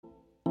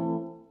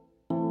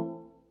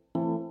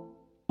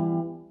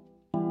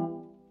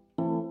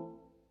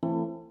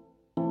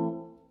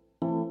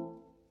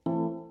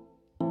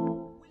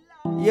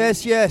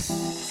Yes, yes.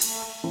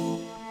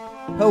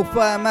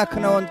 Hellfire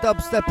Mackinac on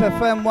Dubstep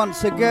FM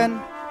once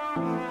again.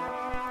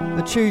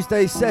 The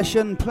Tuesday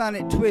session,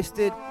 Planet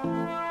Twisted.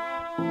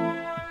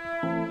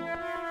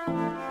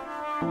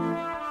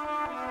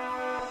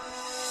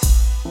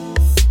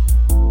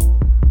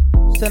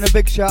 Send a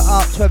big shout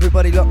out to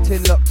everybody locked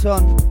in, locked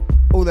on.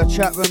 All the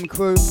chat room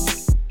crew.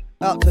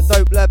 Out to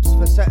Dope Labs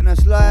for setting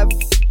us live.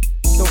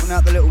 Sorting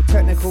out the little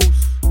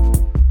technicals.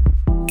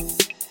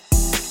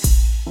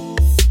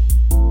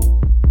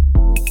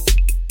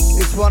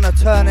 This one,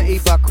 Eternity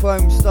by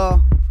Chrome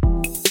Star.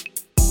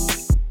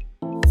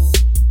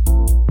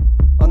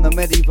 On the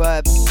Medi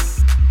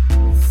vibes.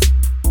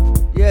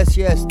 Yes,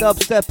 yes,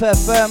 Dubstep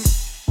FM.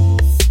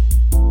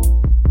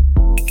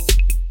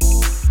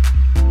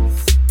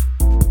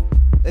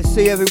 Let's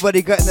see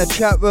everybody get in the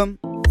chat room.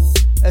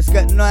 Let's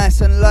get nice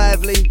and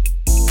lively.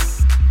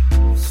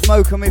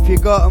 Smoke 'em if you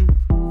got 'em.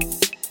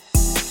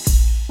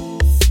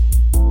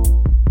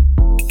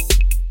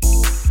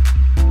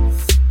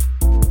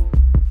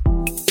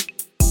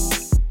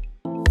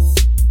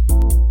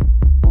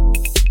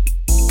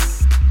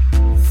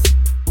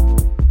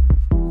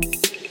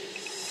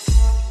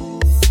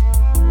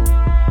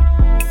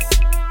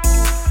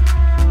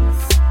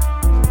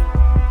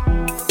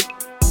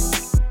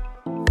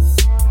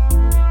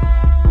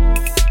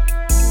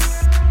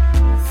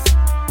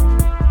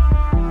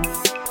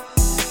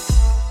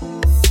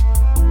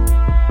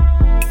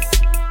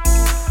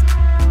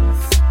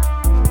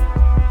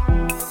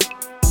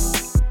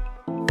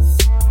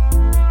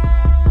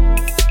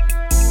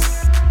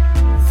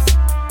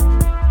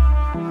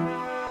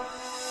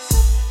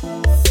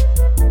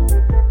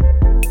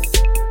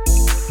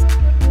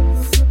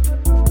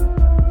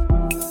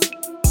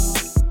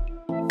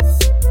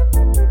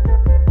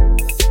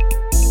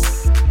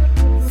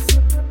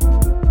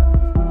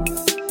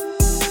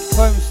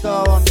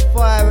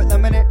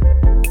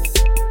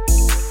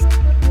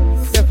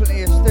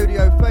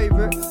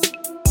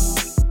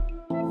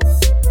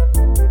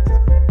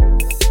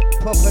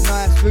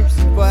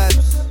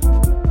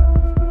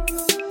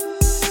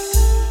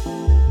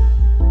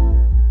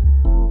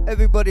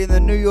 In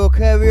the New York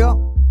area.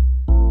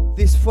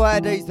 This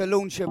Friday's the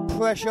launch of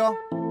Pressure,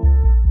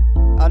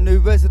 our new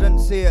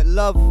residency at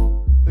Love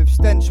with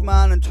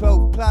Stenchman and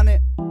 12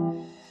 Planet.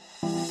 You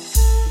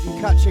can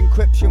catch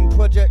Encryption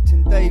Project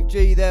and Dave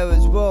G there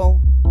as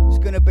well. It's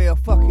gonna be a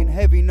fucking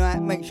heavy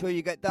night. Make sure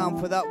you get down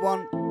for that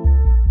one.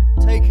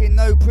 Taking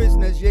no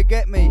prisoners, you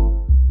get me.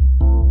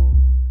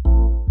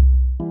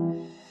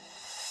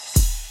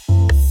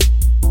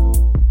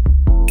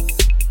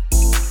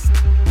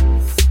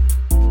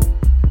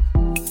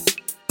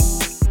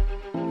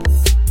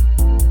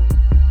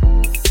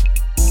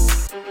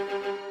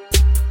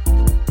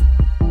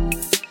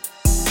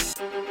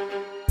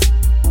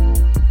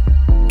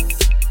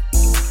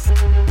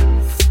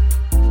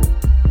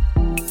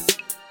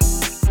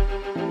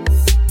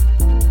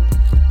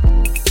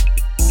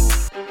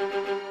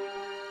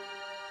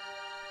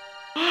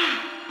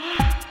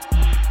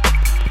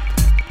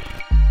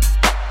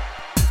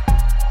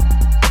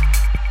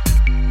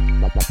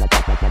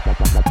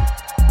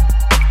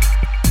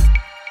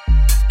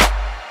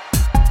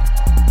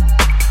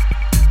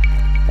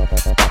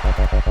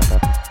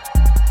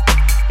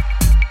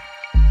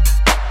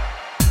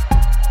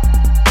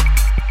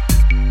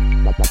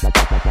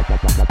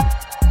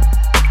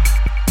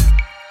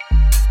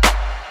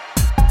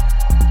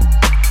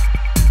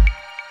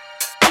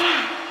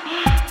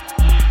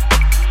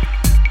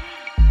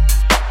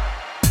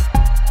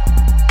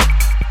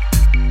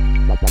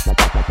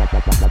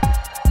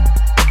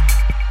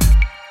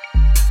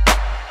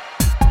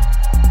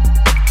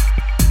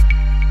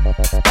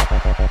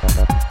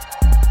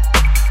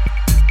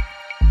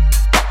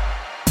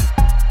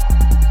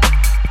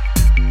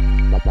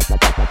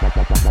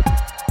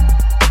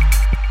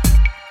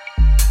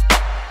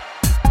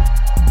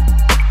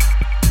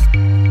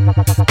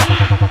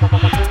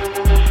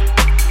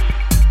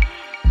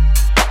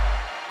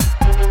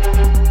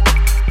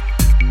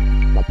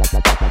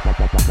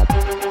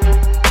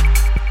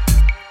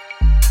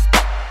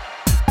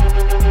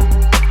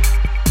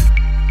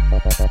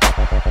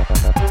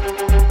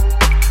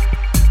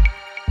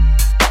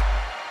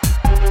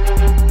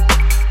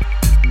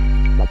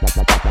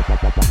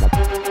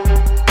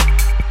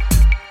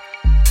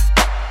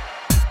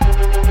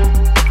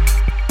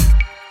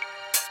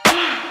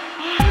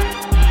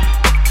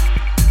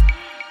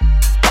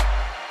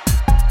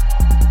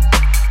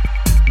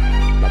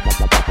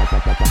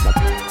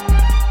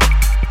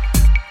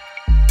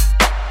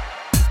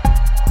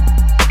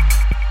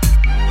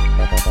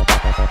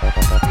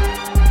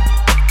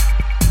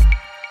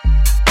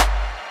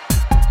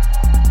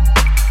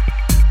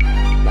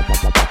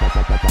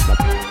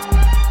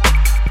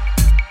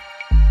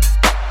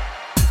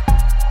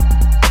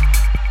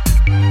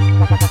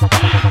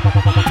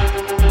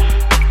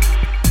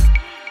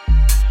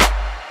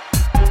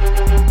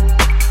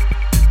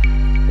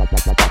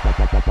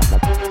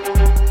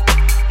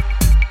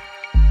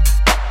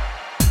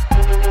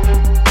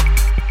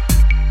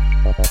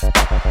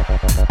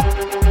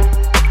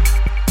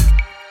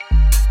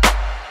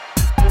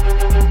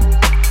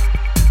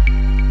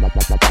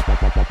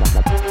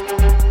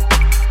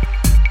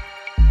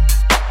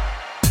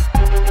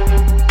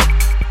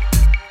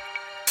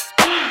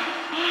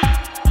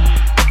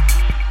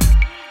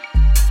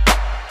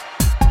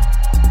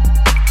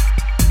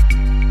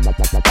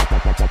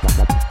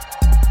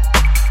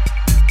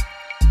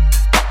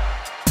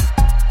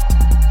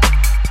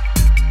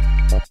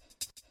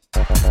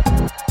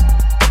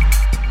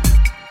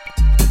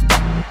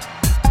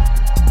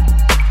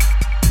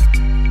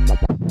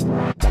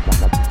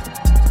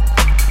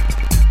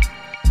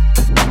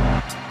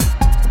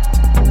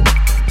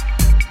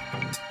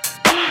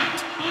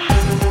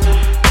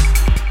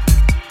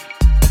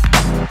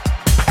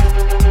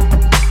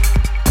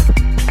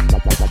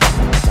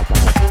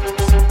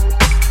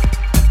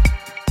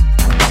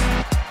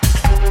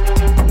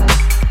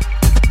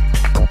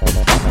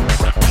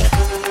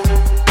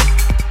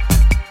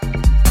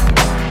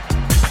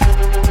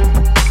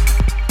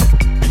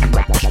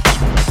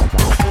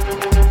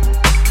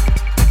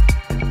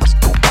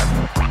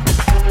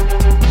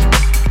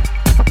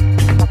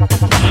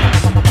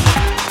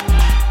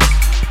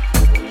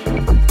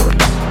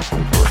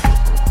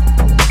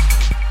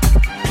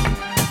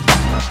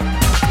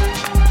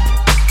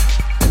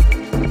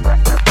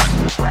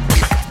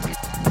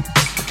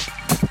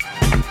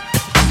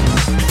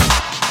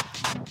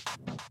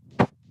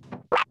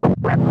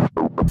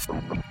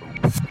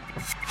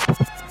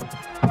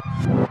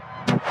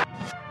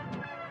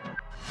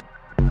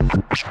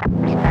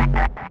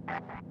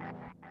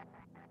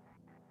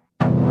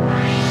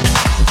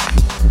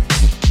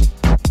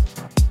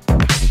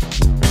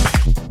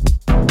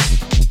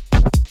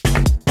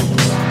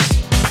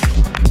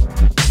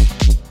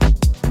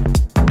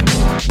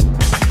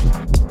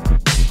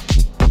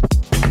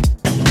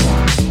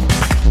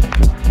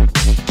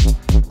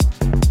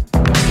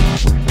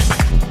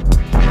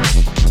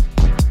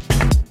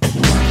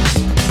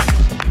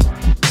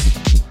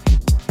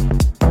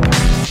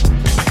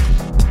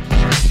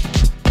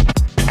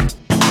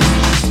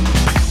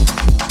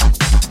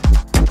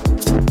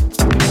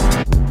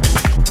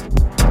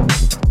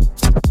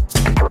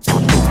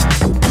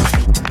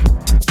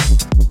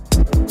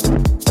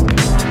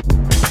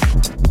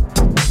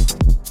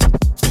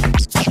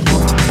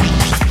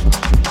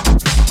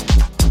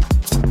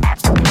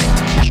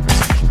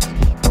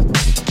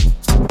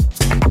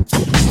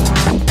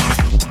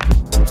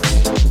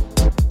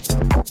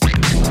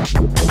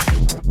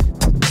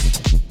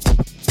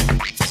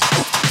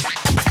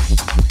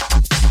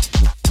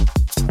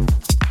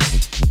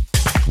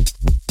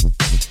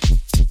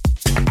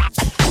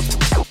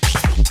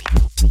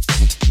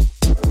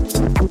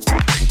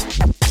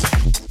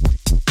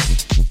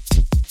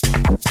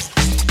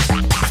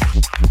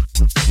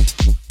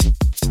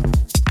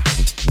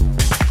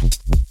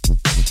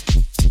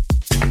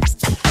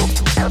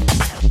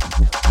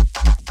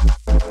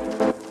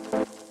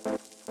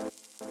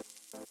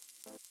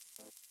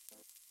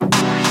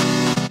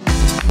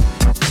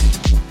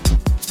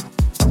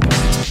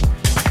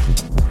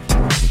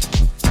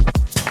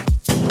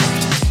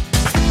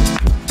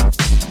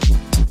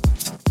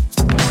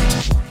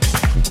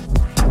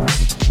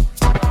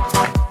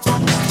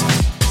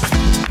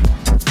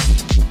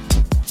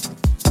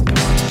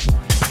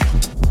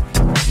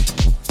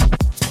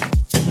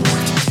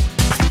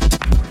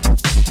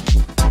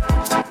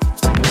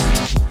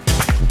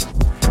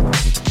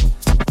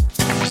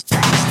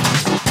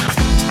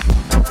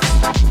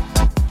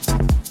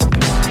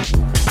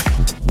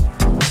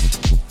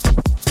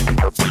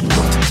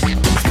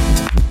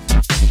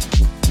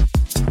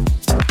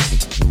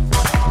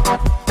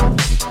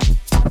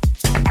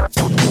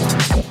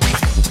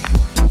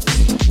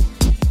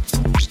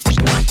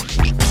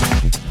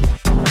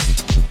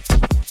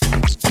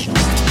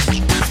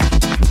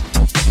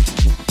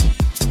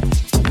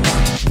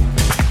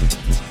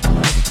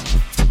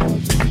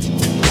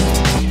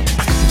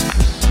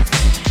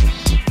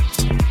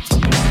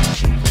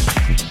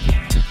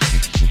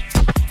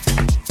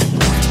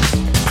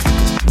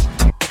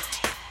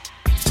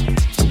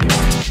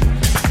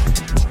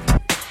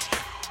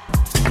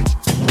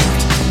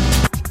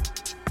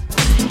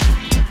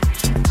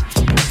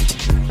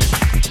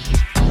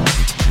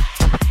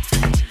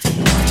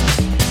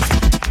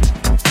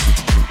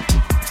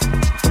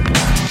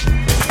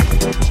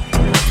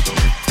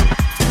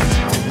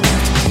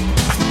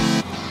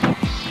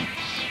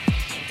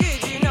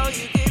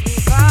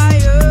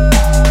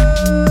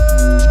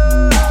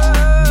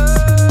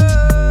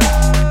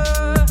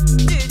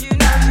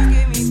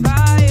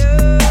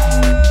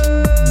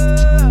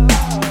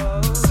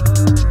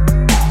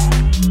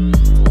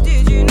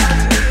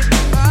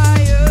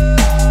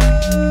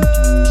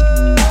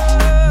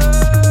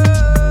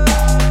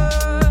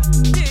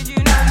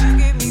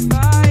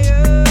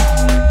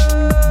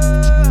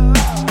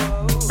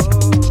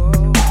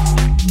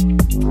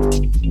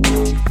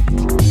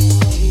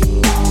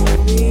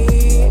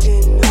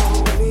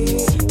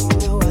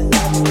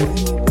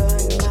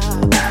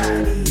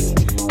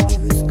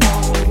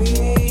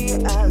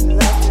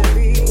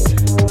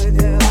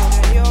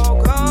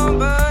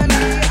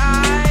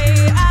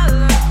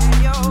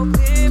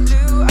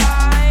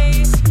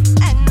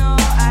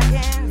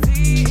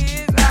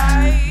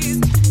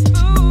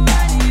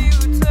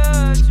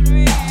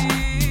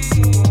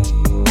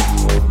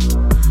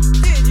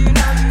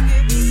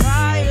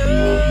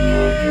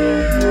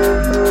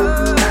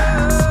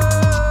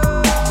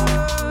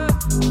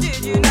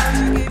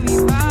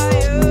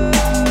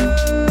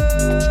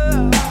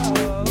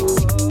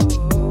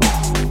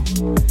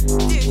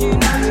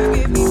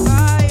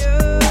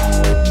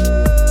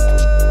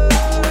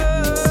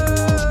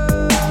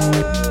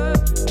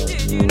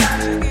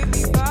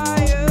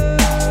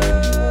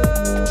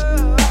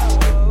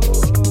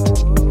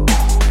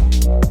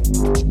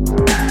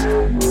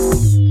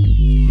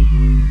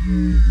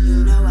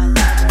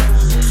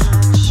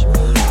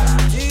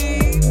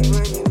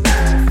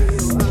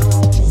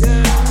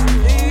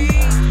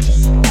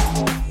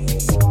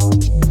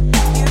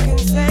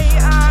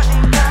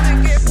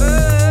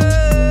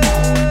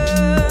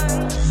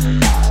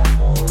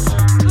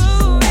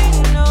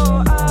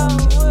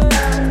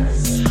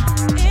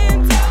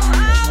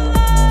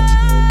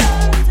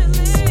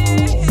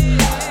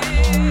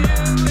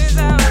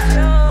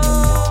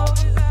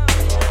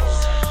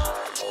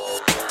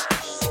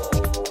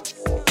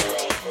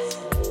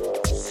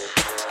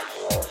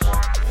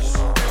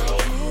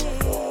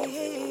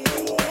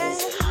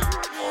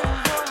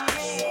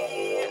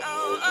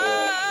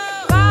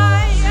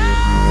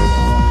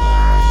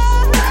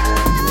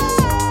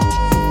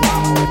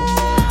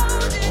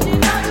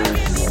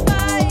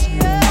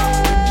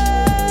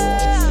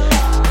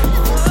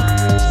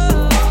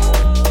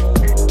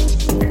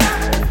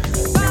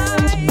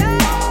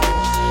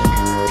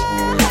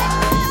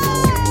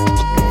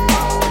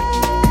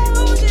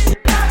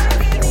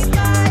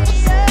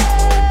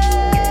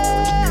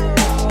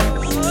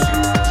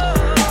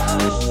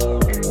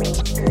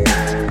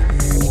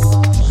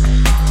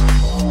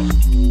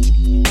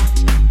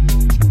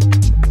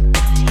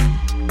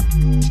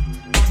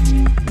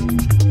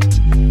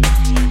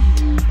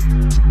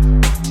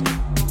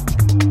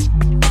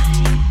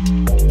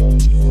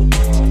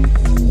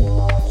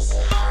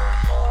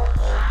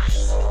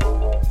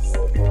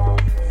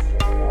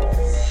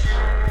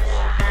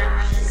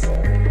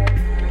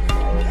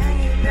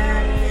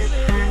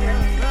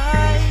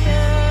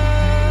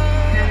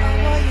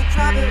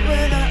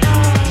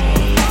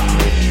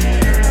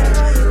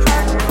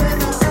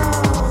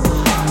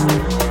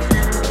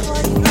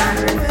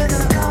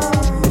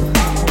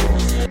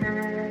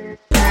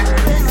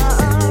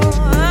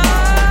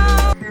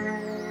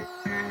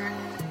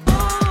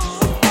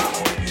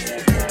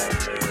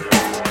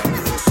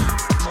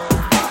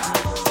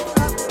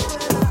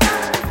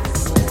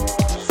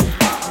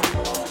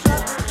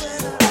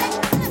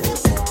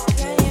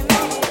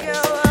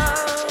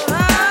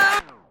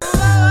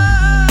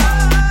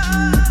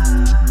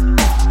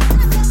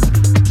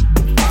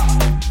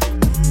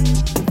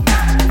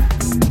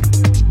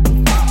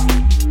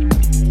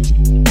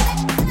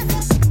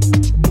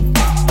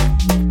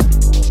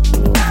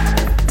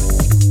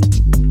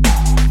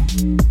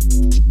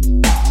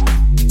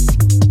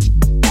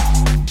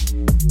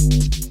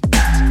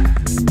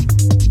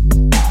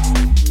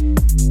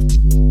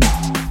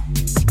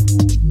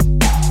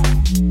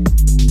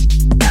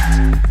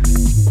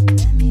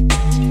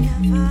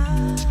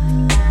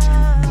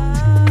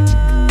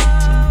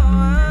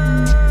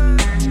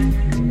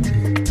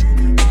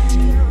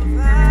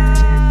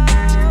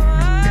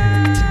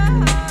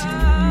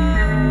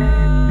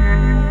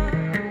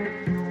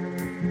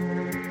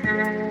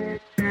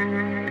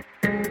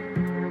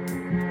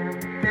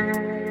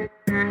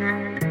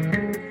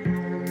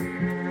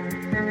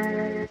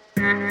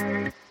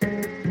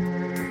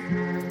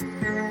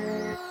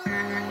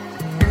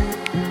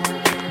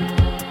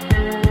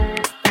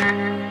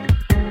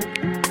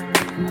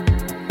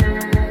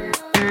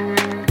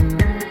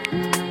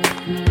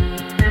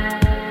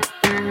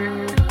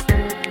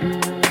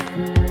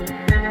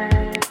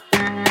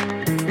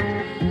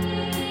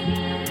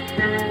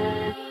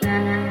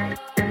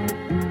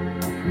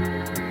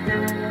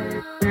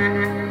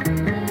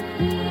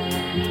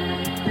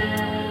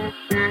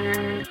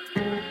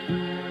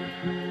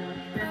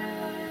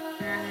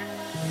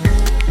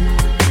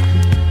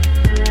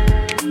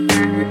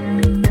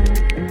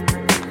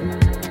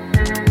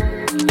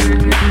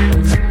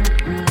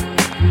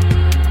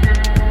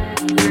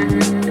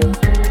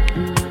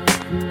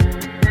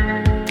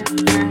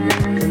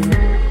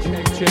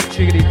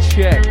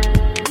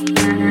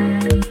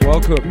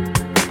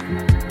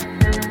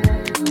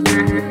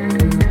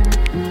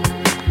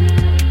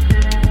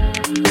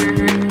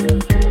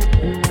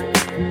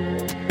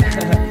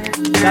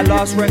 That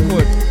last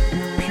record,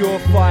 Pure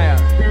Fire,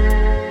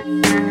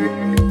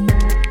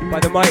 by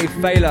the mighty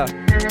Fela.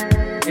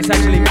 It's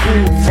actually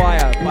called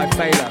Fire by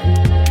Fela,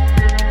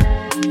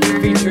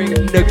 featuring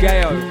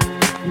Nagao.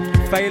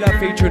 Fela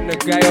featuring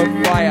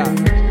Nagao, Fire.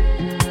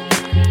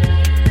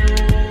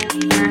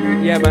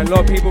 Yeah man, a lot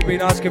of people have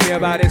been asking me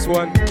about this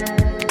one.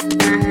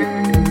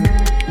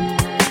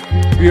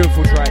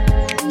 Beautiful track.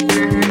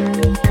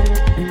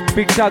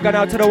 Big shout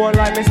out to the one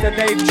like Mr.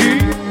 Dave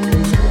G.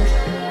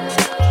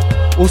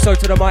 Also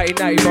to the mighty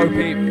Natty Bo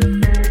Peep.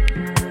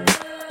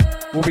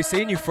 We'll be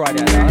seeing you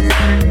Friday at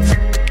last.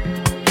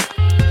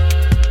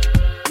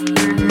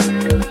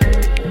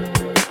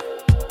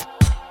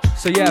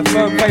 So yeah,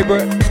 firm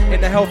favourite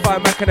in the Hellfire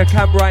Mackinac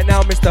camp right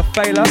now, Mr.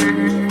 Fela.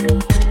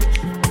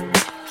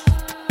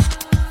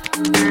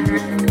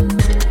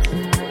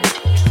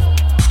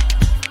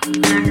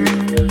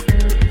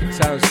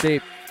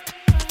 Deep.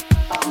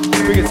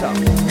 Bring it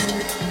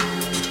up.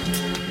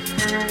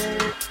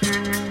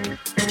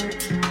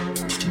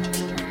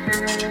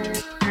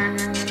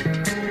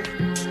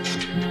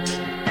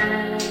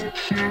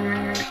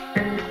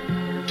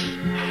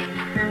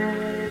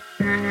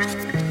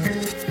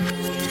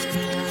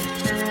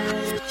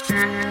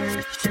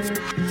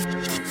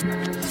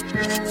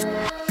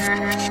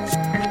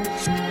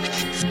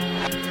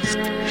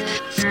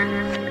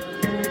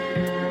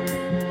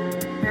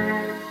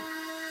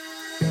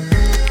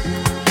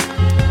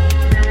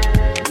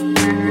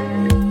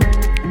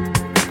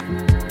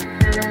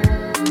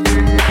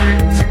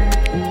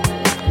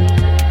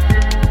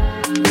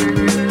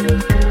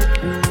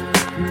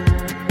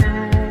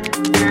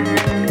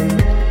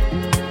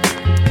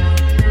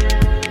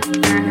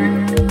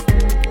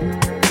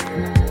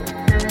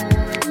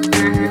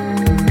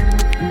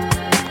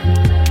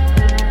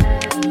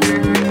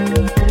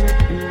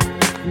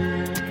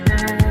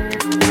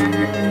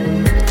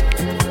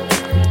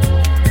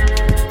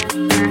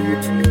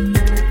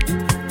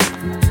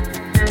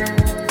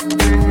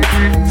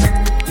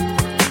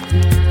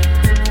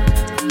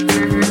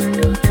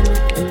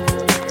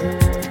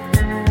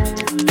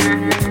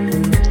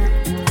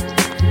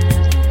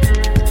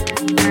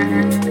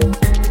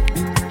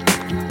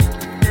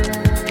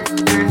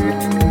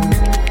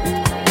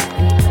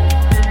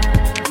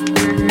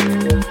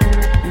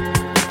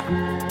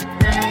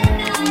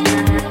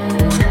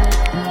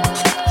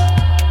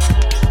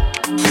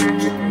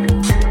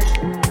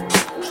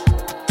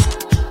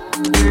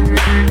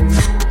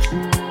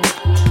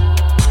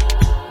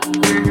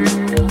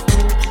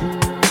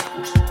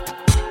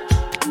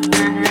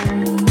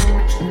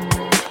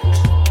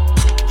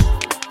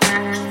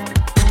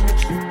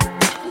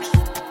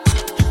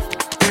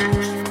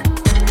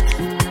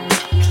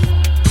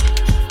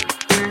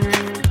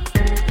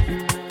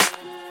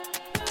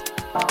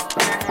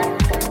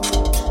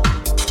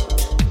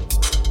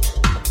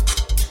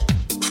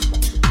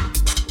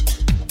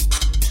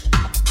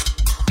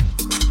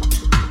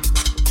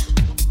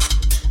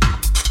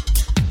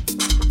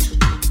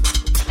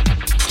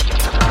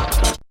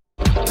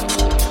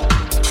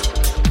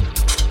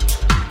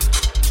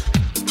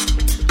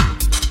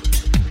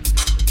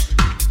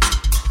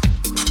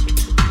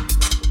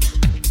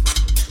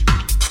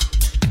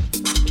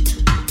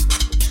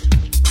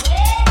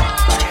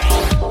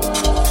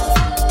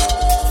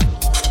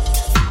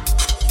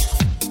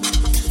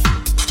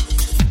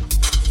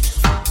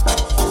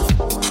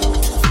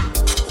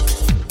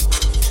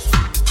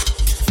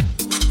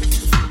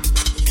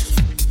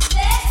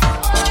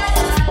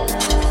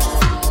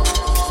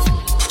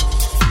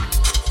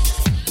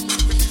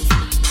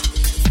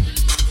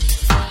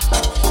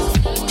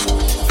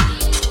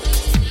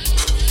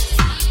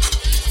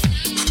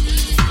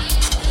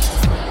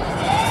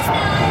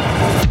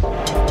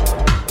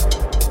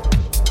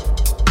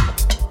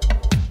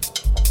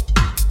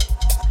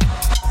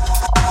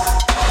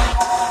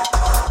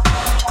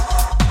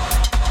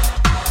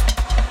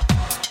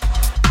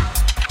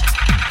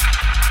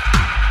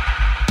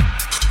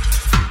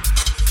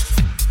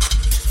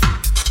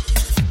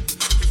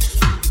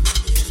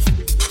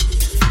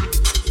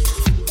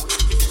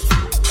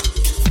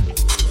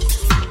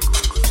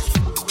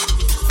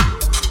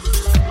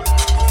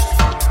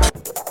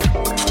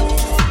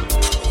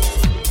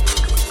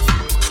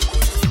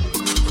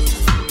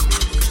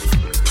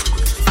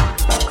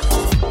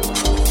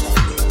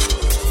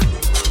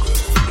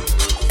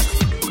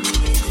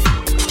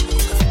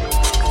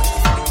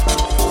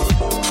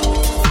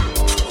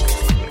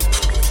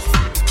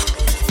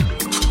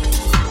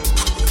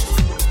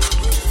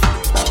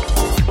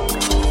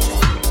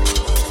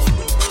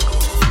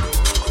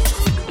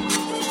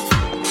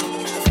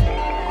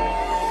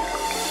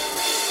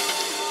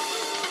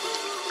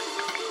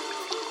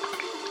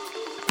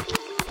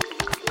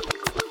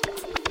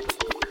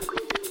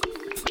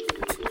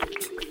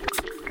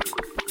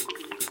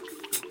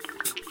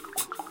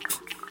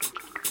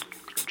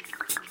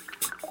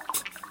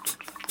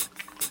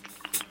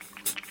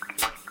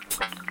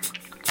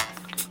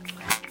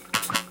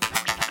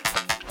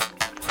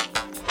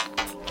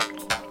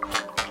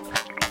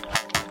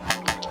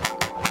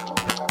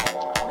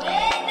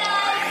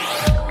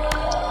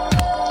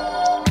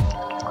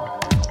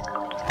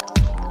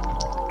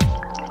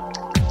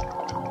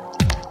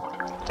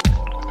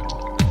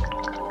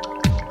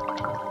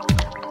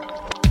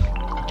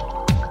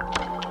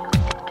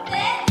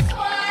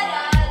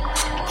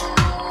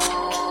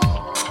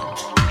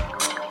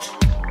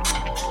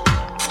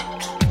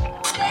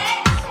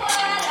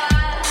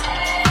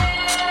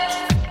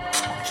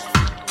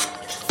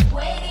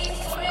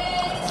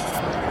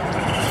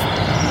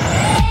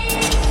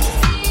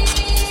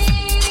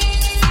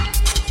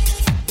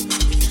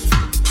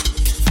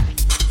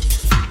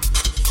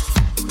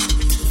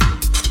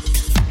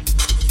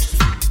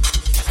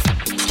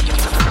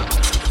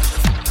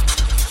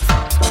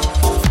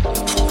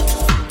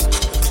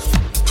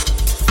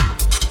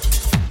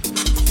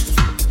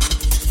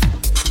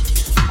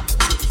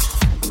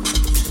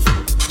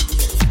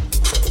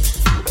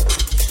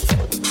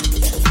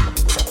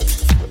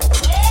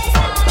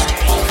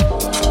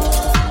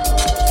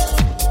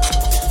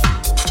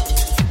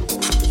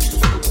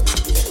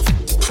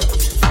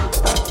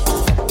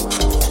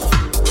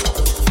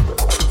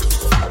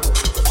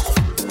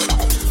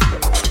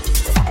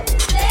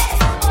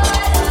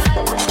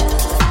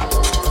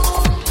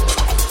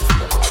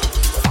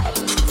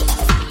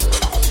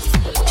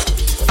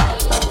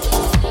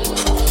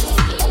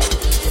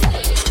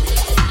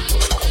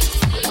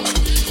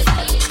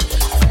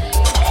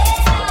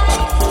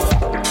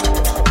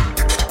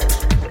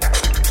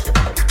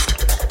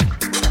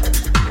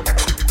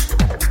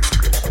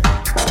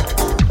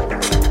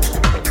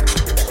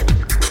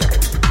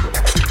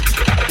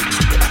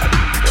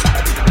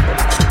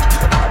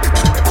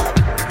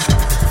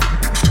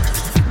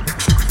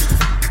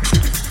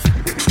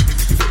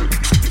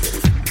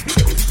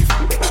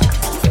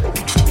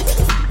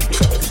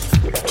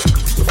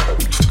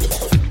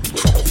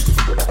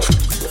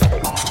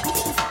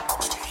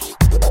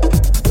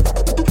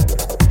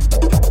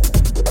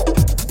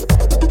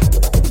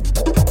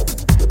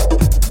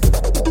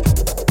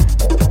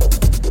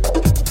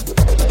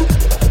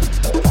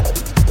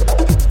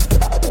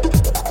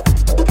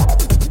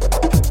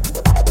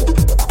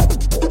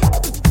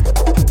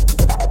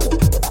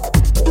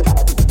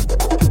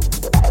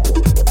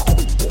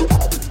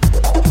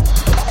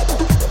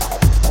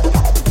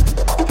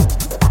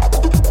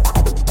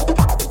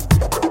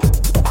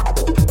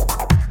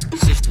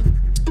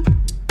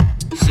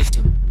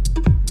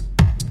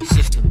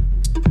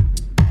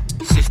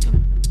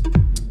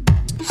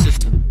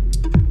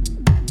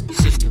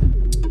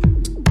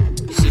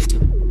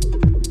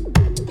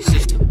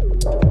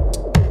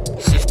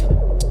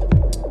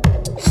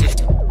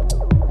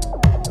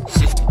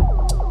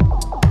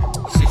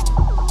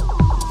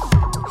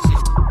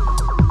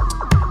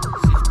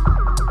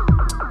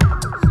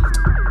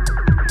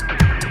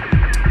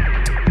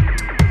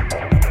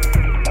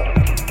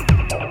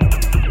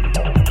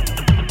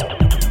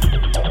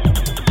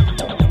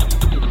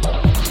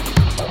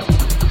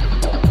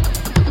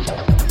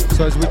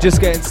 So as we're just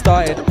getting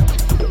started,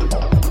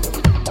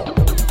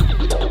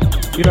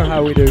 you know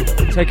how we do,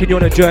 taking you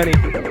on a journey.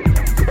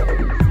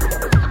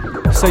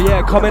 So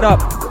yeah, coming up,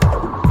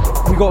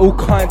 we got all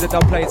kinds of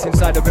dub plates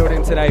inside the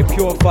building today,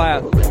 pure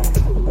fire.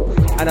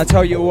 And I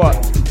tell you what,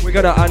 we're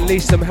gonna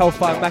unleash some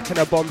Hellfire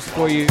Machina bombs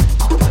for you.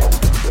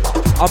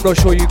 I'm not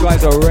sure you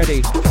guys are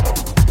ready.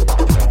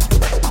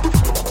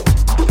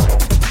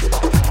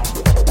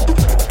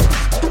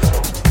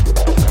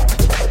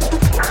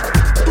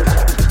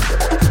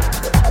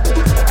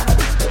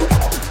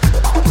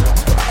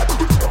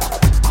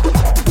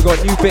 We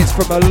got new bits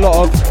from a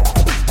lot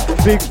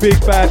of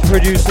big bad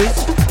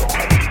producers.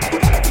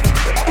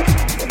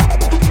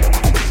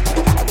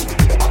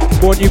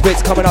 More new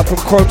bits coming up from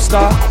Chrome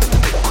Star.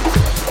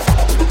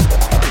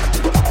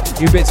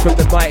 New bits from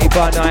the Mighty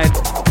Bar 9.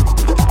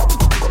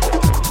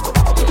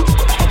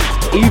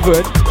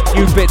 Even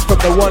new bits from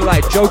the one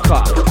like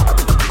Joker.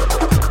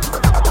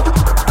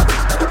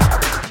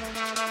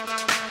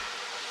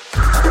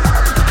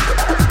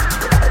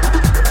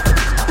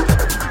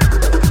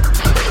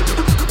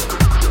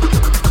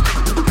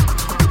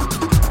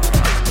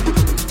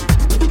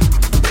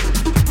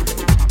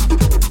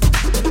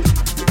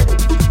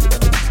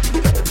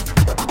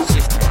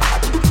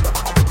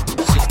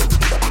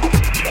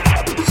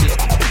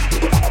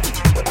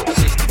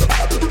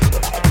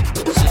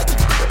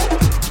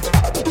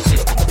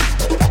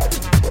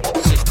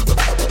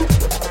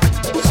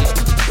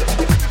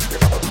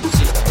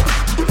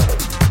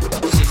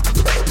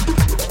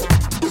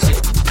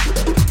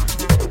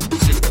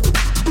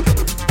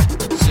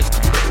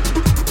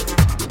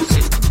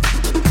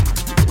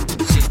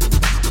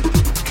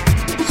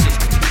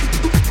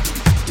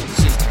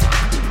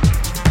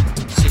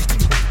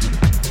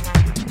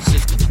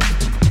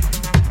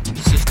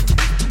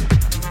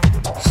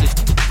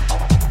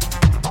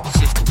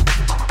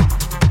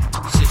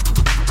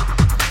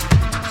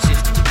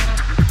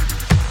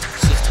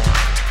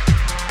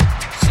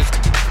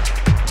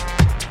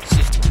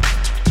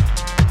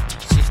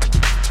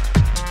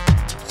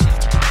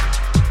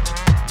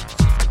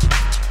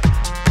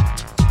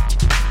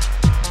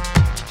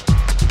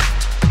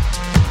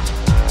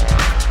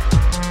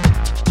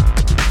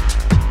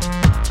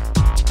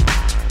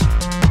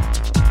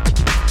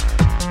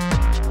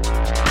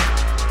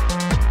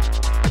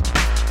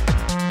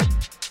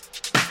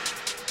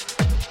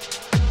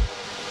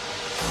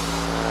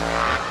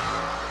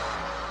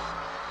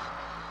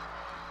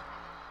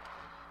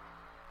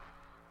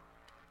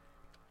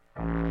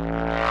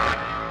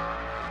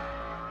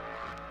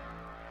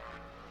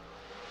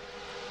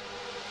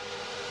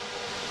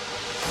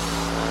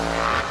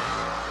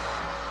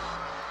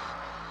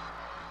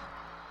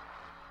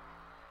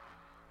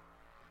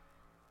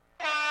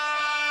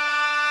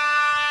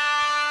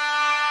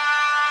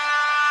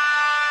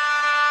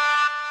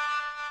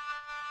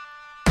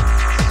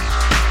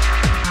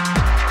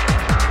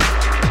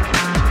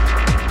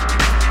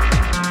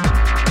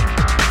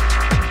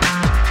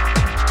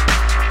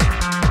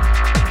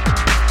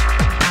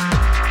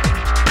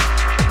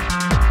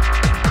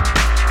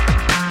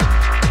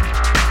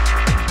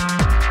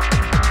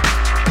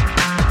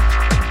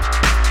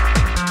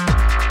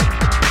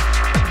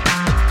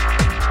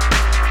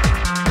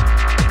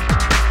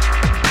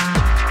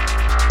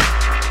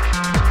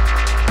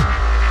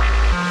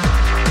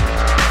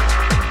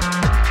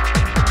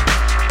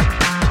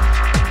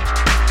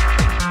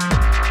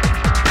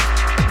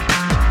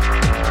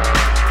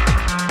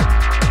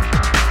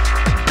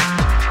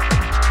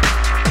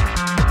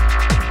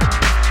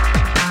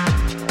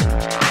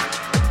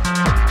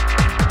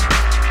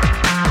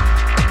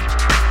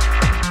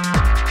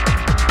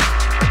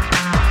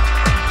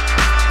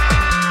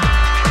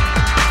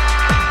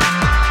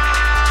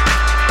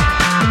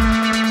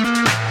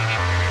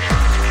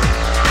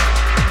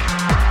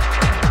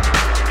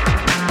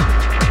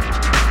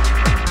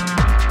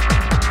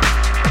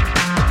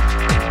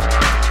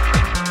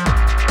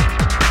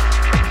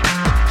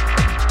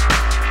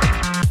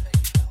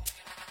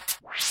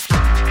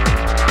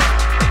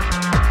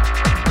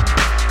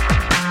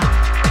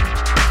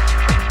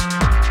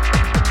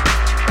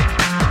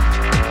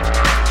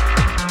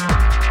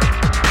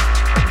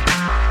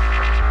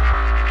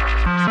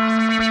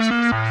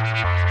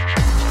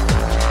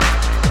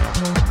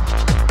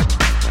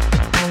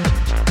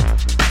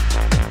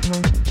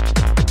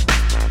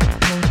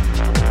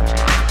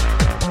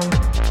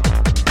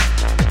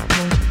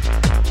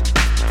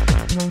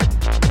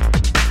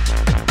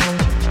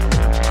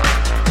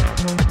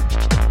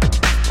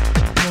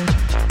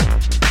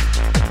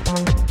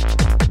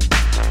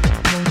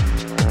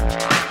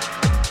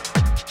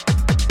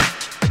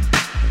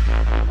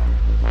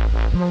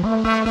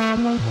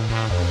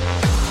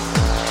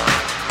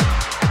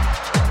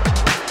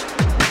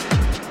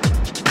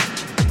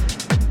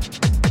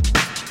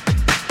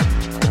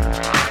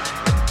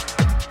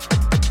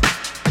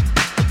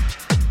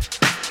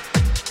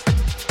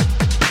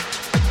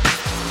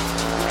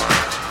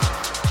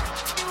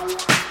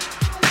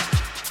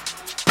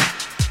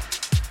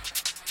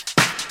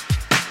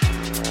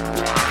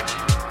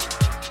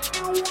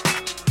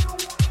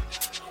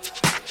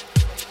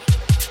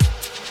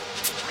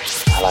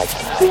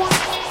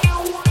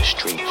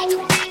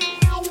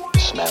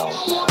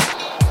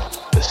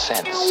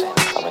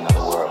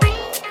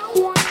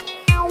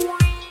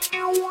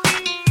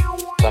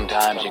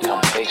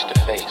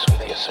 face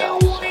with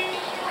yourselves.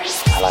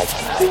 I like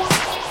the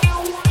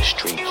night, the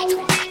streets,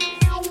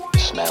 the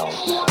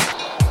smells,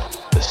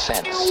 the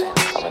sense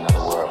of another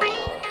world.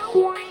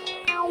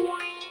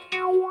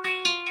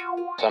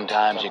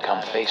 Sometimes you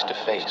come face to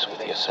face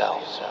with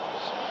yourselves.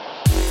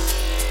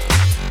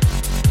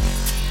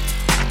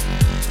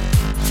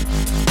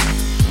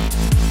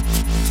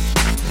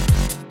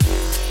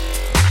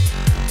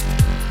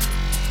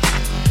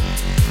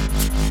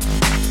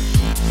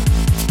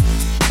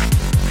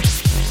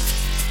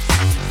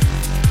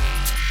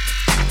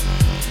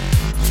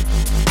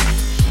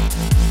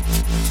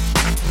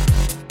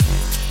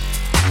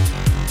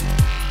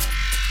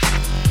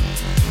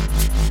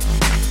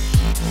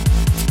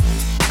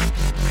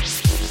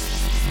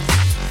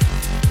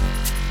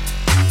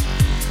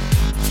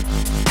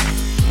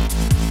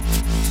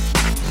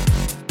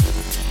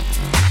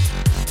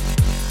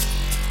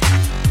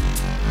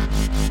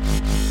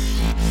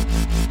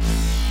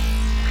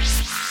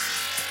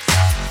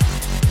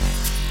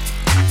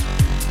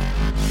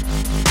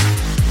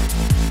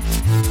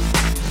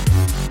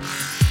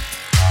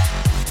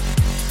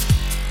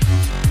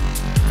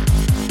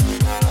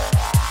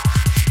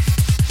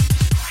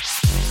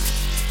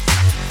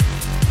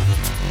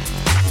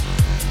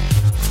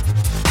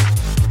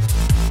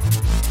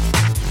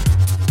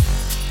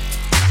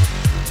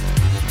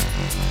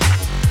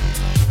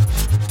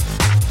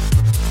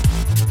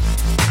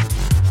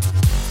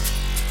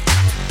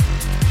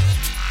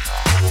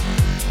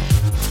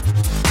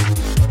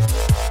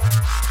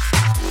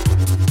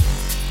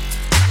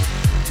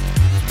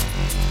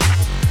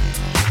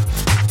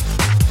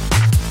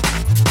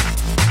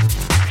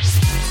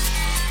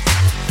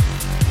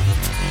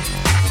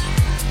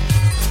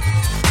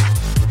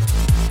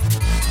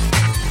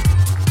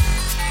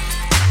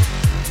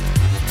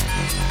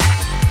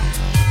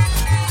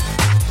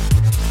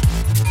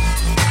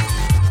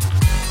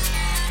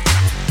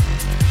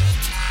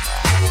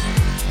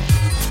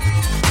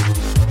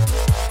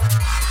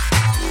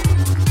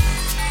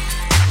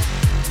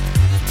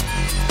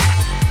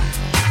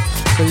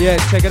 Yeah,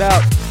 check it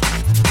out.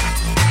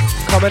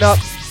 Coming up,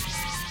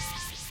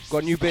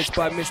 got new bits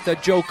by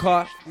Mr.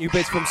 Joker, new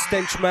bits from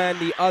Stenchman,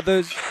 the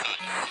others.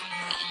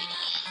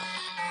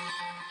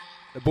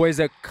 The boys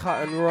at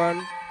Cut and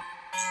Run,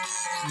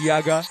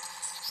 Yaga.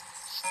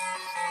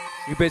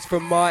 New bits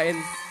from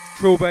Martin,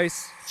 Trill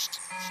Bass.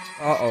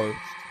 Uh-oh.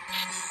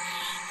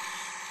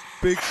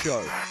 Big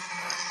show.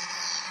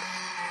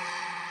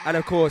 And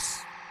of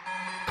course,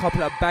 a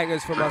couple of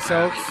bangers from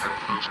ourselves.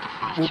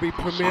 We'll be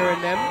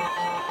premiering them.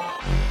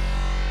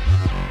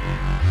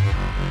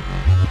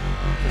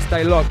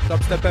 Stay locked,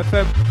 Dubstep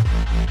FM.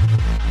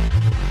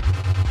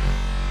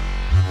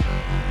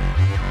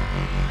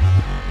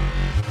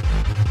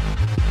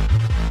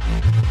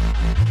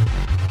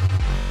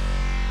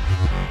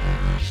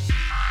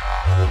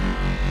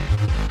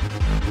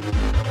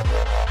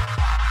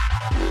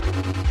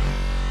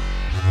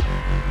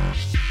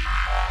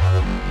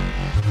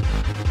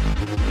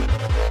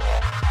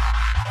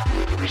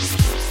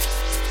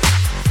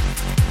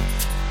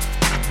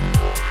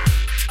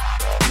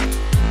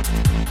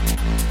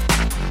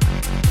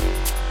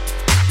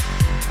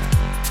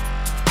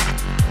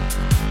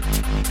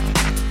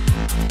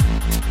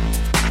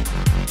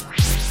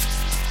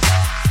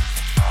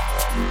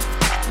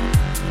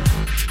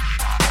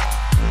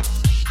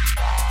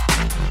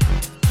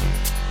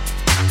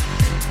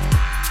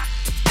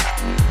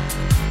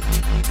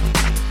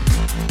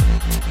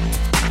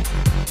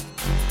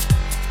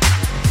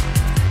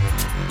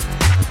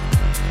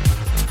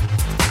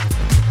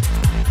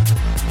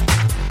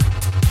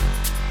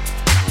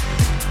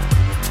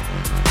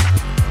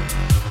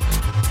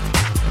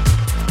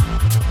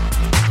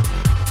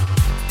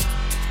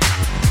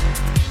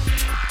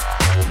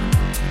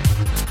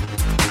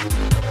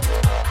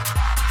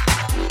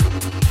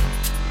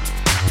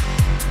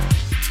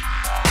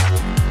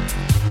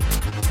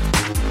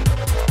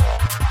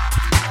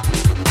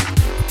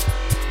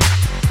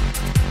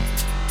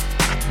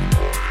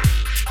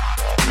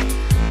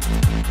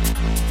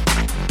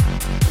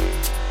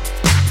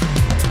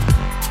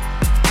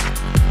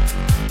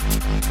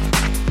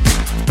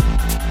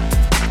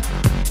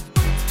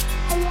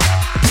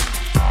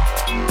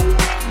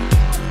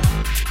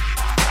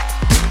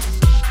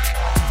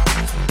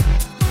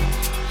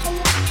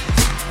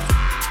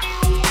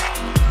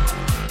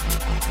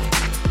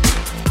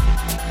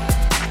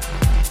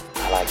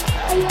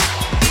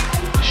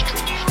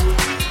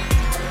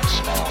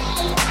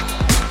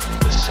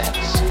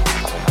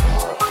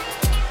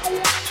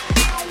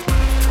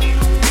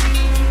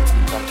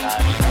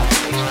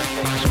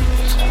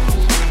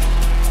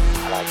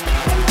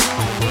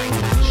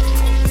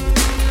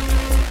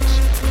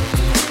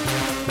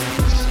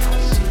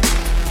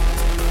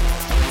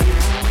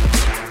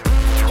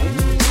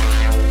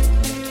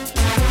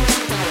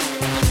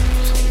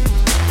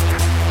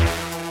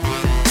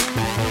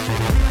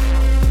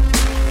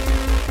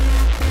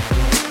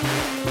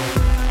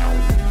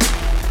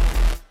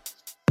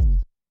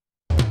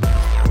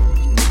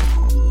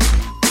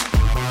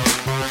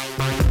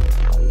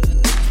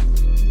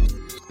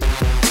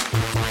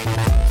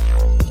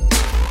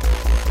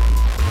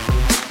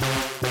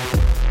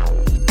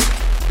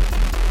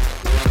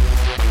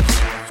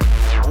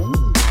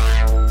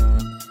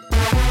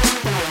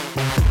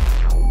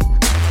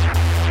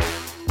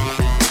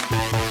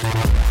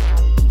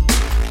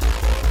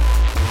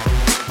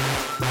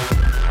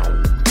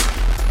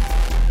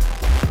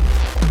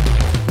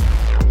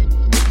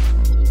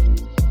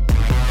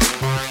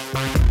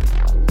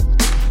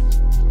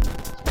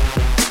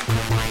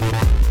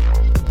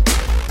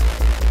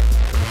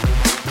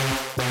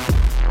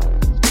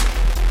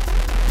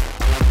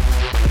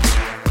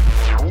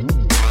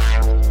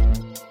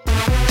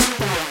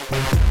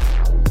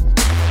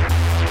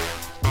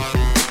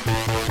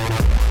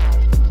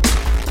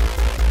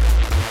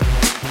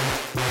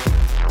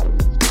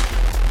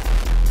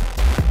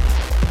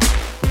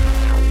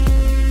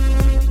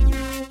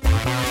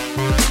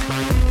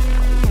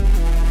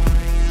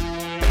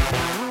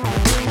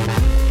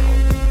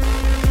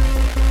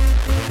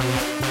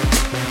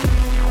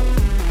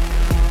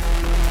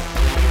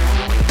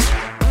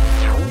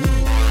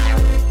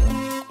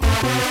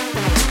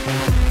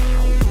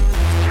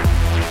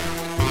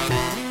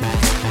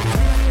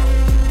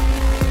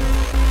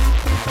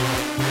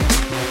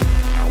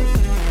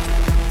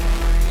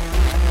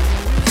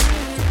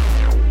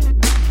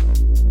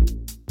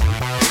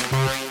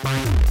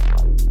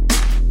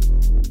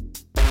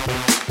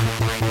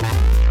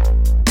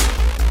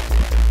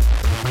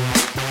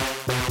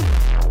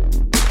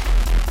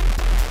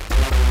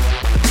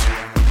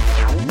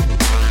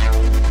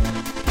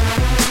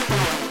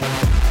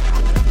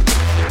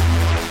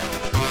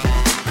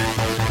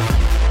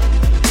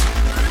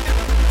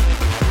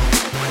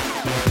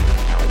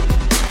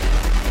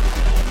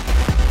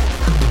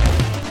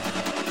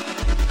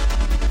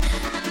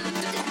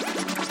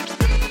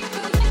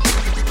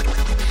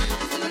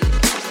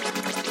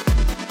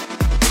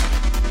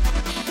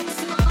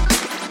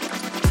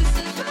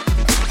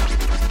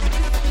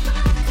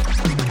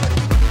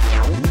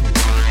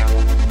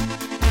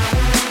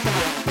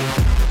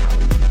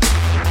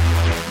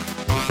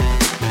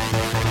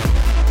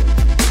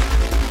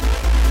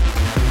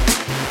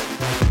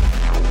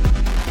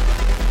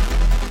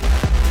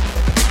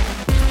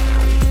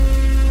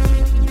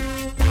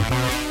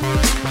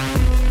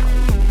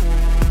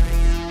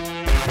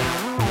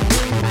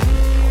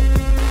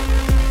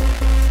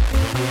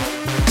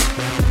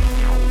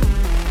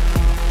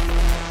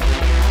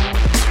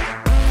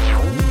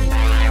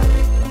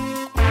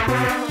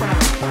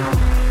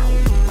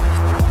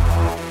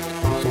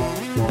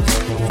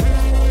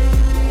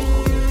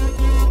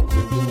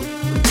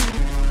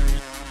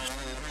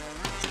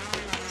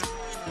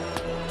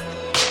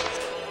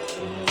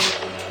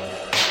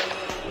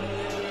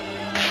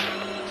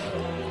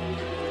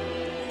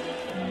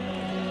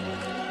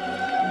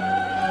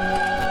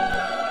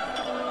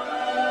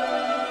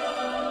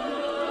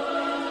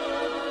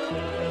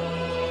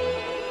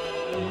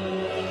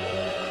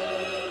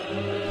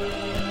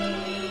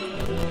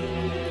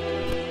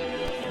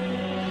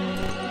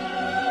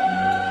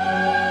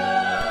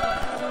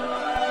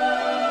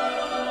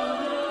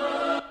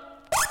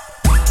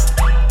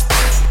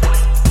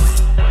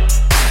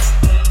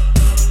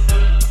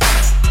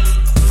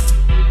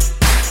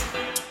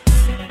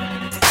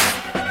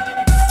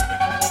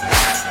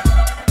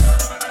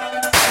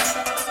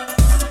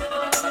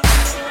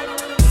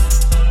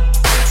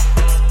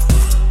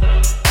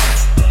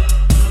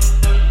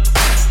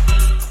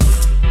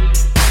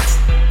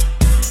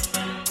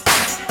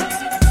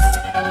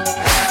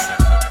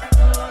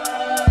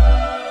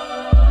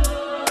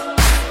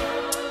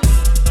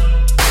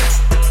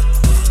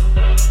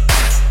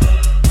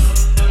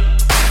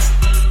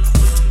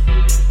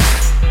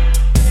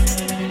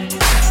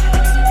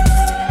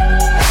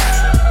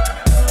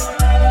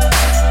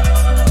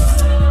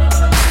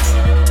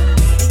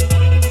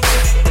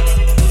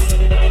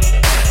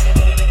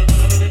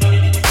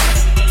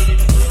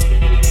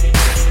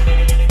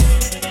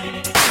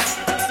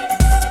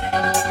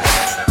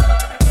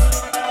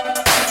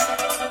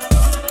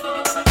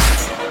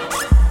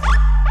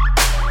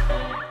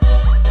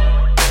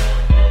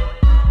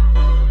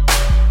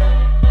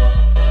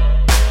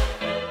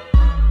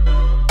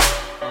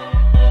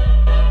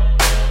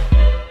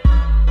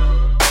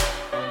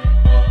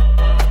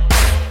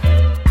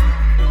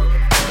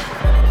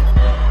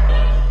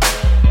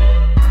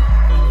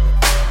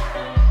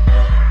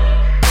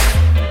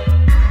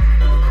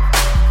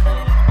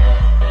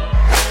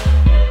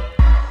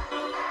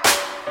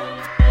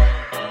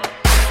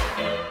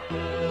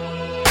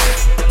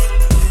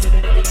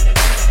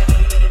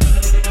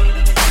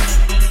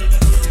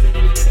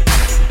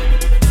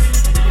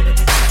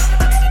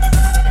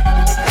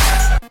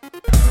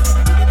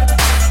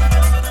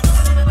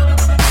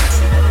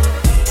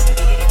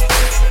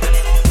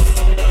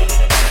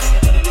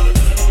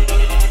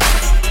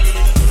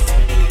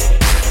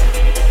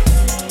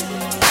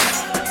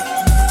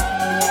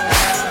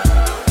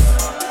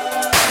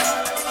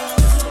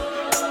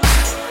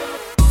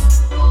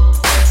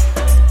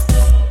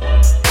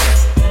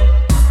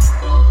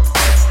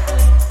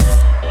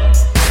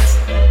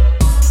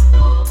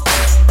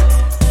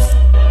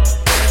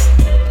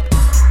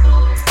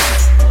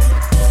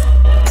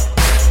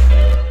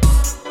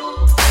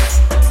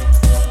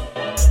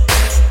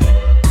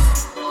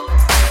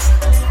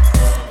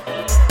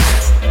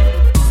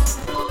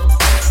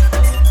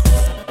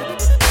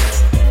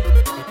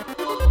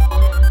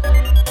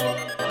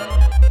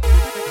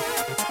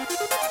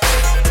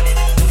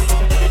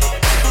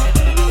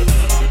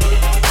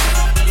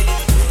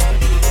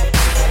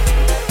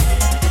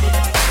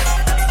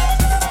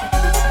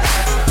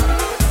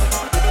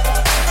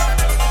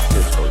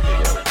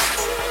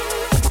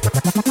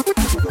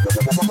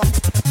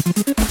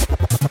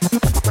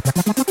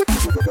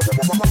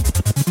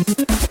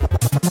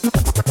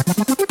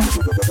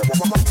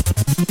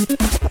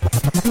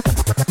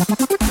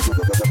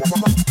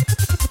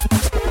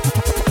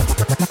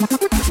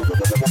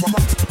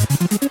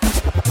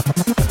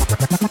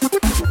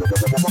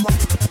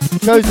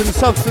 Chosen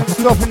Substance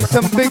dropping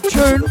some big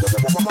tunes.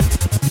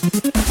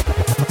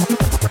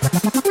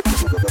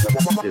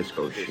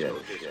 Disco shit.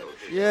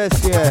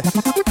 Yes, yes.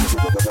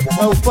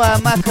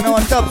 Hellfire Mackinac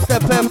on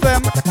Dubstep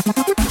FM.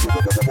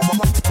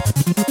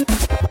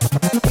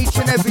 Each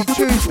and every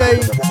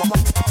Tuesday.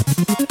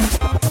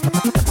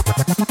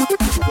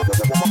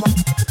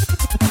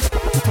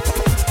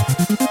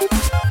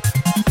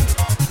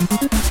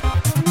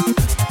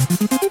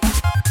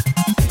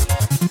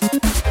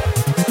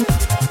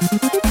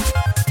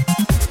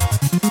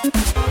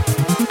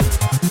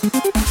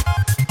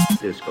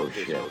 Disco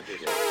shit.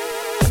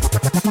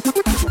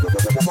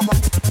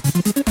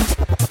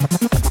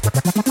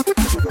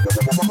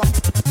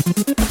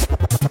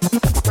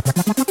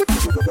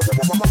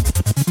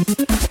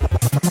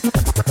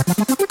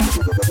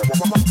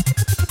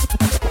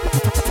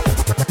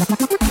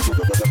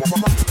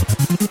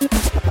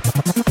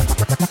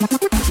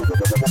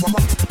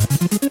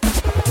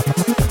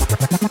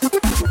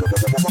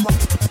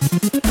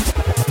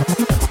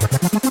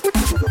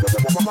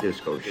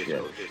 Disco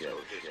shit.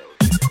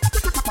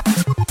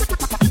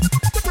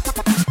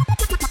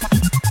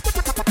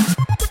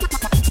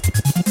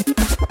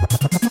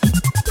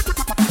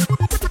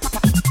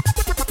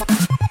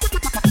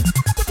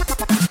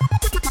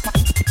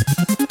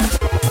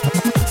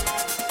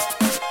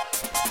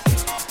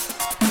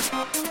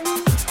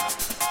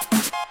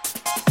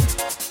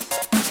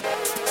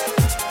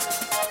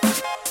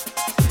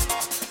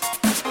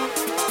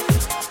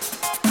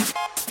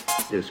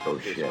 Disco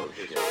shit.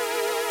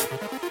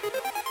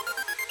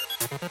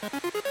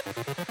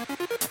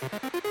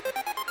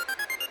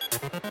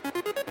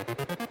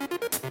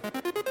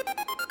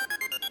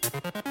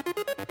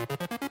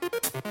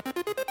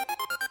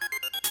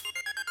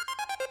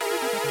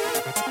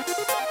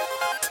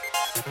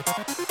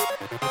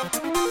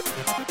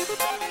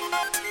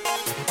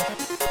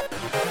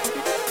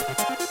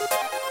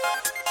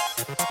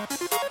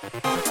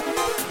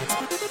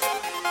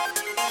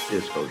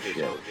 Disco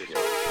shit.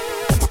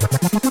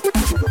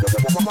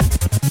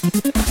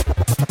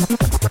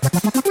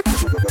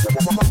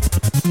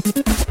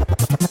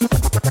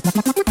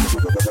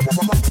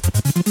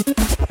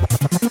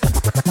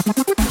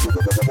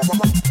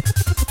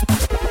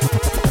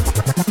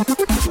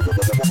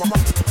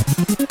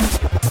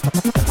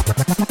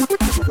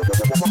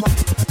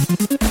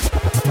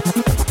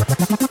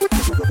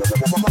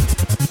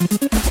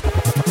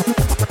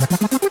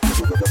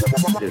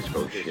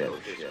 Disco shit.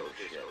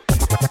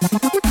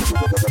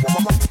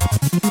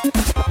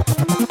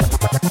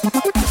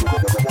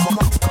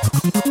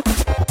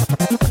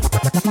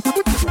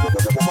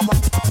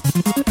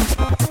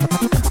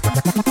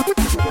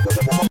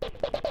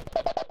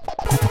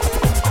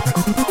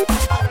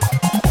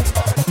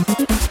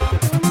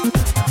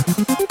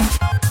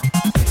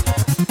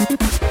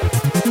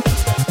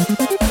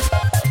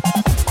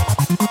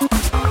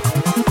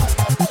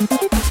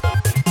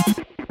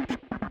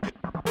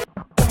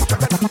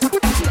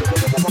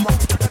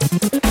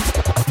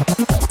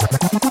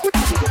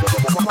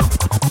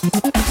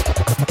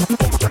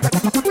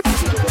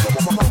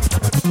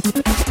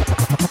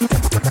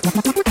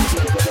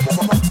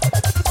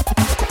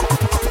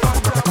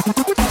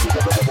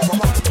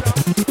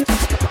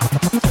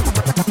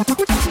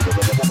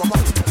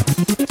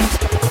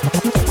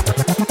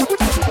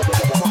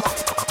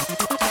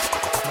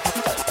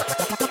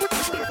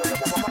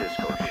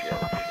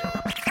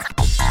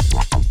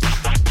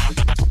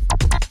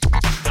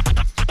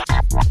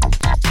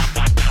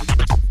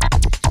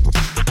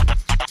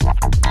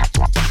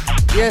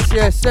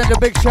 Yes, send a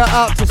big shout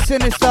out to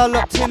Sinister,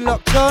 locked in,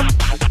 locked on.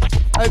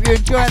 Hope you're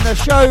enjoying the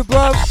show,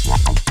 bruv.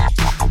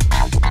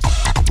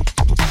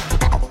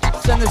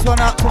 Send this one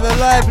out to the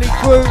lively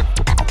crew.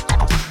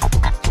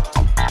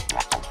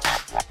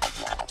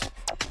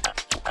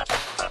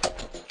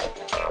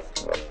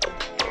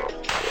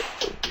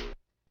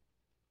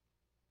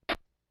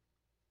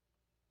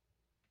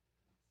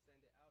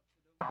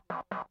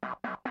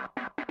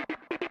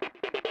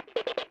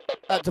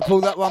 Had to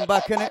pull that one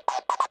back, innit?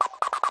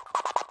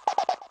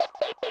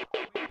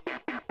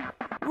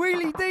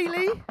 Wheelie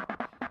dealy,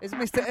 as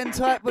Mr.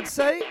 N-Type would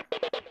say.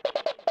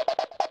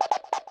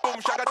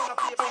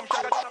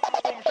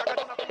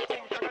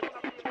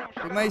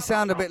 It may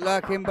sound a bit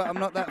like him, but I'm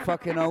not that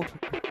fucking old.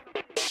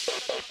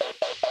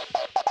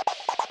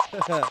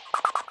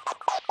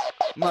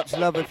 Much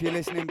love if you're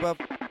listening, bruv.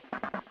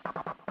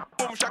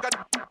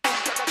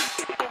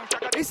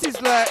 This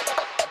is like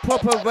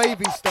proper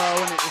ravey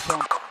style, isn't it, this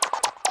song?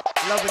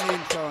 Loving the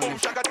intro on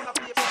this.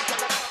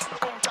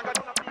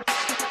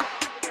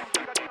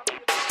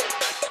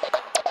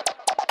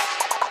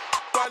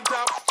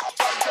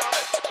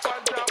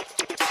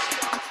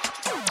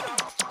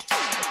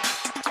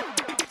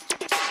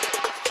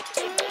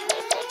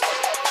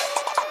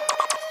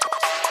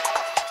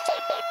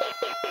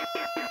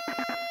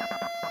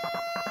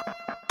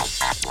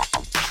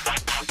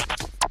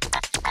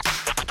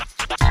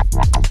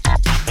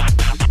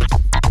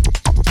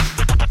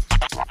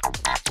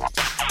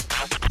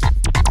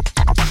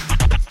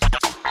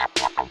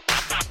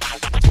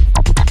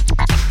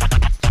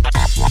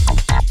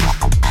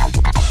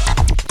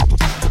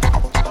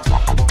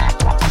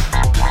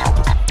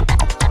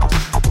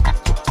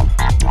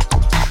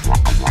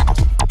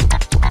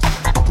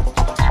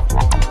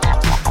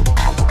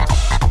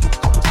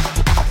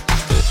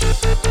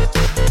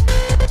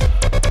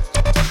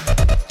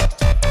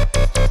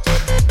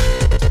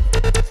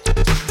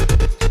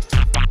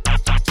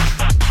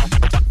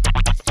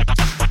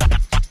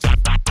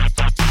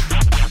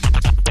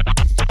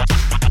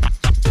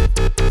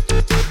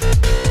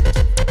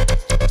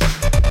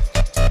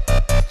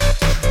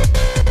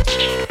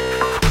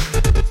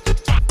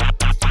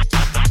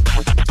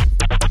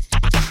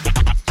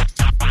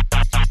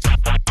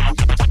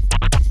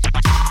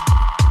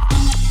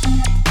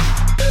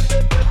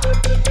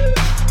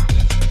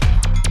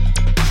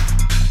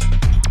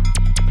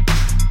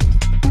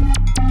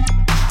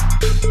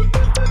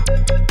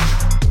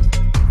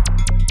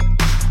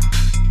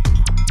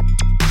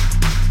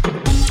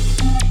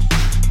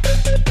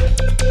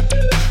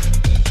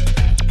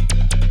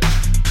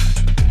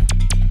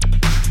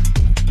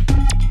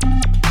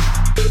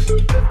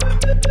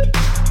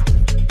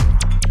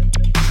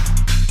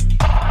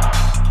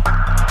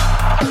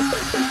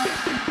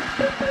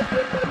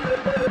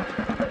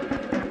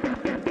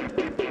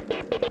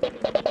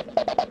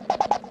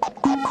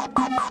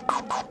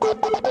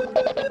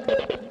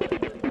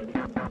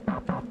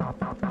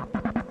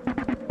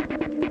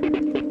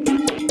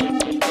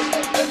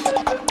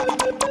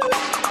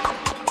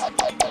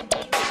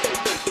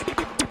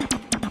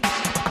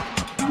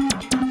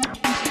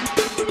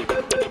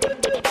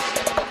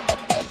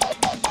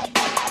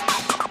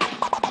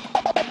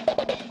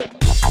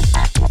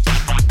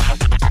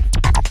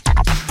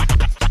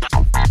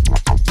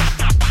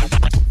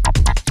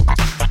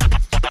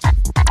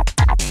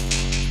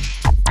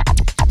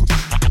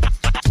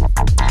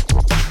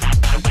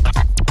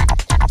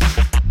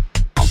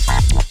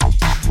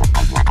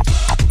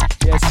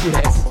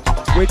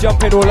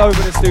 all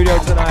over the studio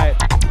tonight.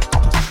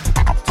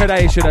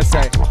 Today, should I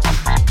say.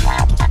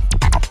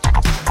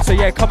 So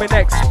yeah, coming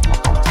next,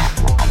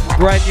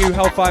 brand new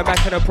Hellfire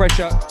Mac and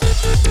Pressure.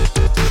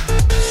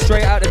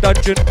 Straight out the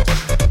dungeon.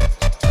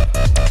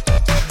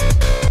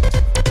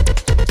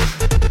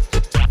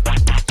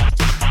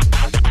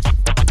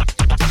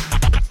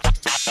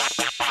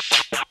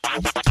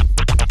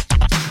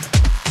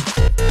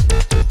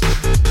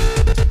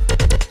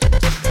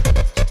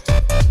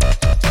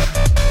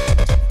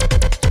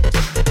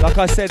 Like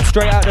I said,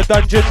 straight out the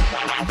dungeon.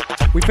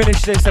 We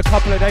finished this a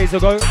couple of days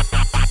ago.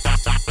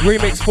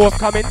 Remix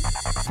forthcoming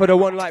for the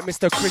one like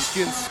Mr.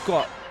 Christian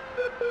Scott.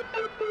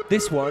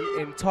 This one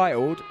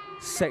entitled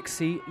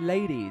Sexy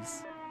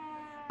Ladies.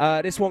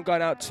 This one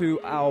going out to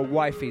our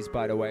wifeys,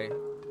 by the way.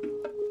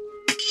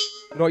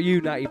 Not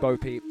you, Natty Bo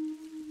Peep.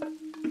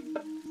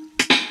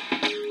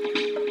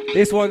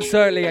 This one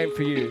certainly ain't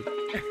for you.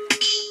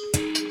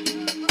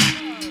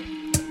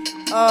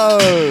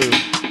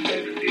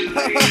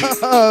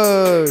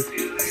 Oh,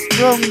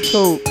 strong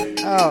talk.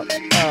 Ouch.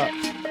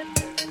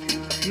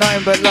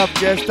 Nothing but love,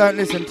 Jess. Don't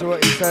listen to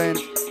what he's saying.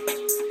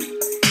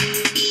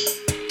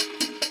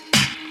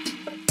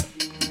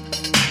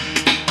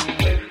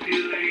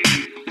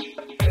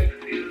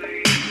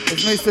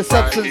 As Mr.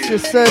 Substance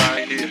just said,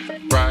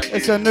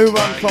 it's a new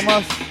one from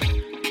us.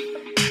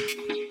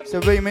 It's a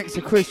remix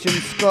of Christian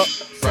Scott,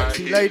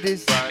 Sexy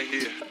Ladies. Right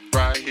here,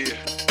 right here,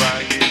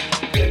 right here.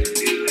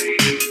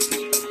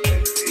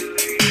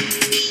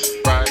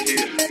 Right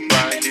here,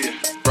 right here,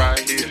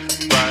 right here,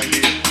 right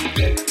here.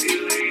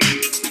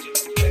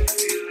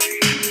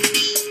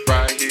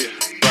 Right here,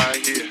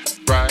 right here,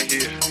 right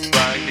here,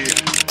 right here.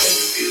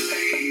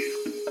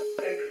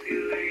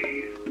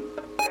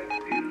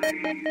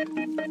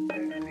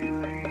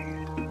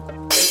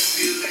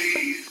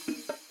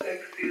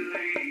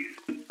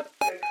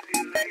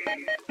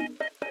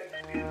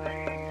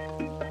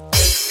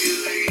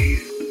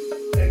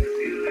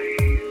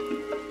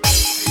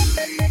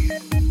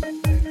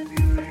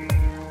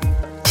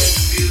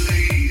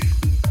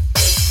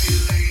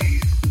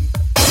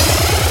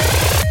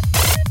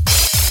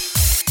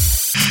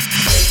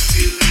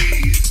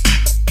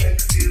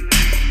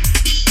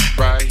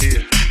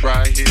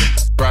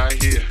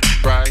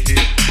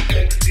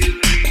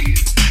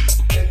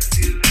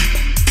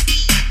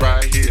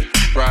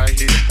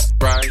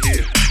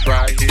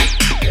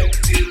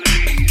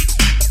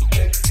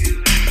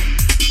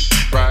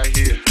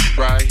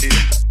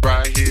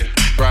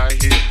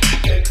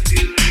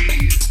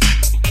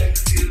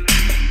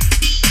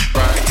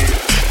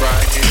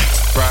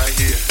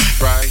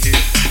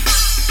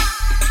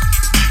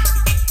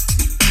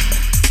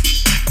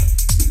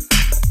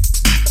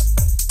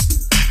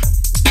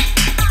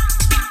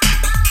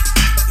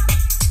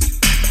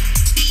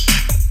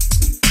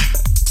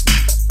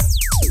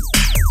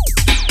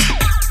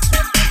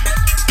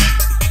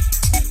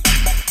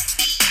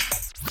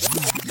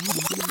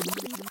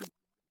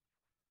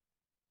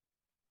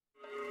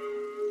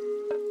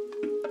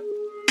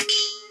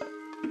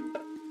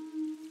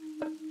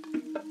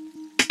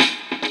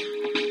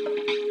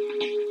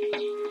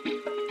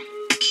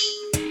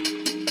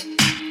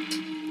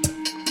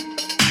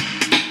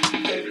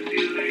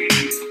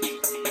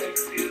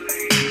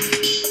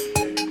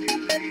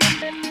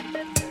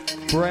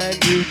 Brand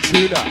new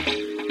tuna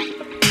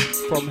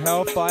from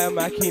Hellfire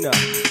Machina.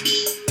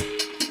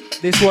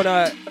 This one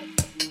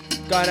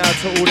going out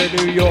to all the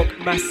New York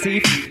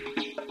Massif.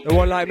 The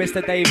one like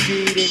Mr. Dave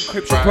G, the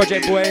Encryption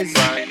Project boys.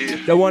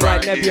 The one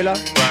like Nebula.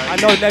 I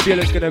know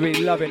Nebula's gonna be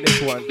loving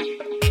this one.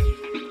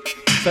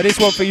 So this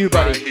one for you,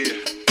 buddy. Right here,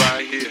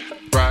 right here,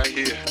 right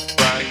here,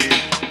 right here.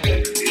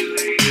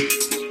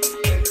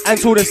 And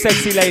to all the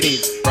sexy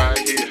ladies. Right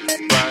here,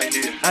 right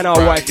here. And our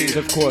wifeys,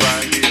 of course.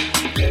 Right here.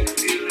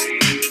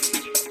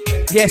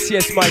 Yes,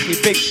 yes, Mikey,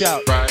 big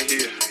shout. Right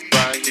here,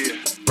 right here,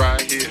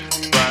 right here,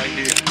 right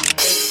here.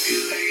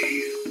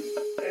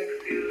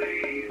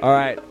 All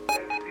right,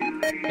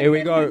 here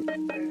we go.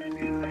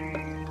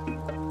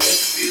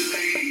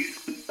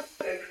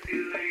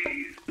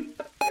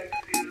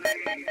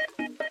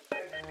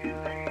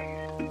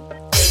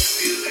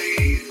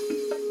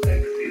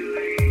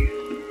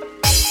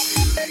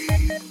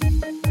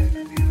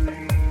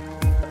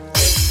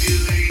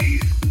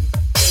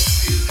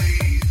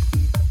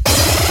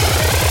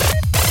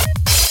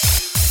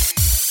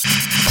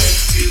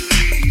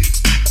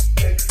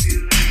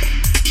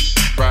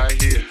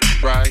 Right here,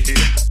 right here,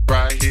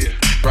 right here,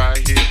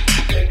 right here.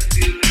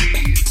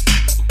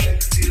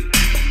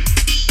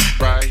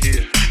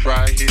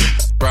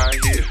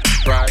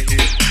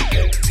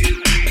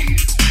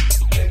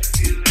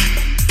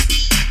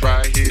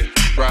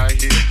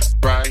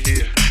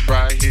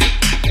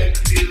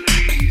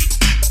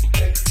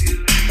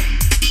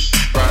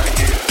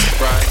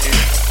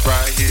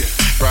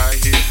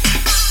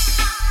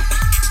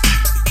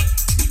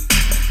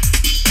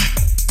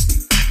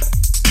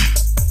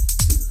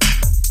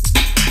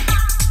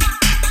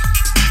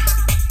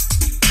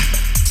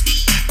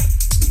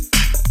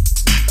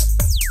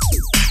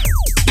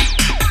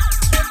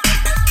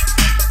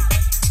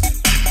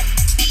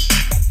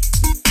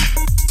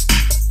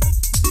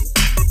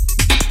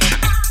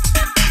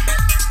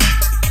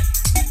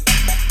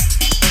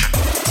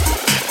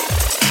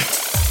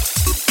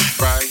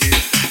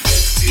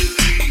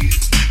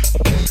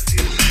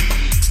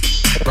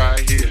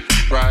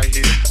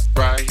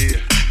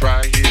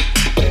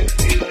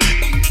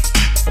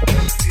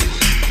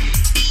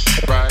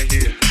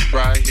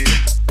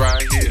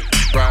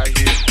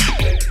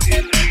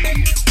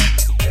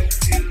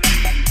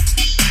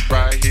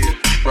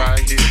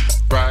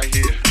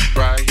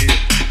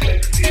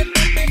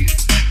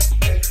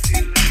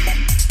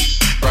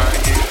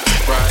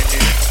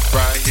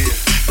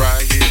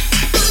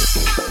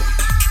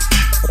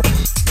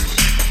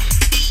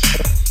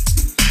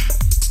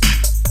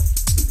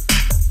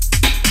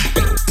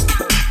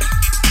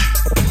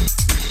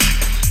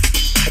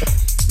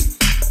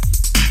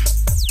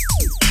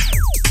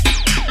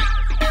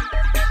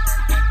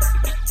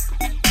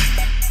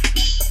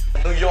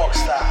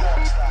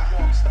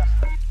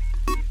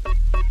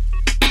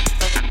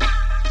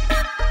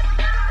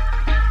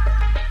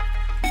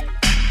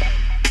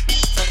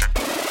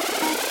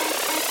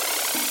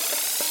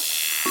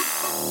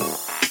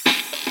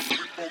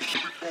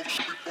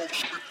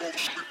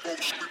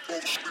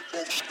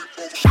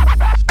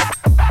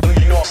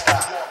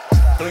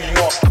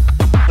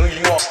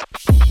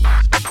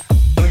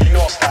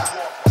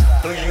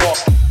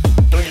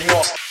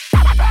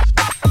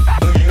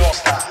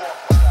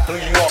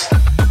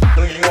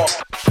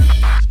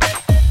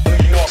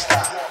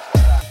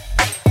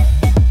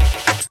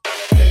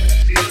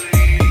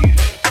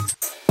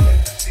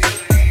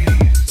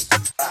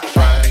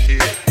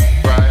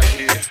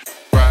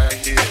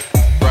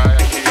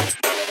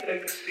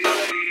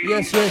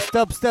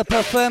 Dubstep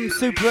FM,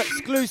 super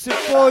exclusive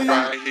for you.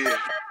 Right here.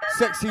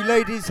 Sexy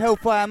Ladies,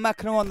 Hellfire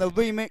Machina on the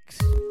remix.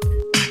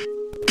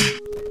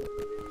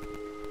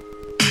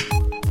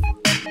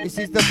 This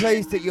is the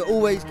place that you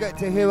always get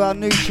to hear our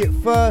new shit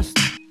first.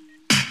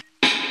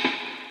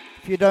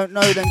 If you don't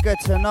know, then get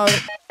to know.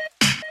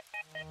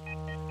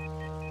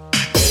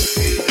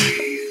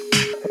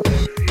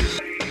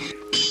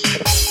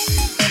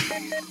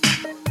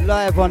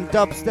 Live on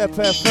Dubstep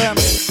FM,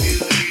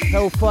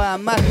 Hellfire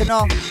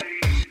Machina.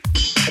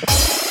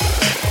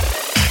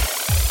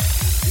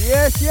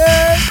 Yes,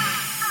 yes!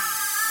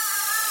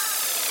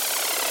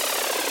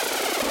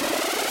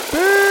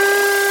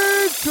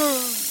 Big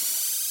tune!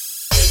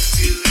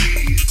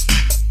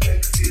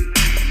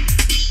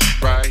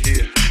 Right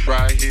here,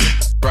 right here,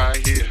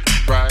 right here,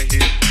 right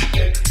here.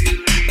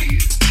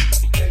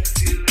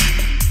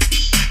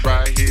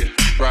 Right here,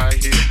 right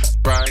here,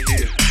 right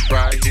here,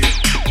 right here.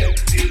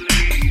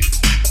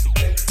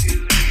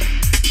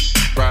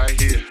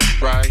 Right here,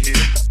 right here,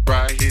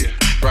 right here,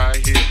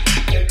 right here.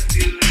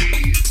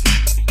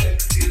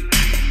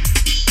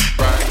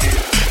 Right here,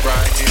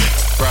 right here,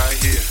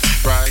 right here,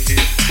 right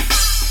here.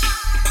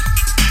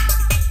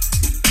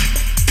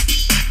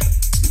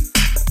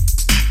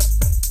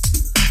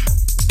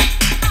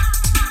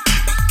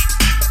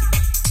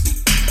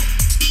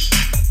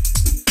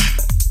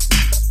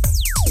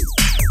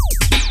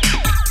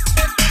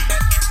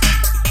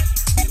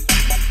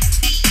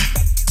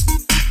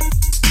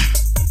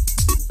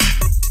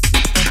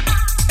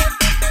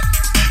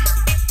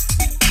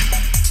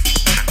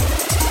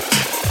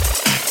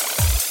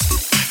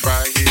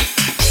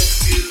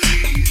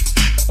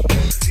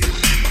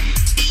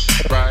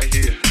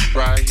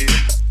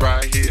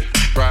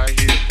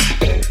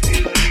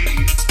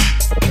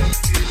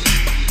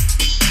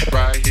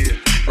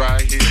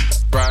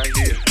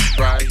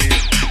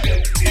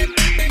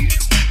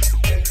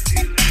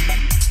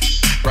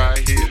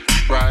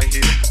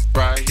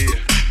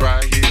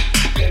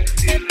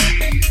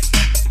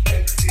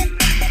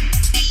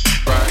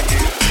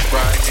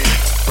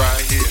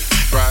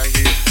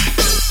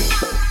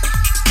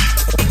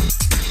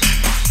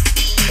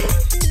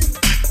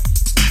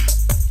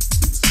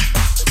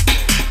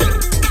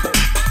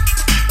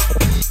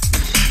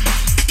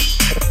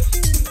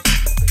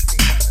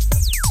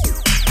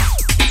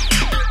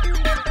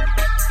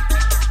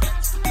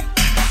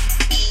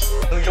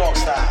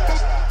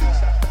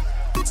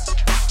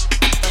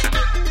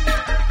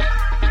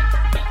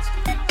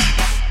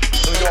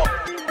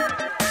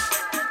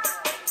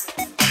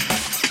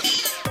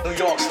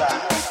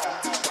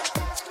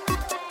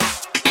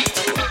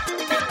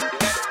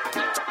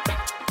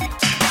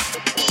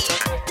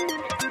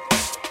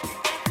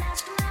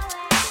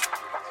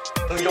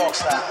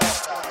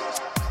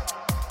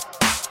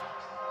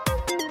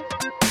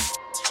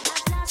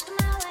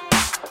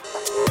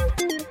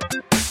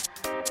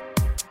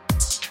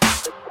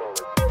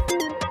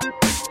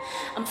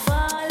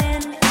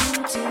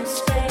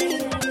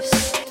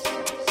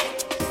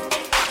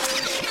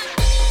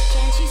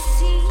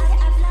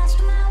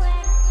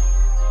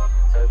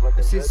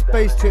 This is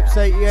Space Trips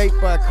 88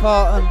 by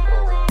Carton.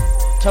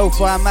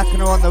 Hellfire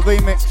Machina on the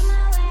remix.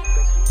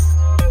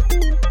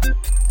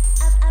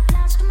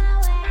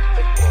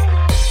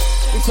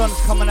 This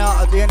one's coming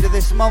out at the end of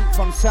this month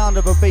on Sound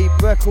of a Beat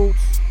Records.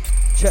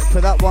 Check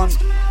for that one.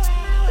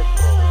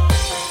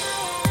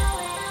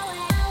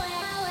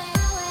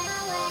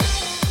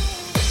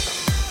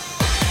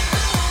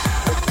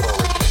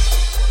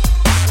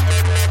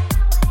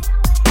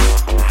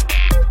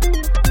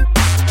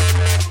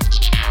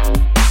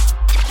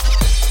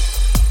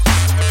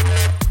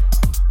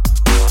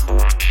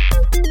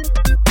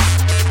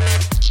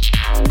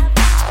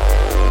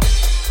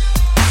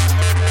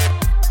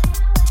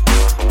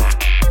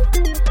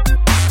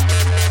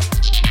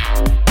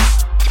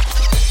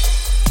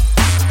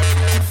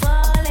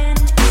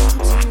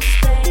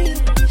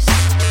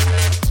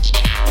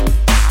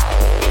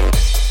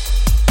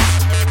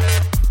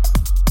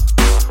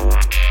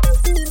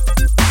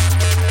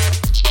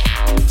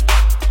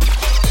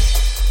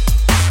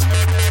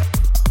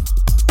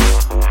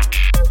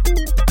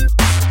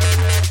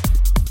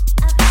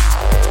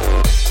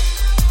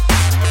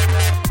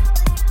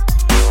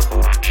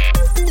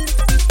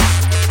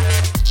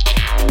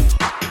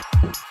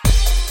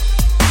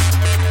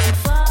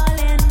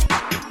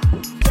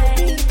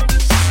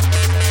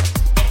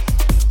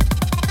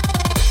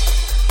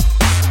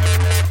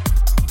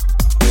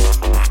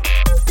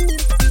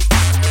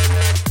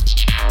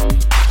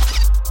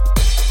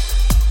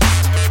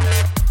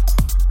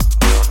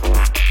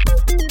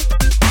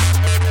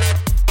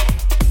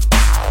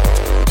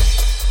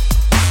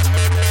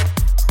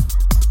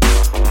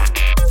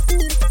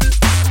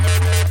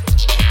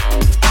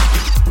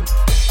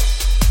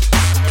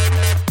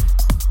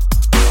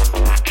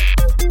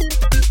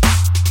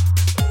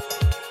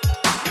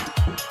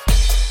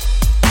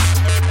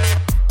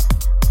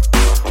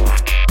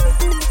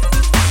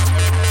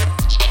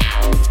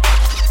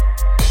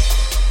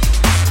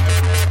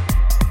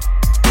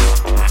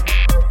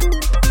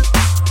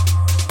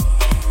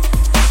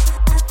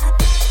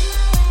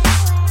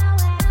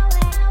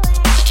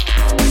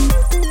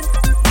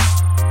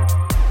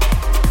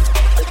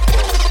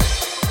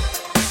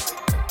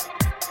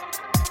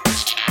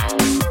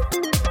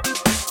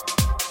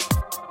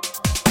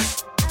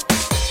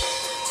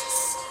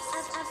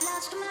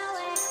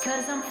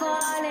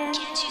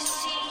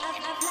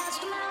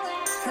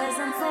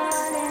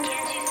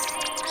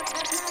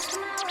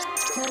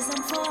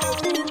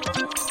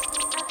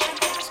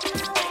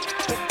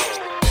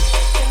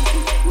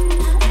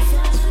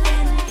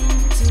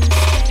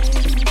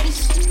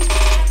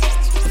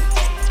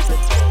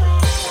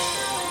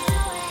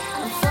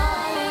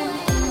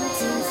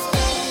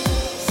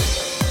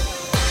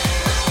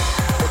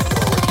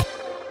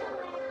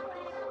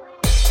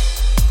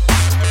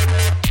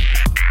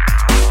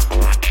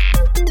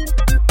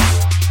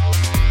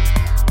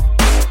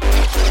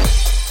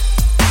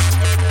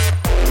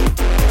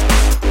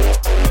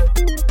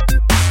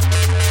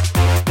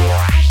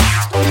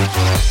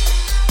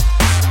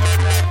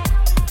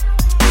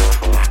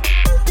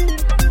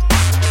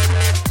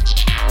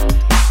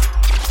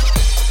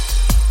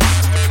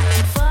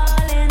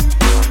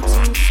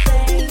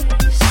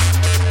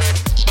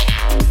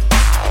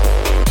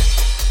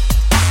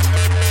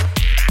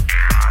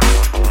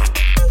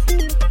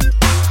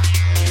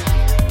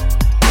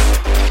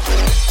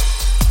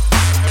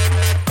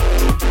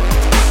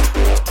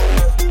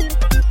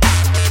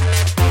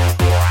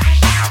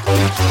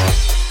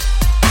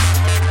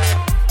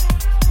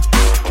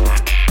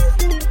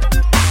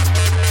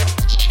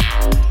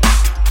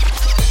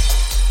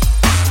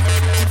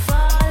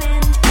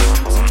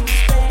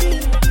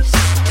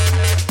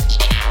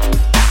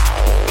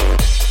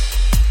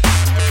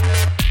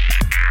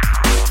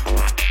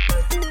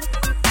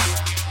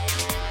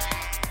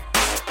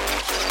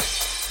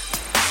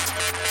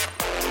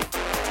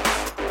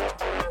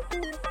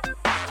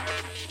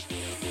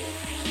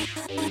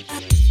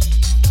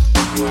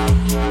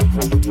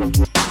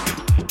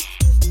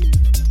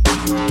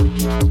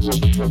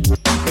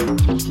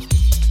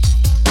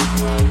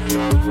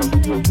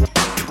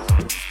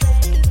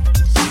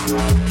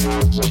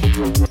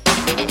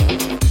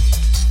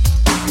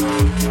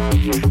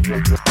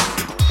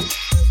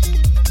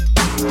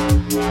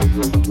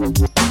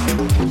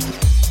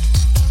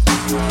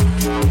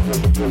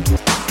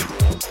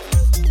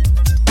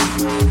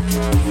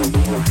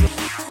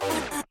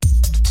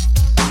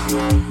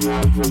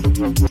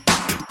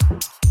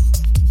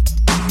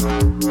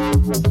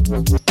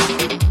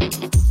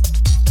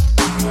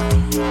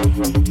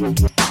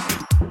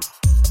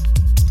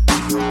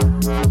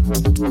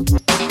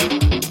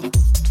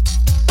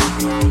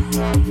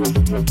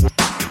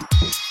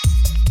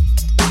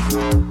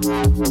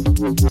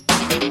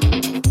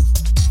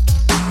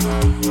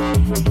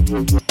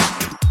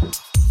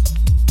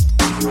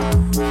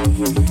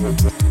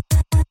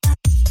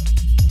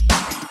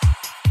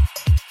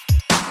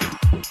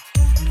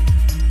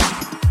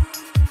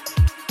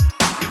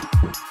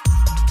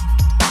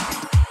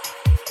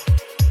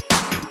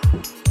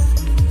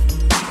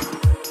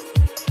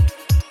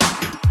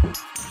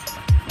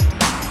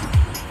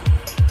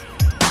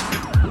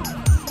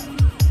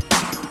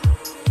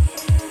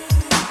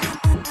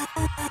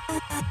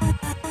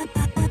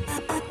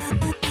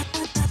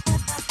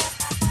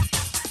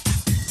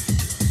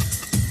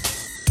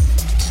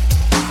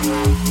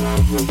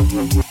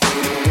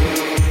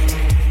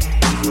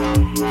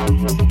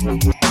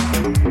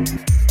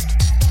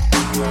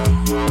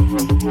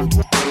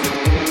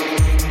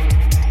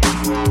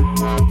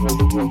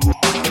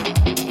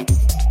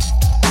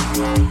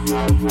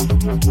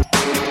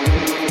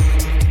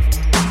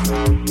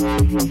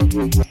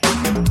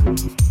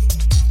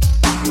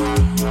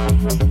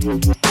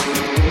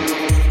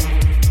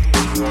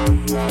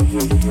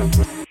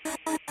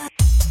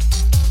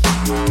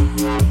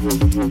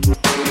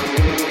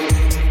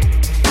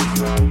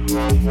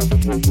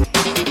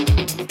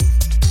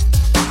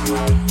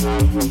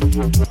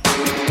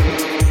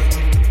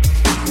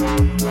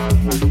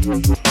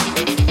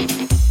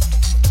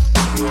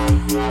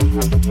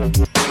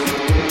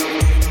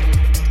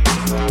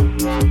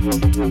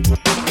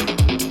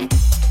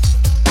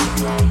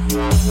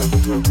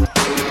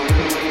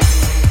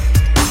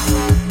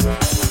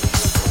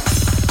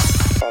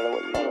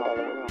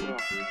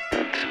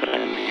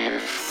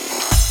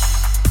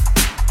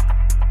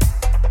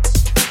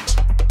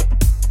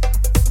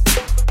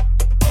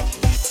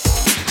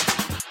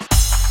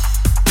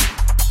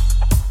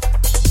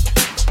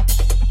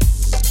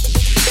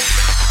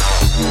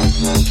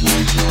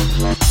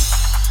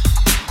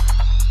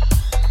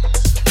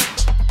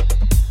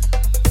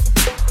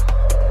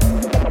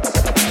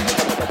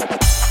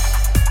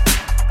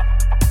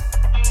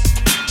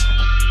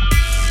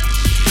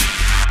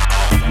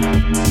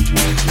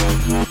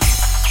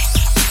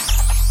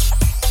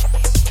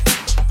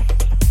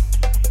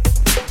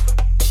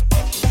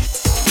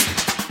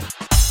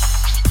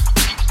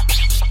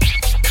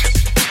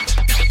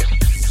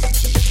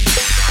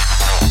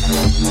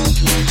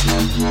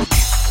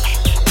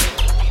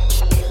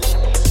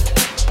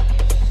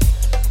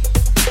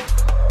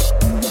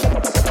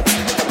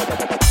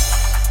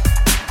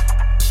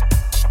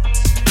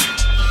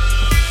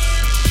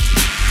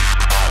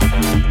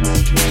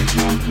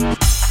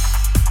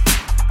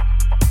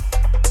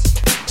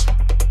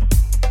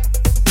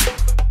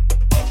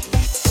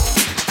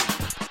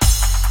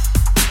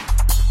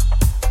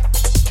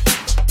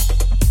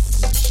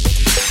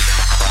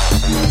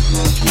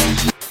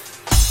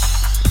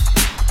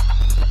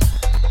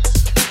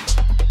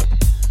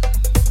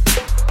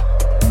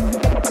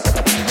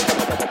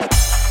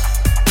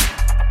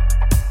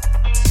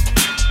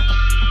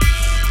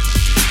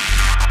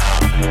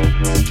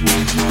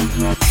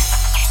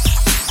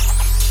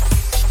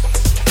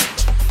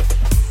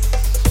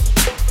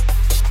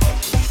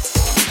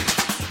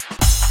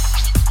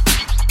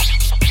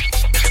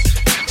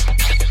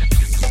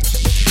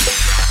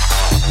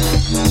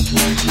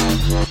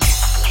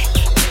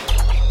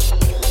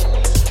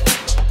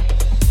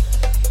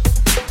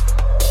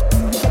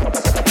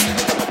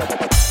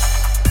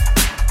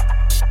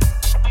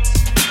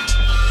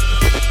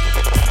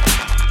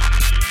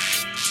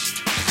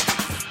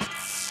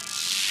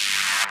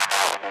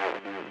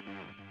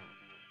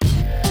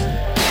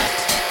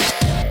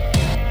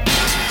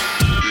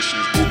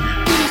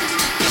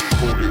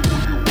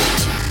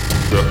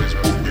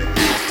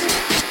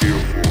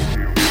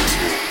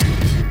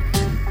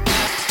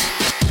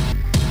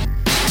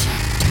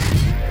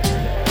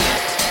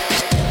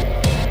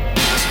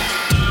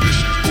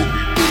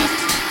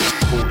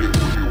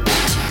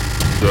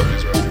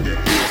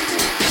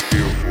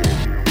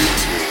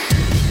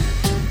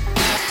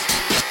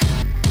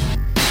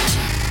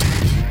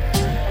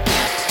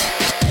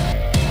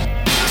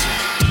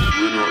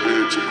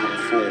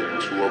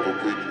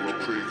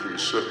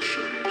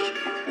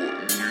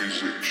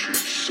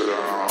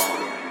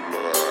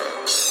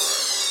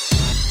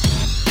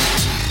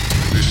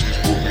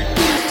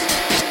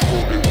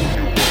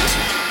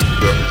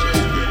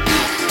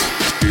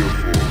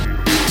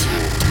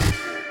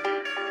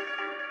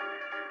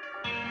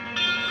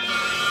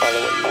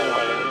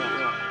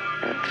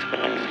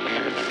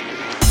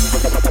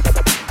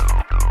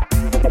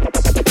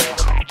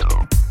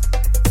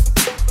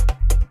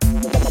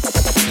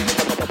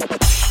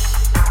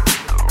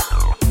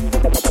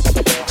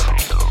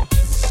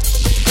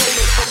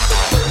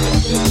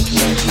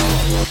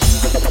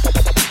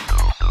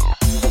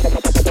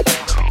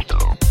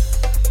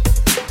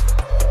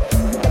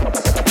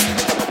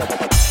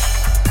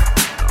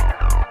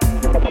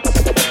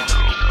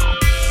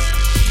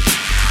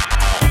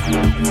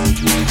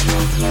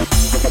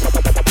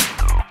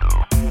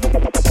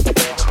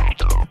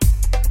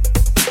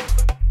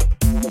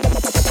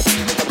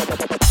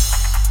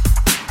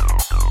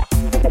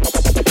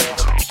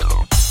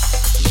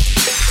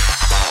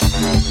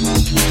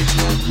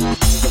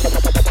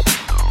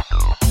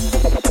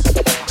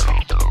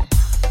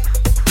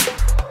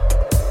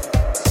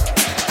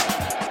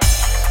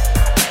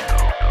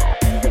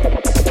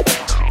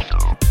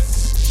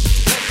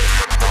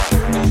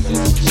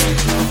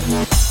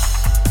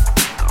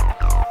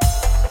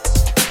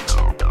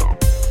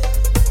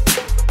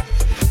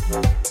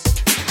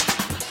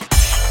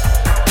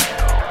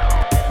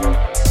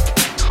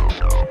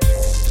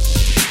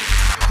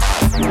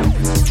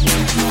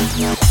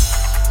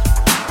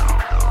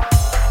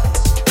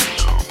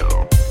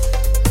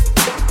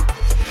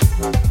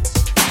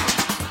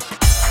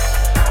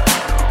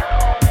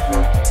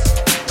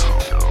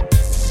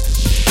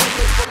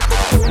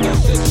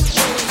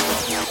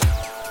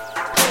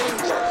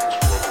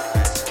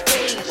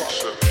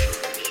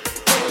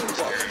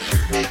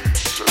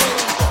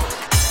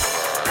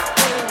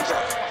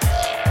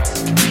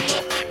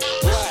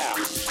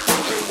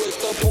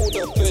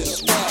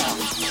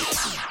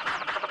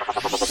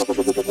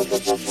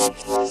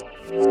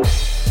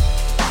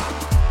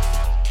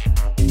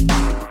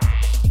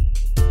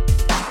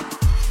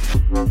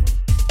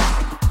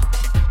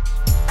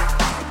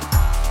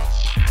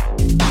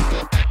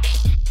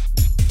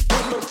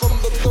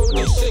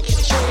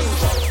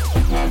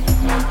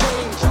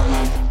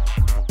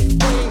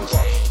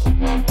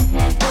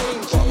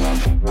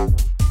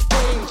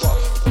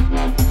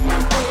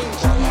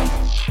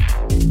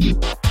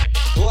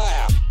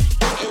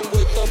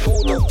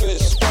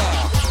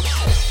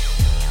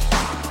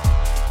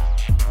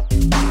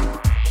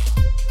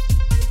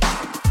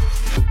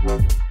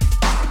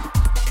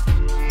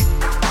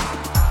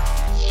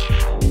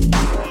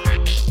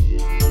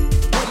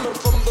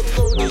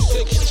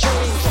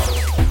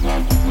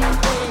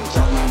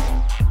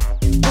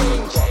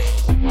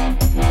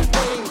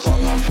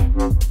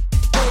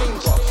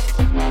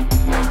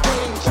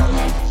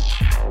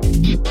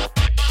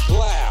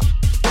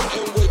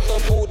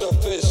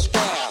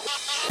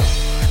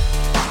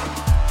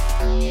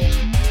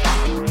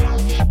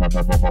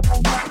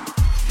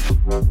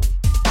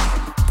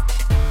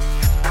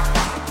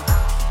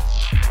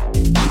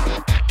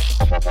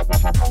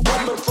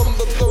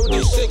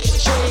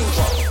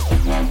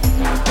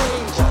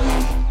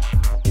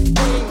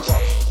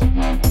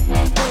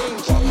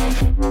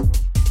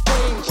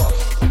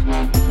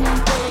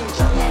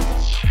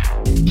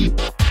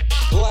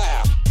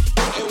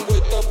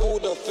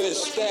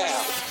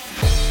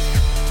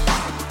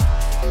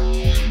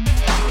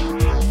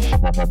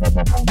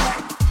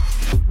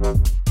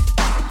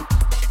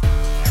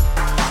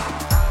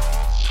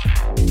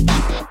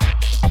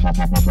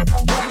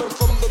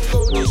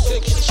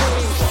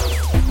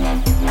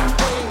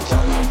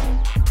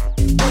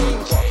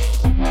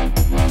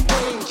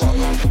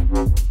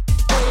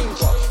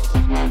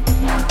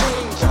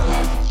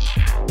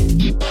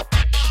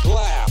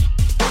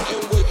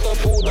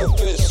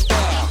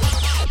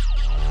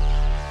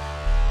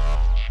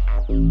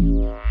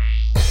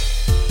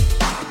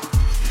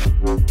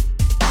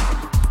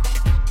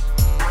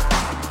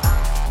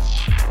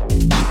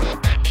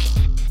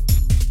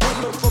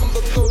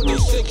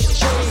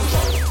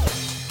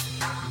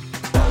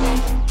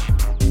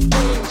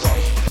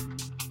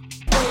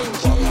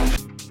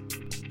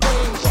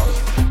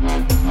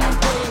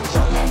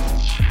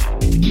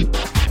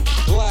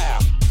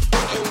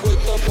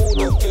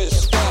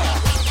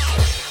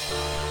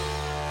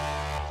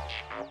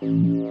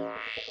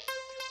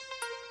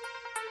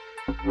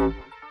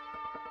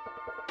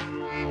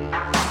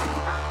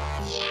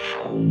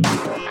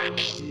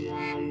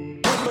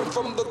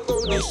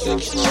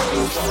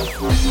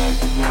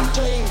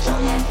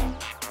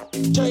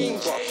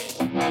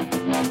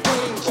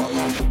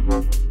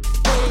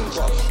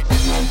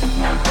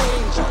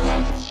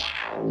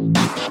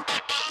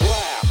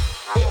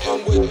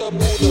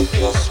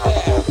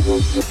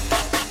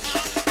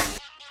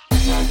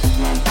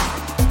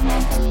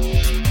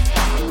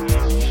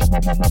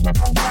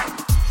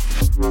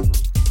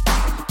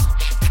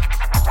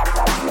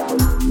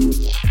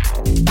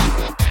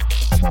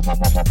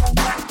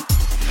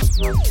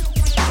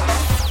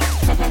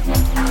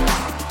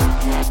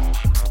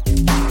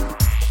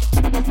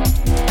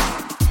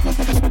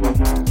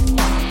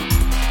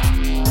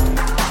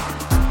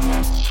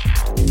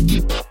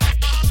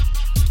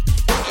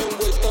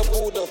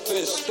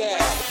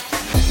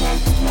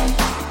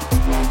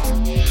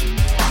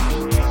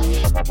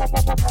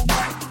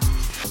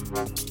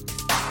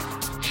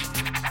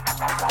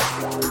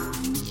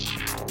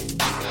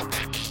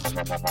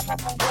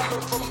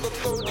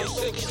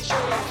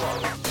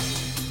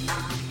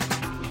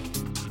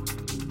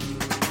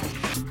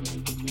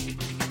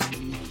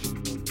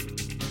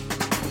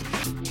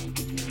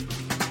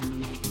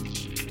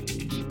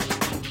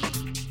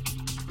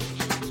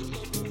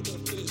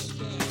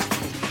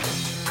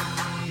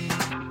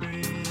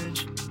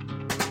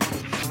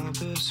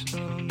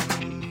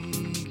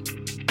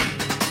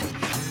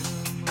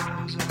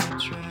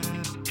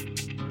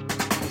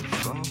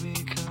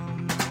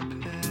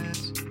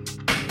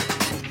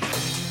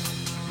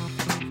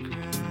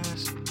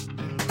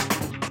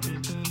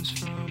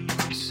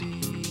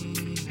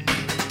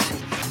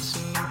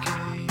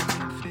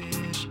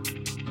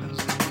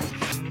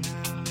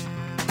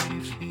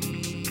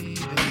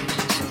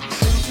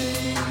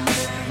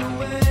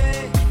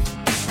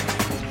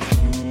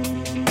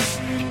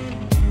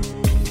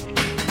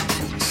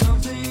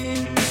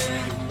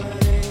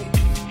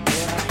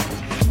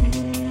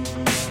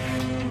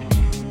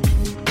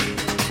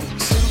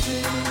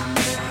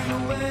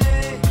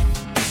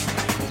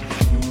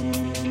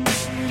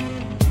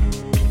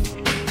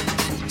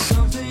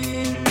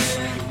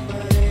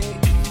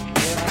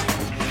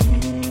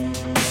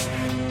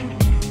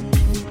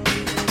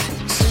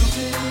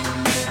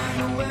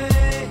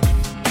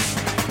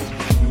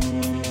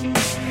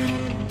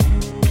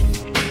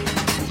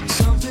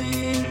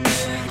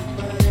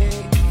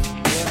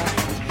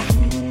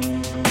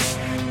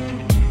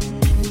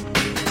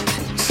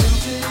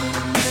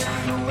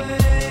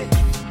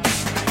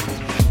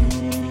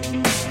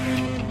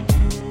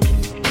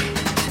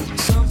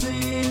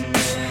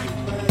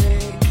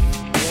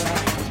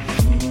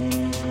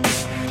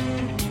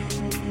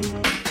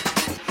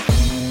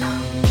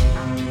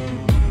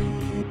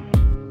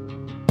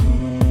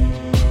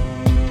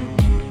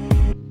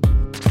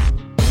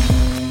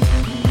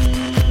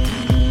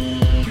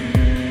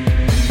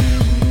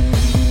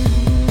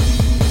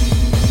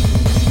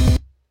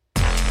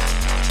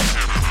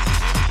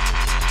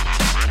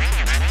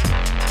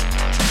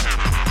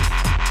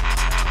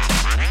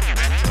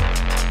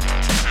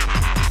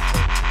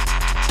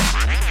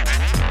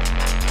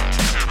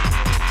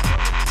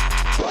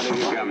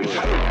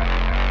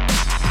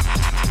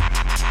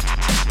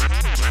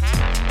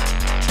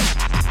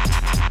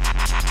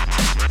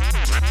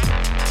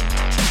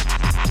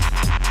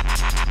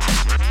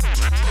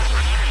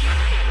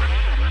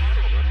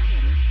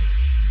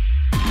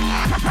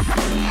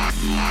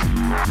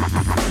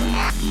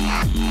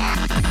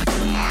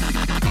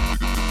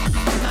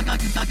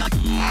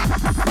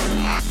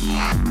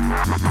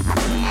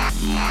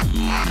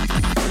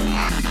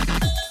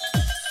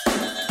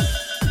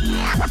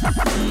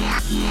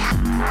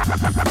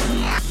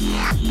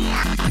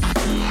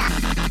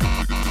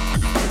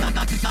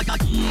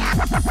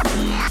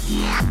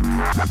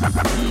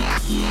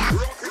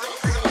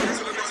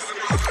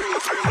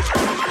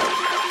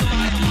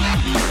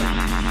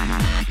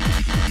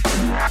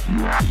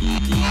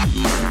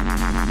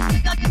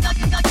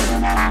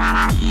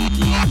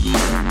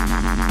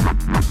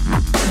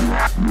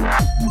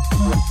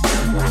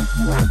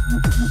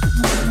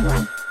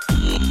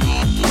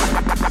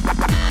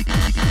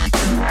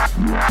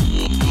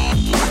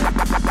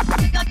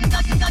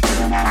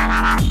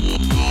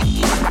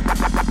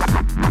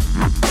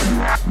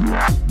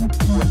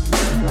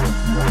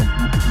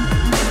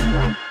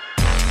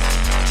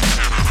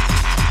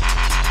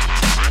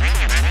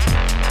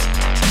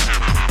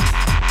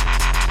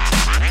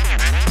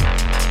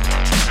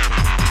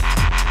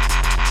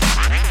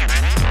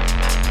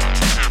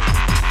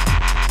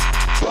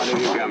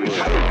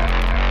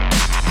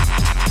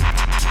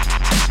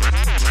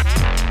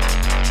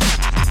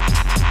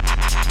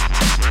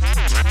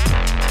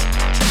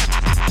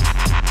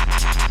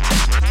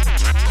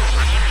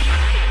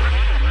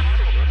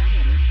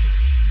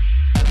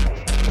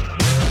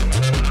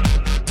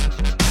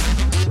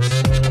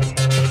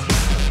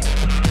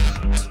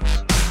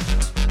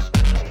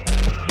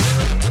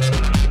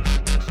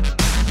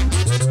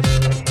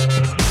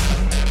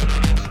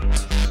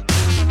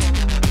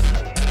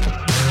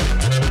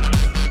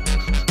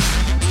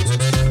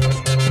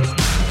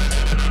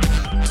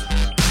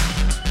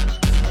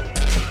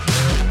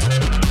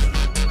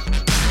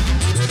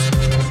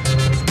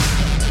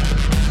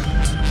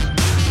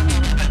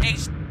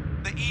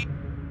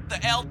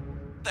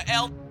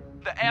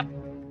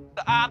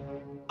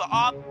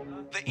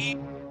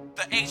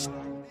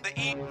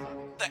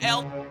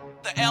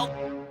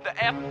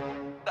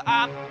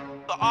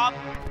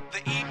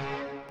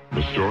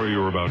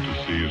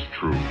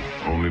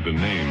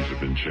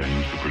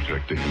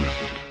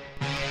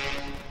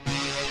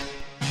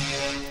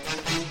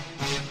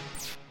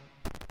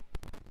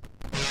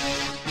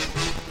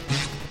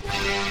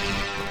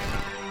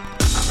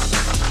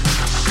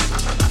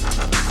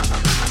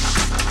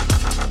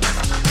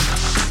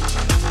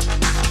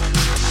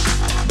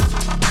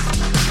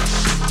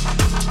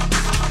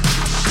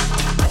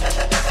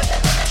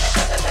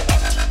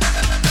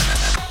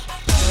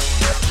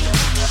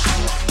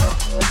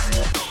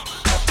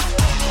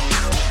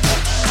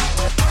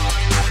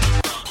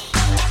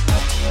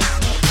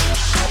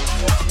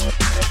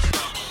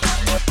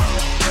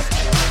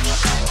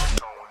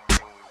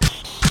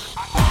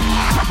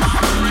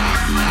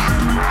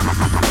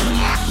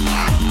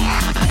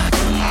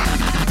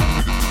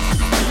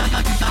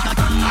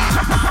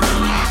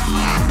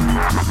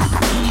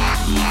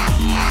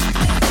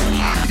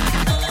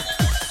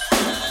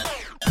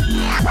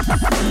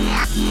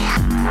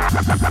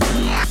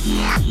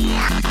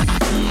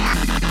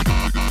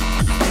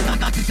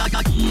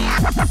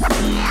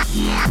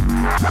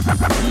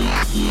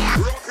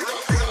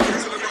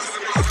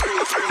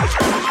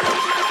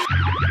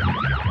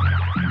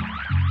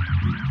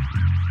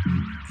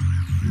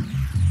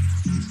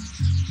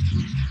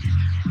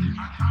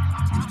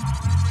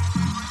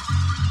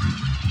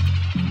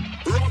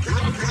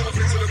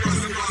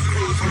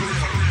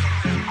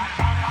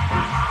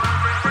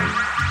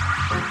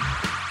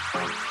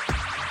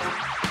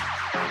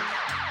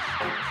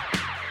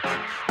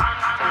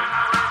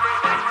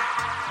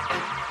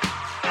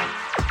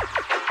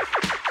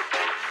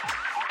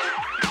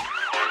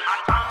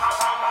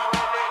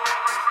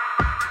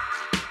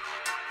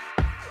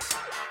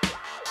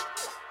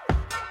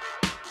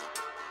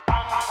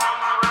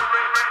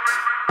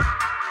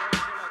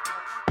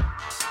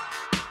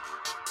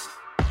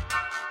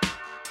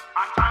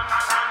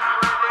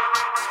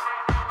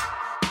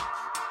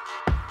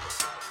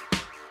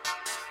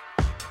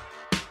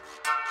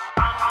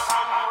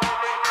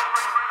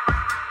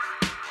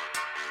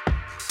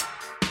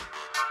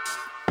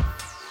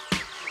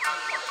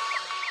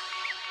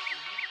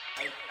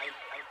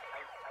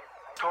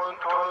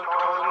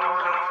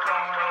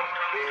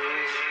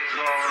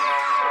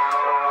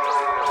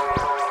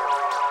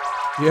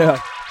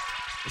 Yeah,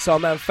 it's our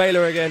man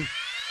Failer again.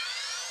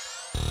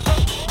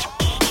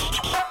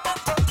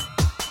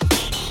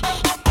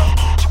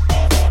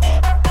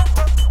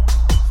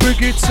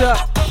 Big it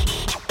up.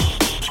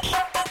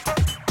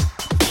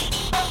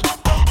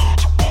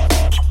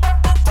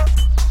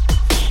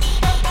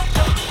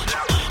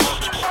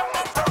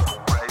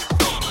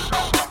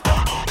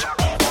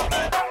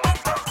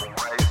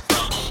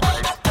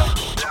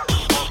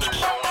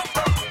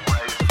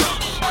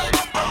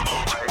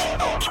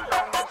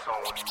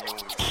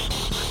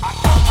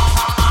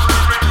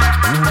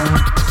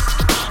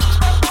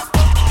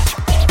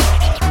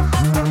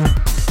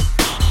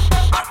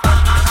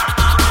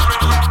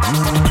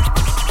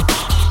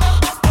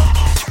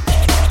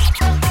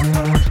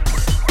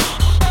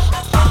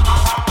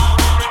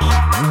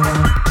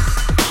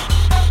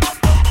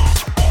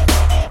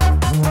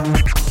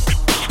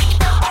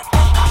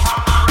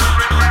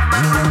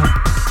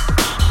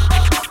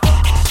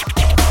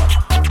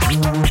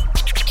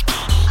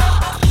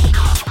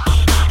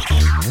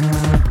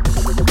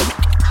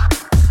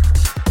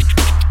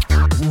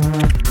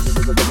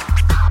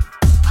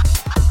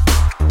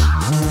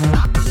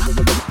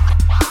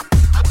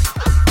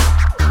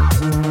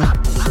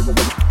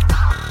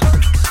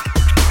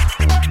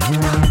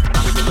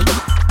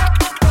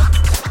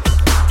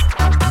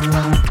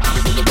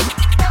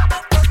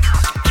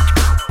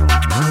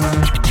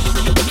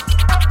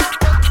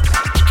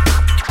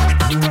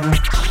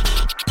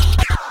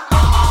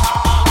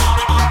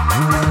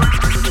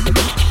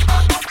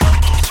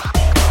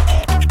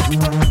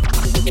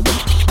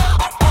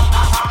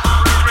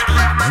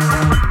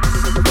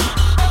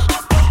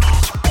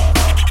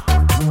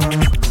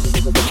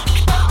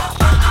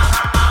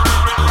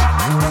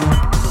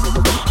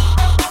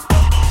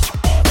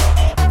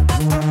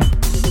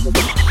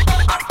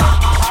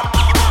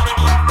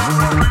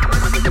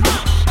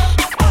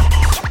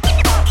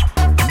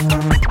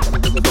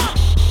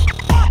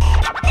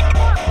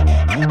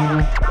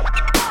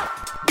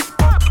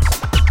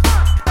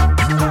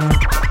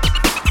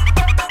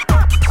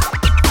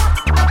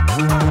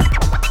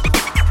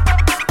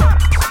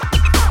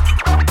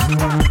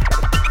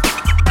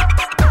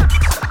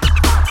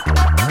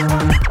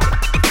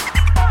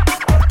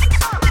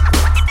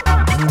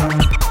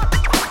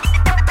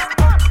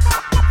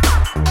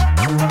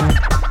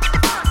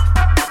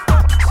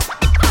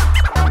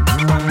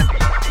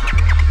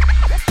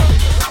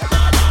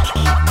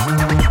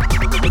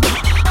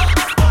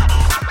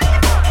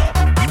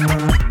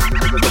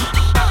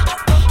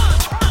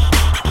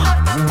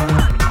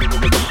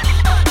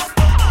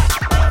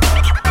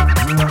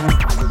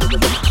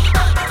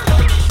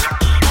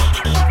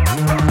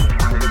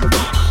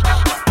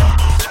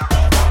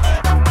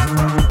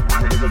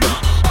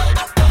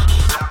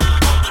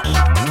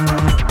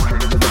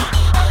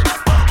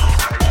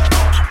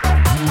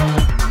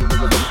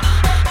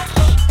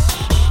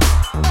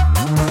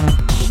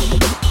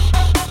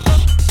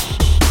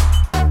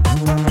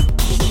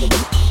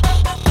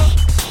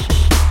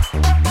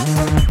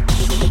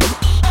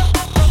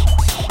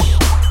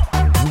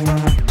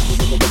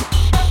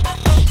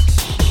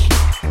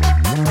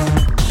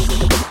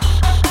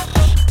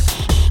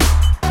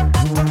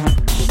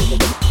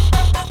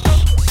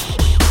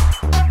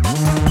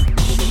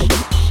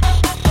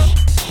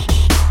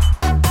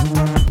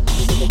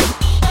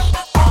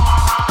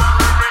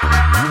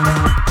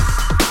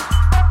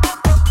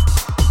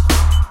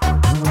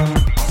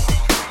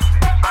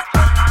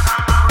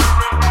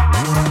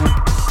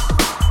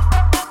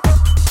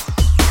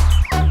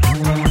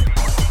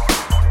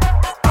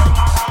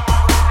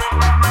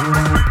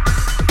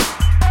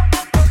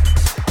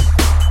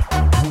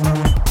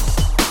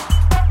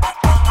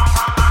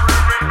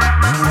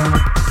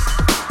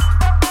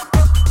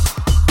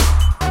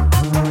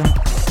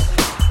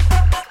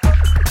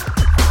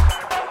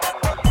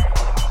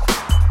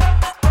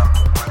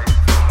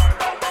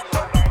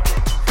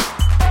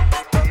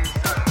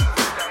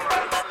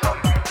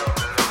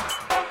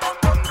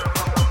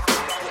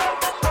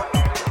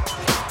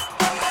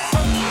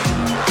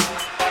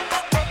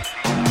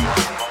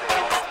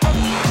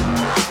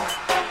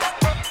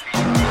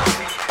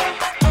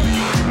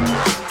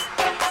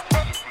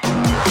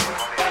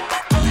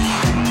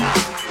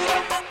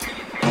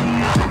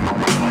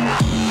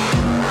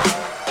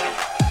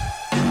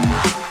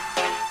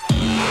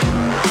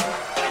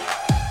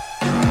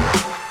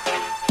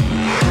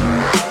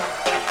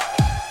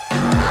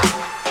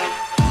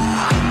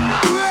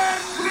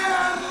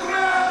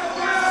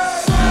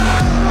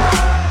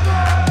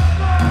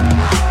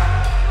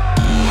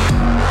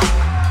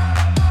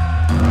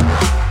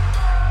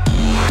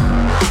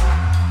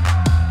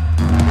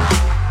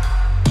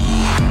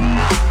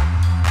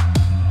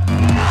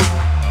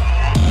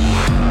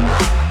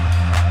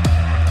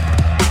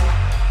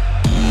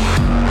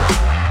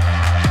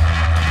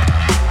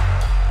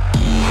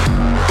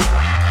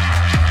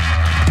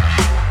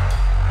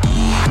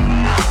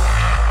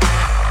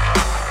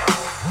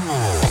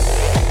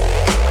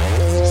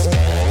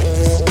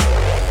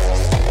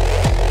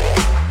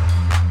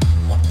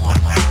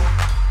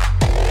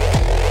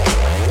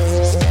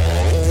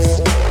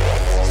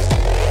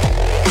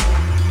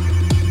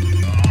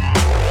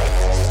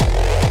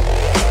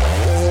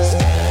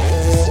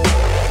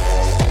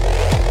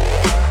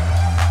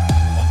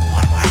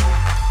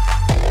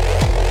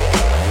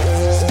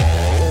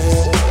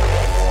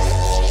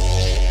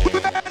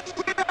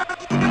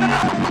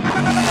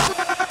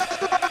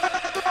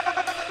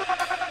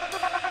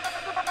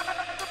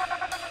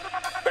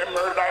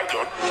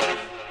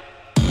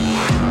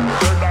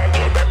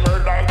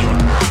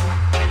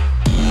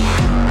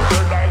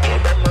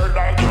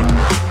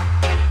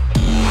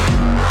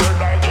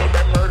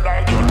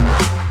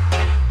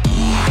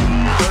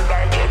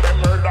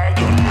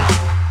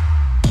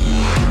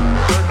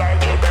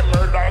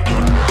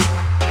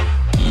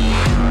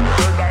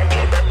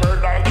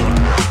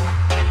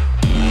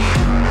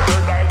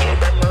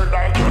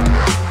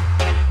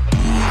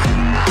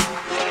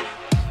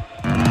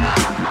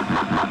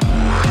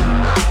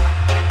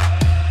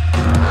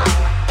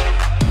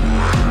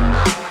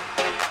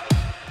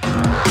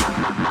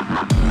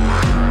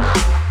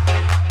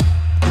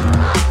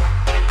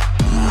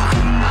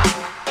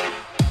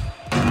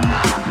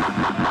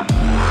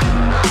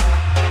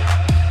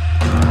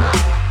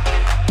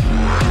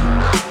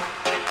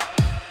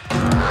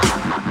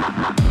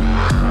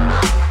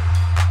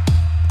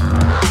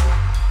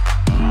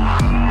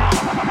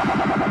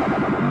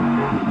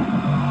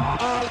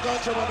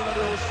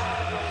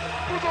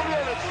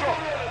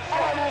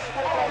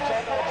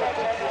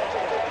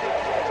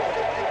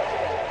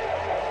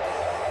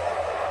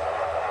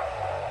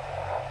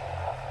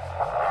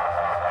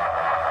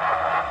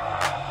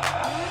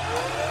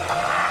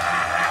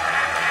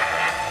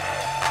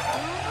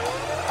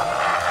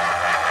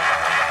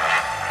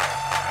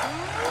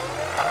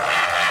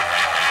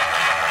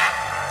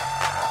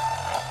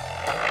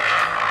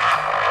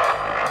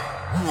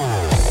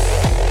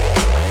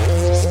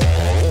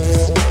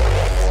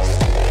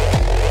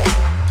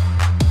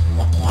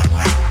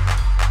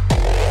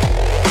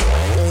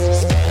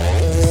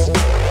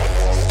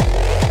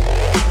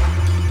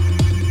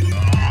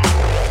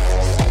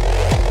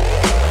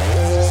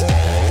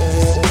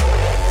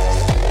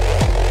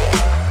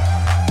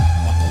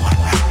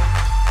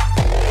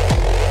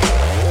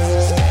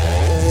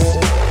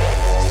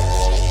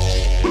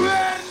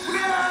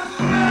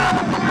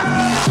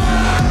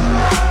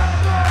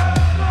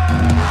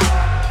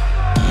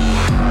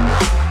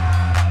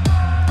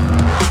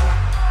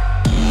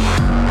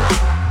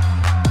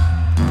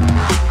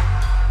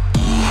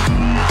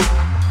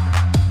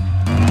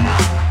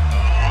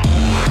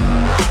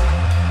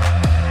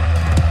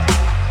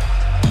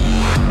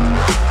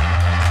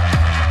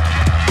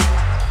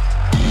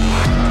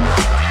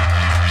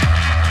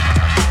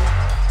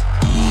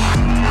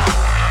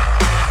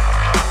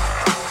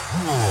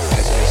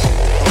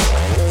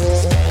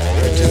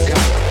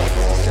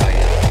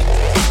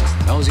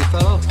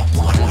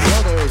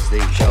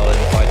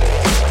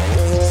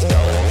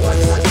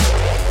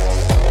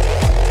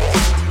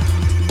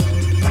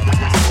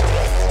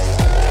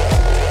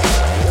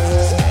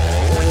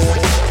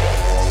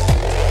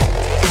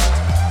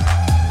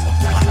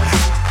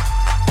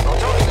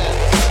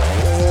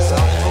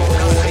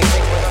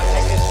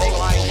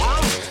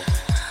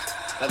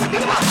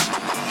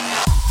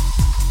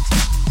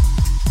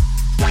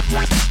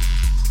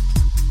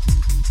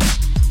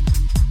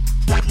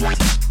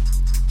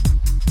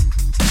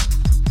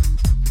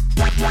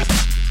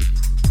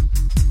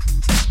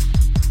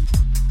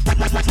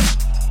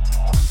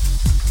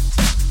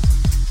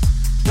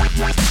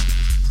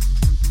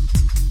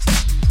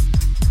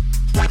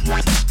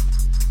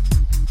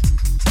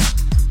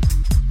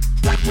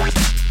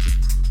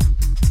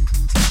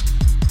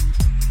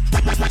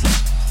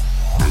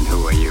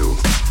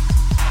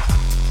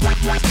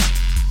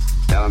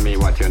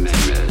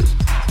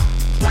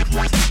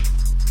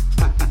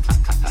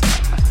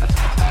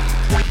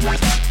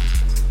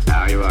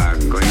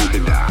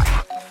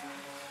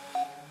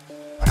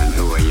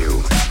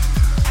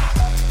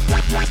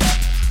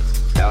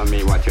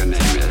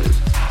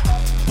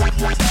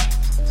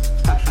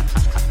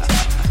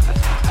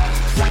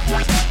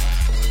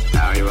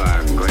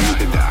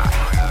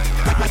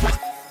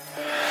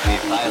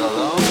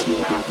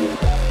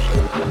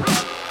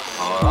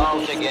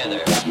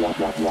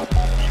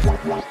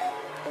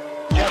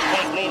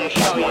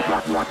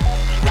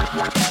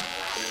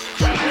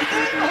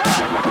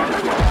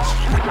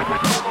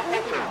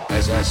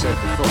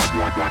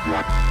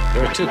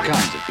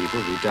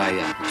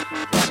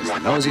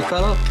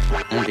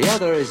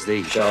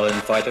 The Shaolin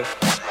Fighter.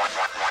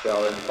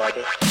 Shaolin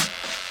Fighter.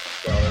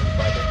 Shaolin Fighter. Shaolin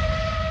Fighter.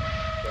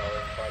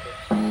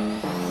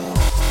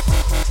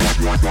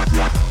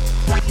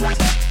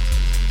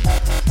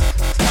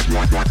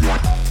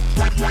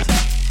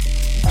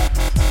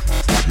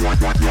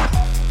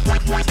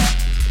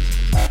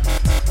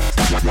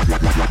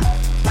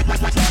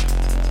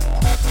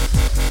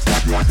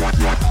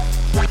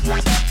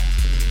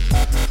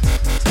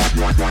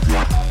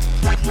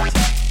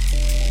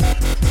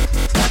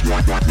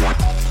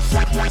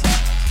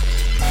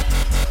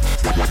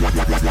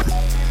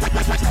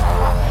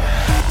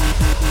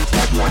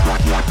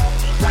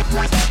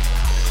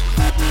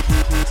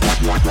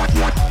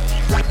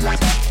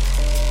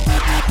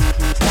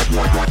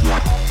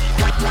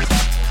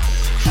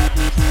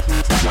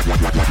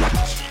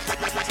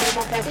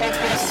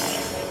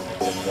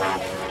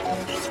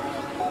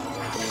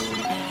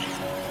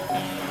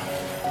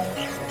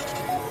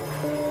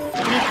 We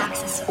need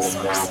access to the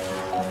source.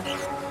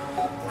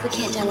 If we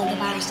can't download the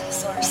virus to the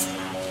source,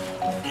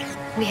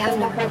 We have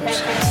no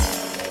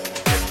religion.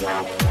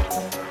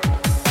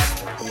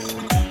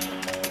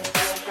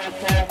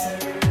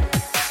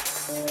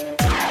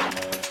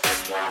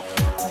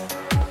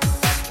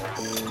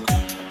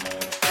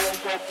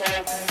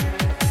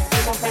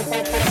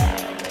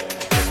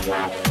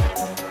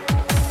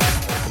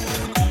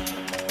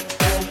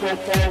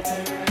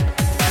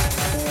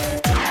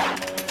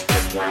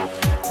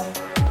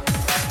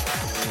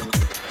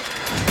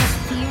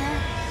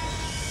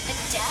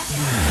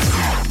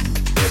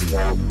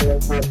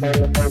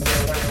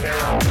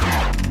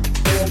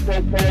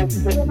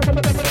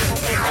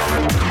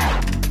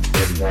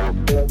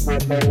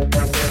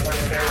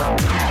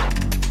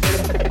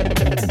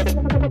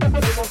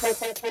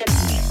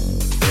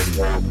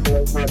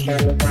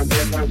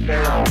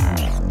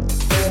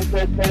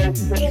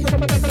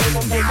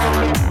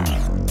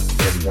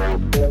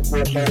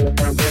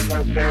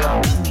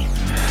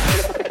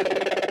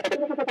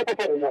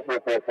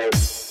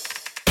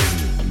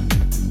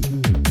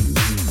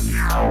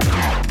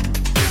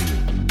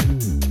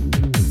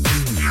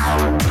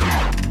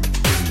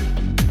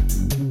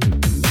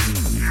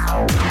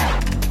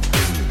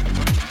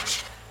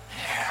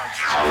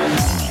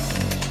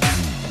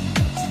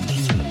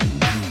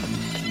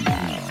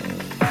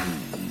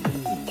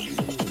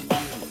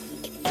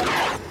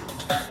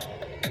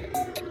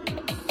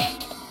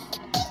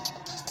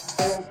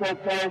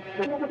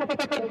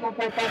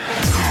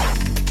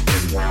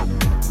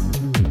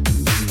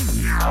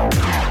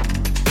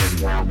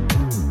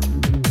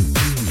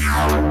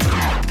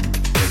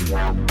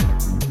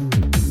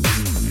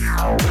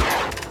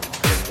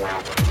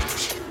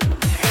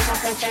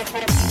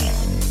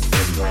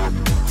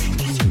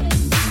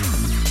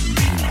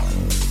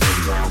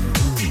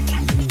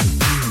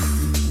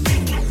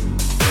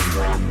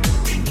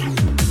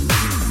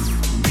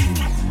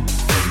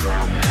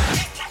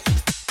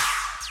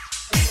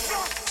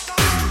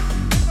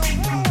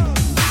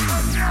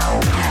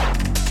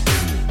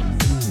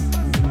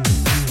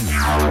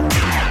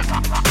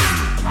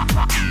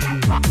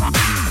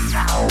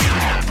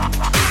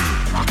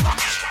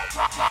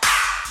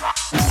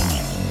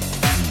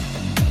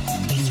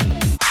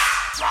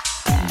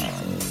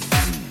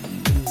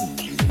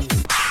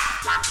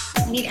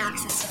 Need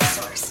access to the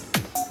source.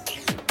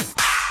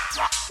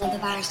 Link the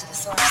virus to the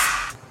source.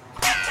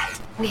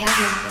 We have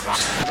no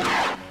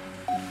religion.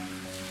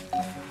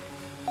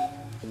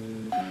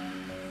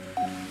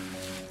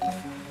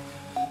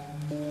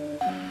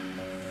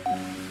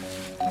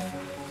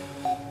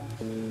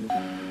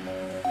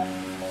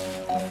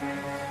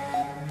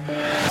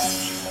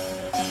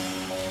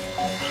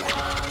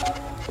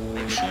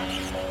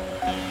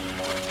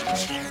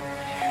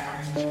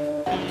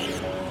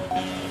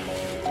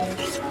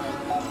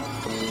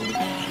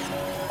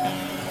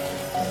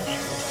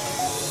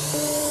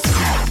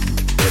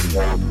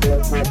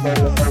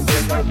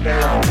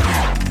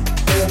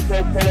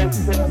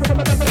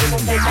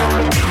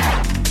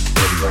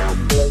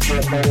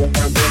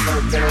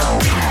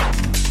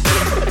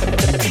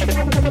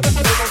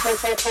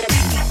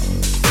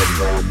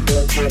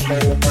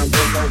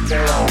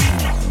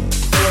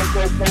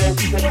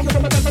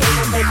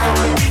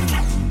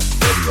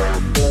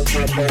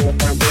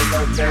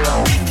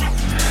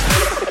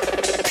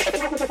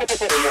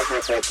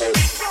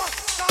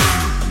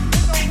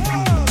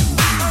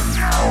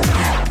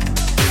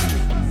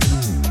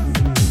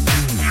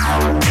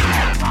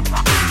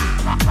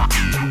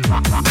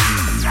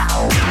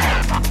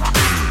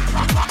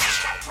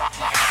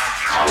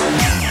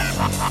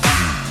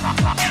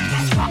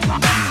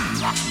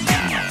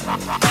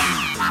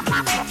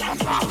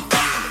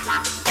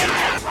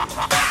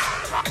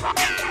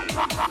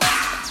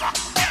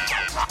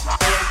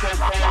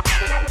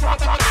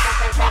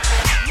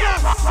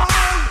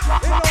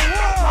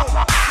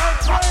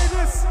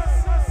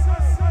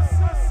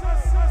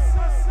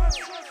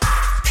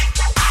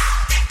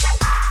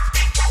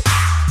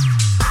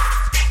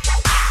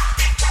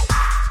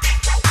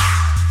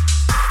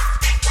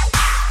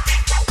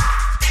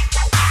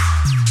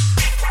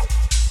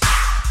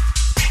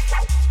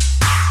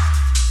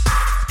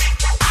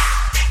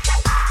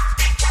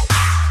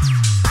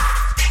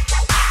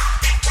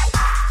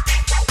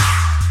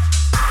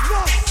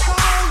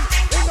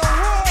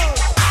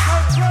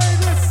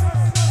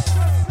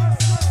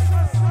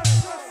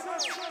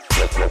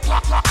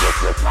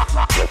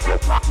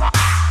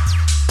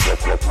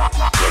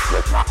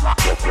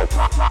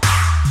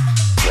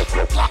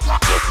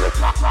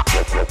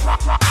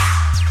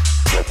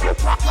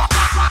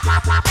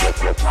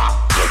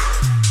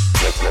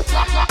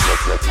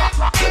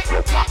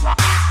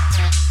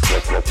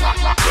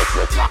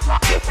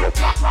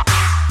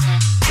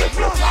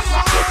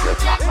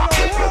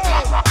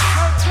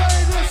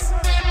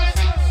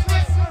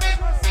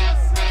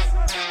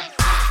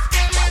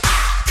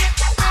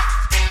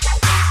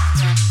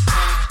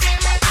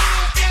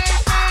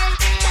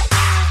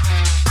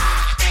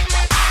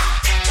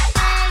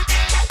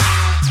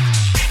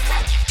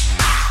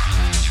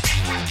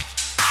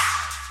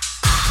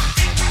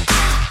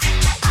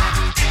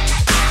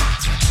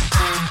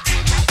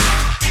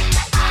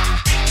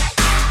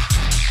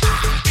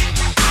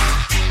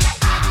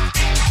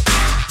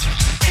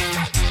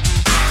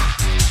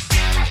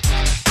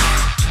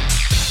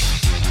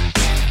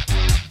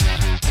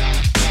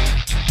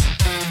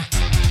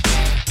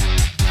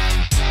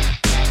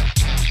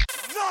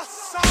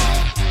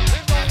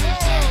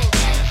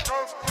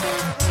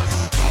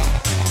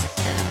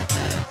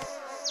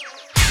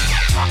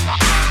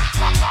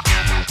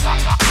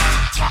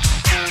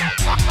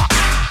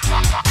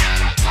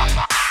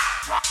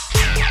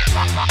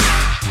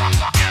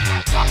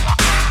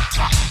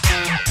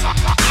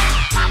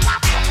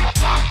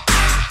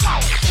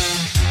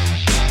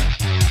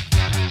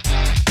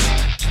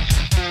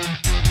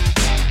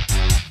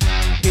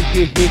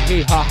 Hee hee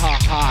hee ha ha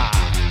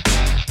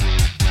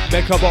ha.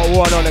 Make about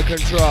one on the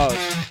controls.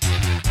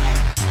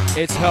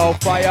 It's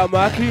Hellfire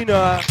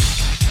Machina.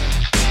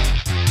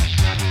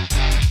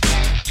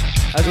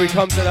 As we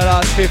come to the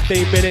last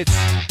 15 minutes,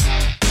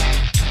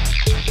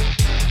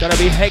 gonna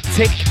be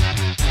hectic.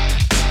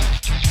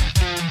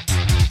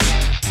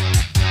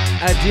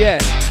 And yeah,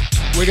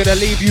 we're gonna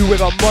leave you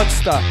with a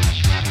monster.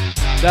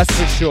 That's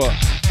for sure.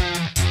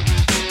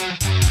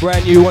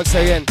 Brand new once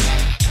again.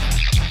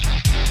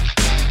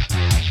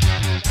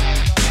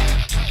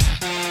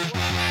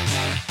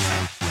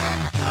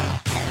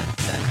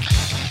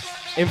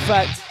 In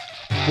fact,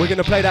 we're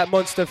gonna play that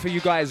monster for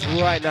you guys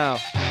right now.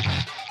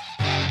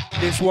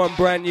 This one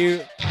brand new.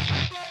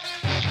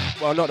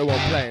 Well, not the one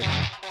playing,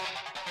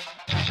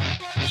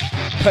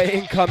 but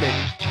incoming.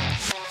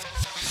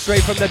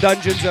 Straight from the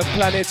dungeons of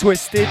Planet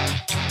Twisted.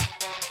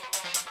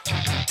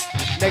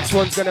 Next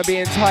one's gonna be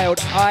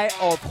entitled Eye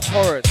of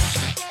Horus.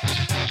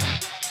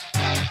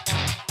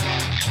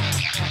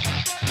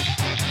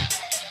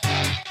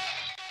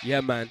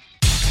 Yeah, man.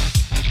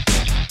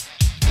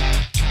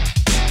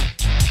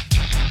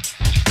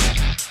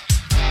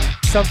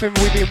 Something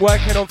we've been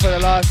working on for the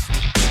last,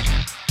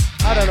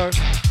 I don't know,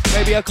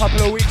 maybe a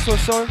couple of weeks or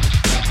so.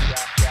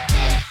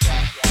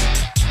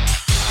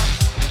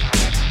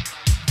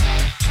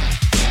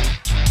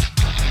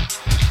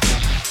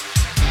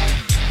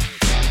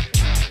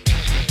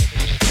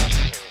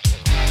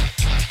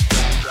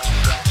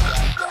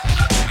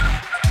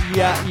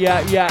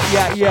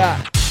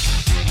 Yeah.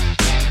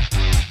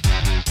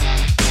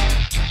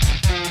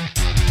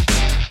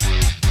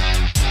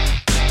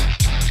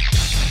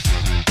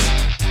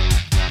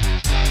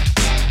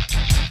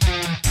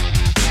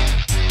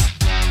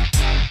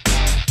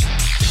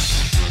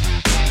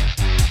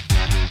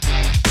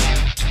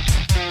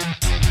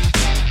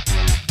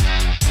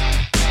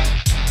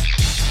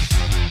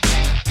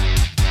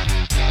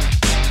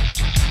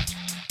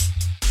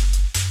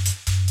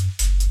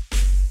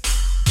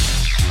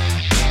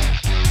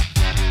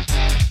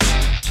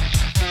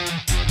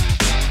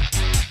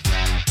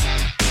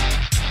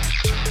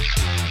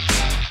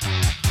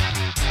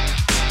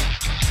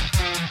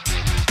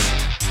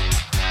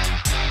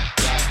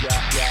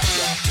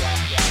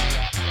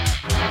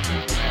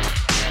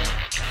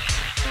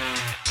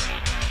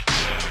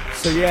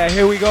 So yeah,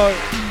 here we go.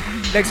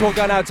 Next one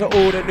going out to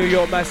all the New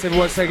York Massive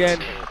once again.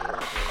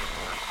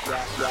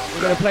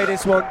 We're gonna play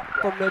this one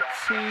from the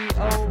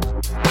T.O.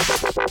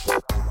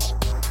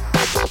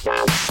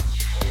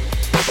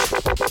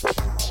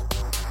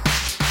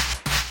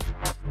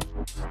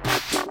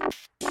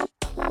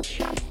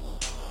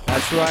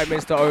 That's right,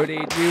 Mr.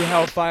 Odie. New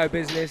Hellfire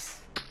business.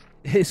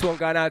 This one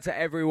going out to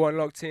everyone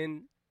locked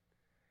in.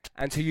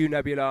 And to you,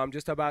 Nebula. I'm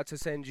just about to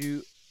send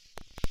you...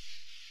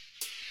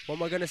 What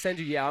am I going to send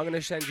you? Yeah, I'm going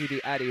to send you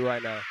the Addy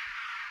right now.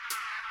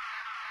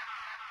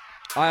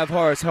 Eye of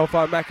Horus,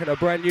 Hellfire Machina,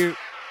 brand new.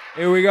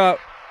 Here we go.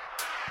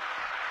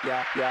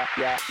 Yeah.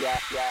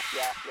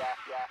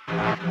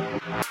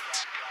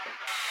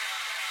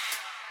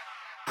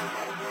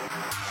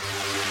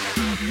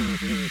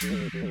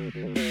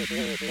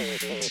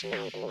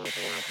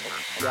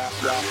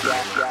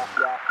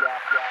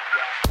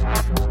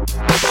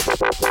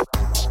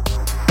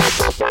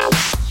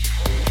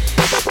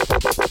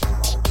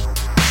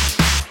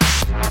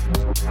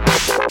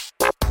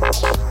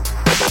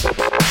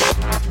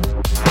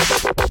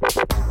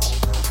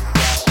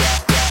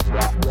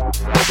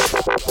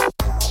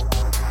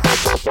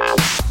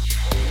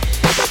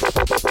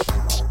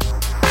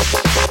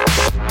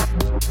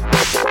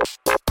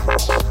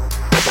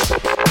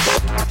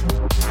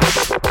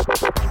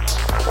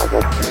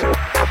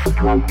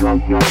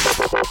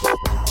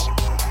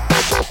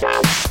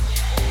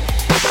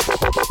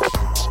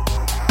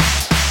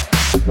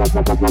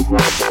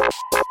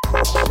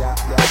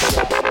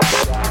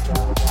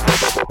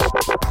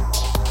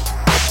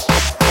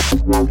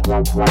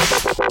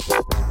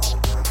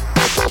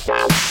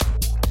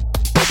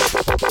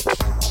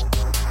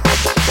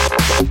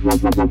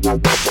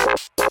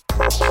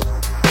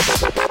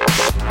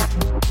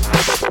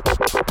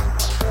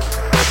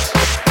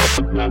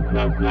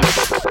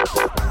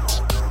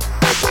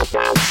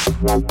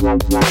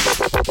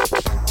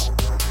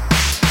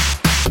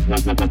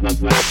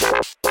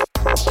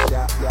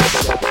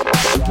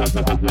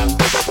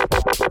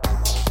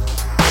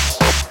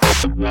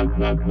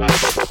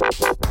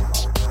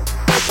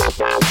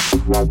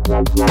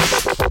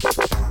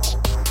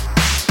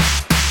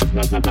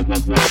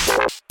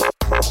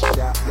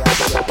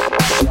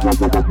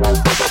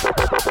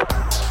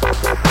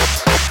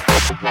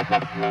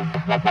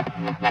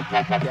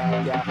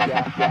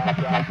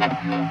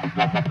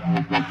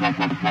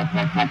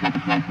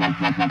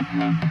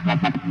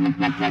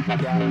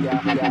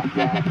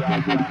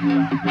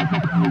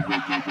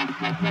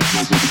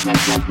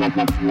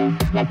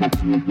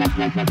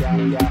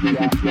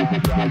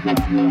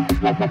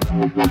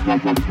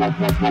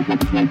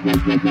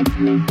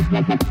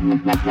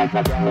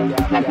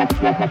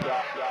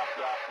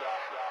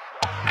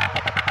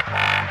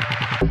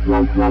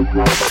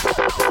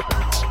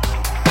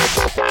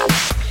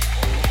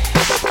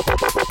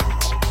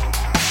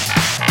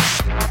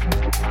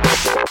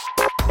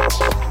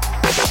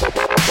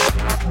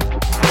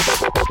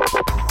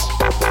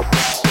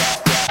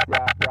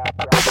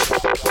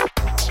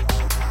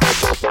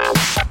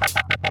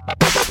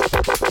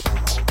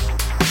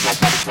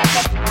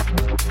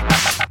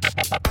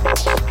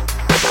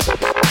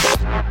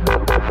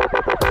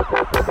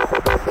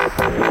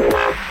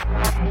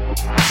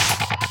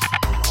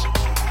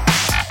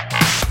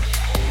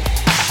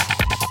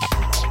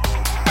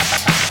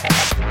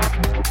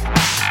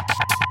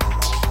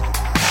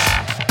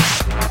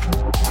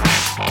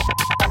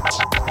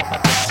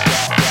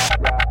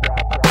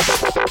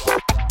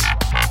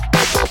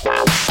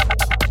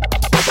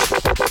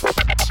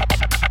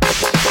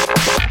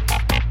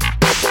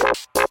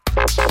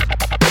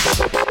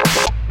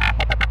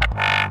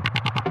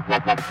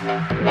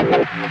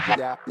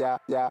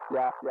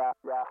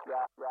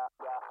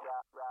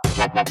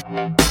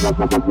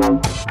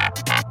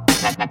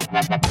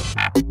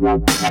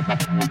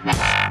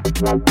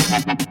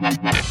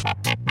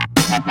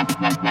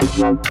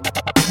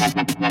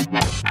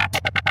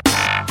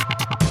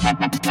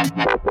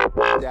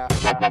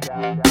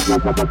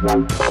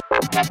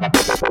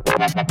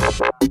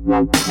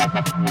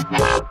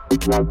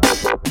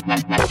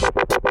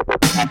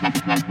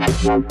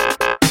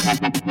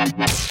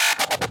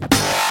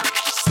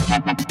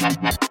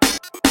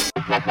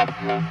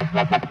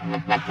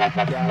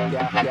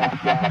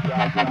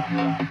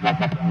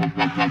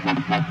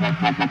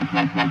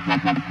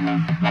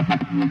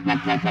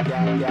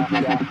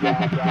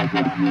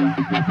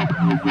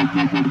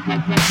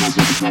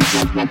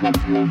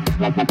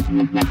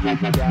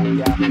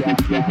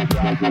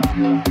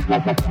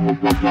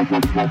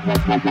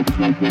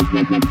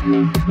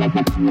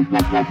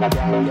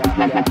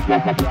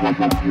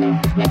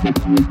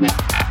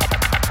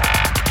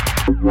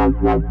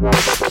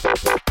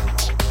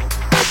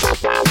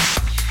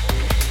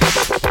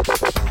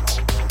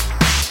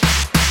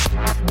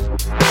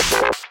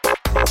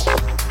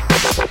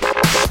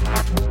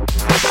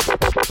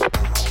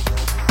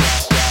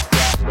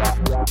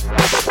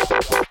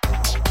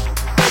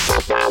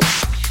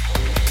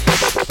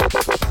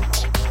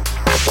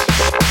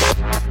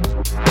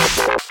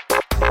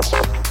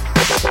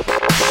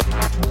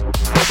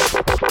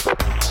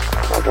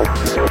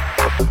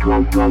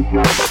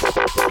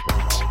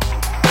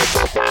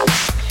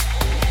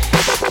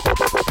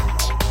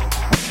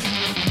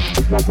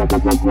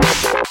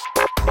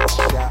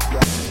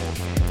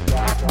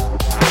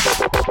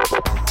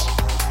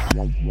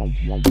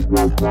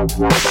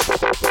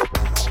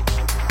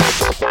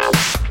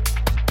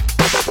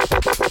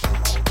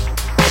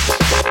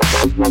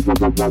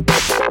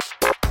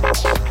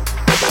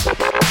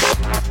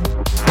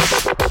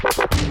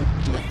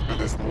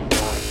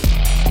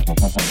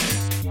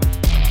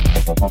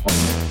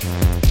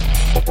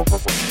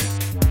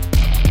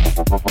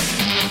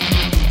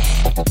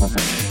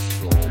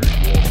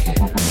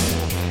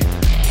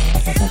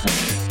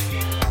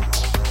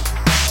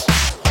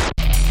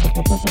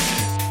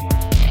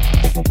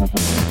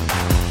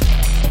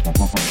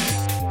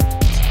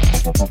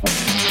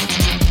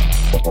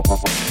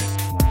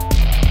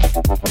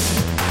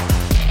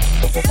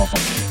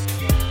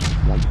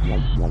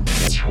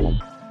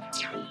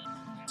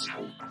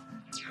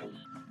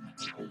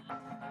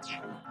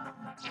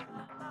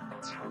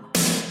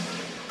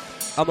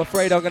 I'm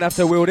afraid I'm going to have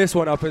to wheel this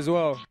one up as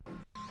well.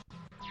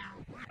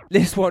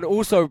 This one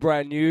also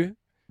brand new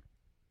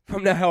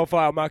from the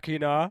Hellfire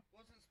Machina.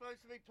 Wasn't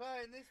supposed to be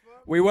playing this one.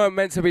 We weren't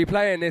meant to be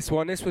playing this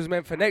one. This was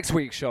meant for next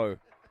week's show.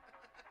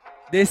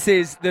 This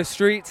is The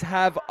Streets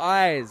Have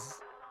Eyes.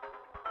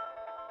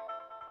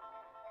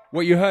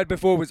 What you heard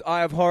before was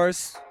Eye of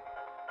Horus.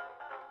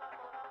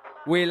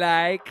 We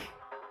like.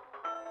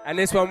 And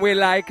this one we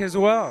like as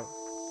well.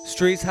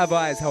 Streets Have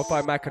Eyes,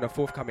 Hellfire Machina,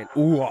 forthcoming.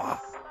 Ooh.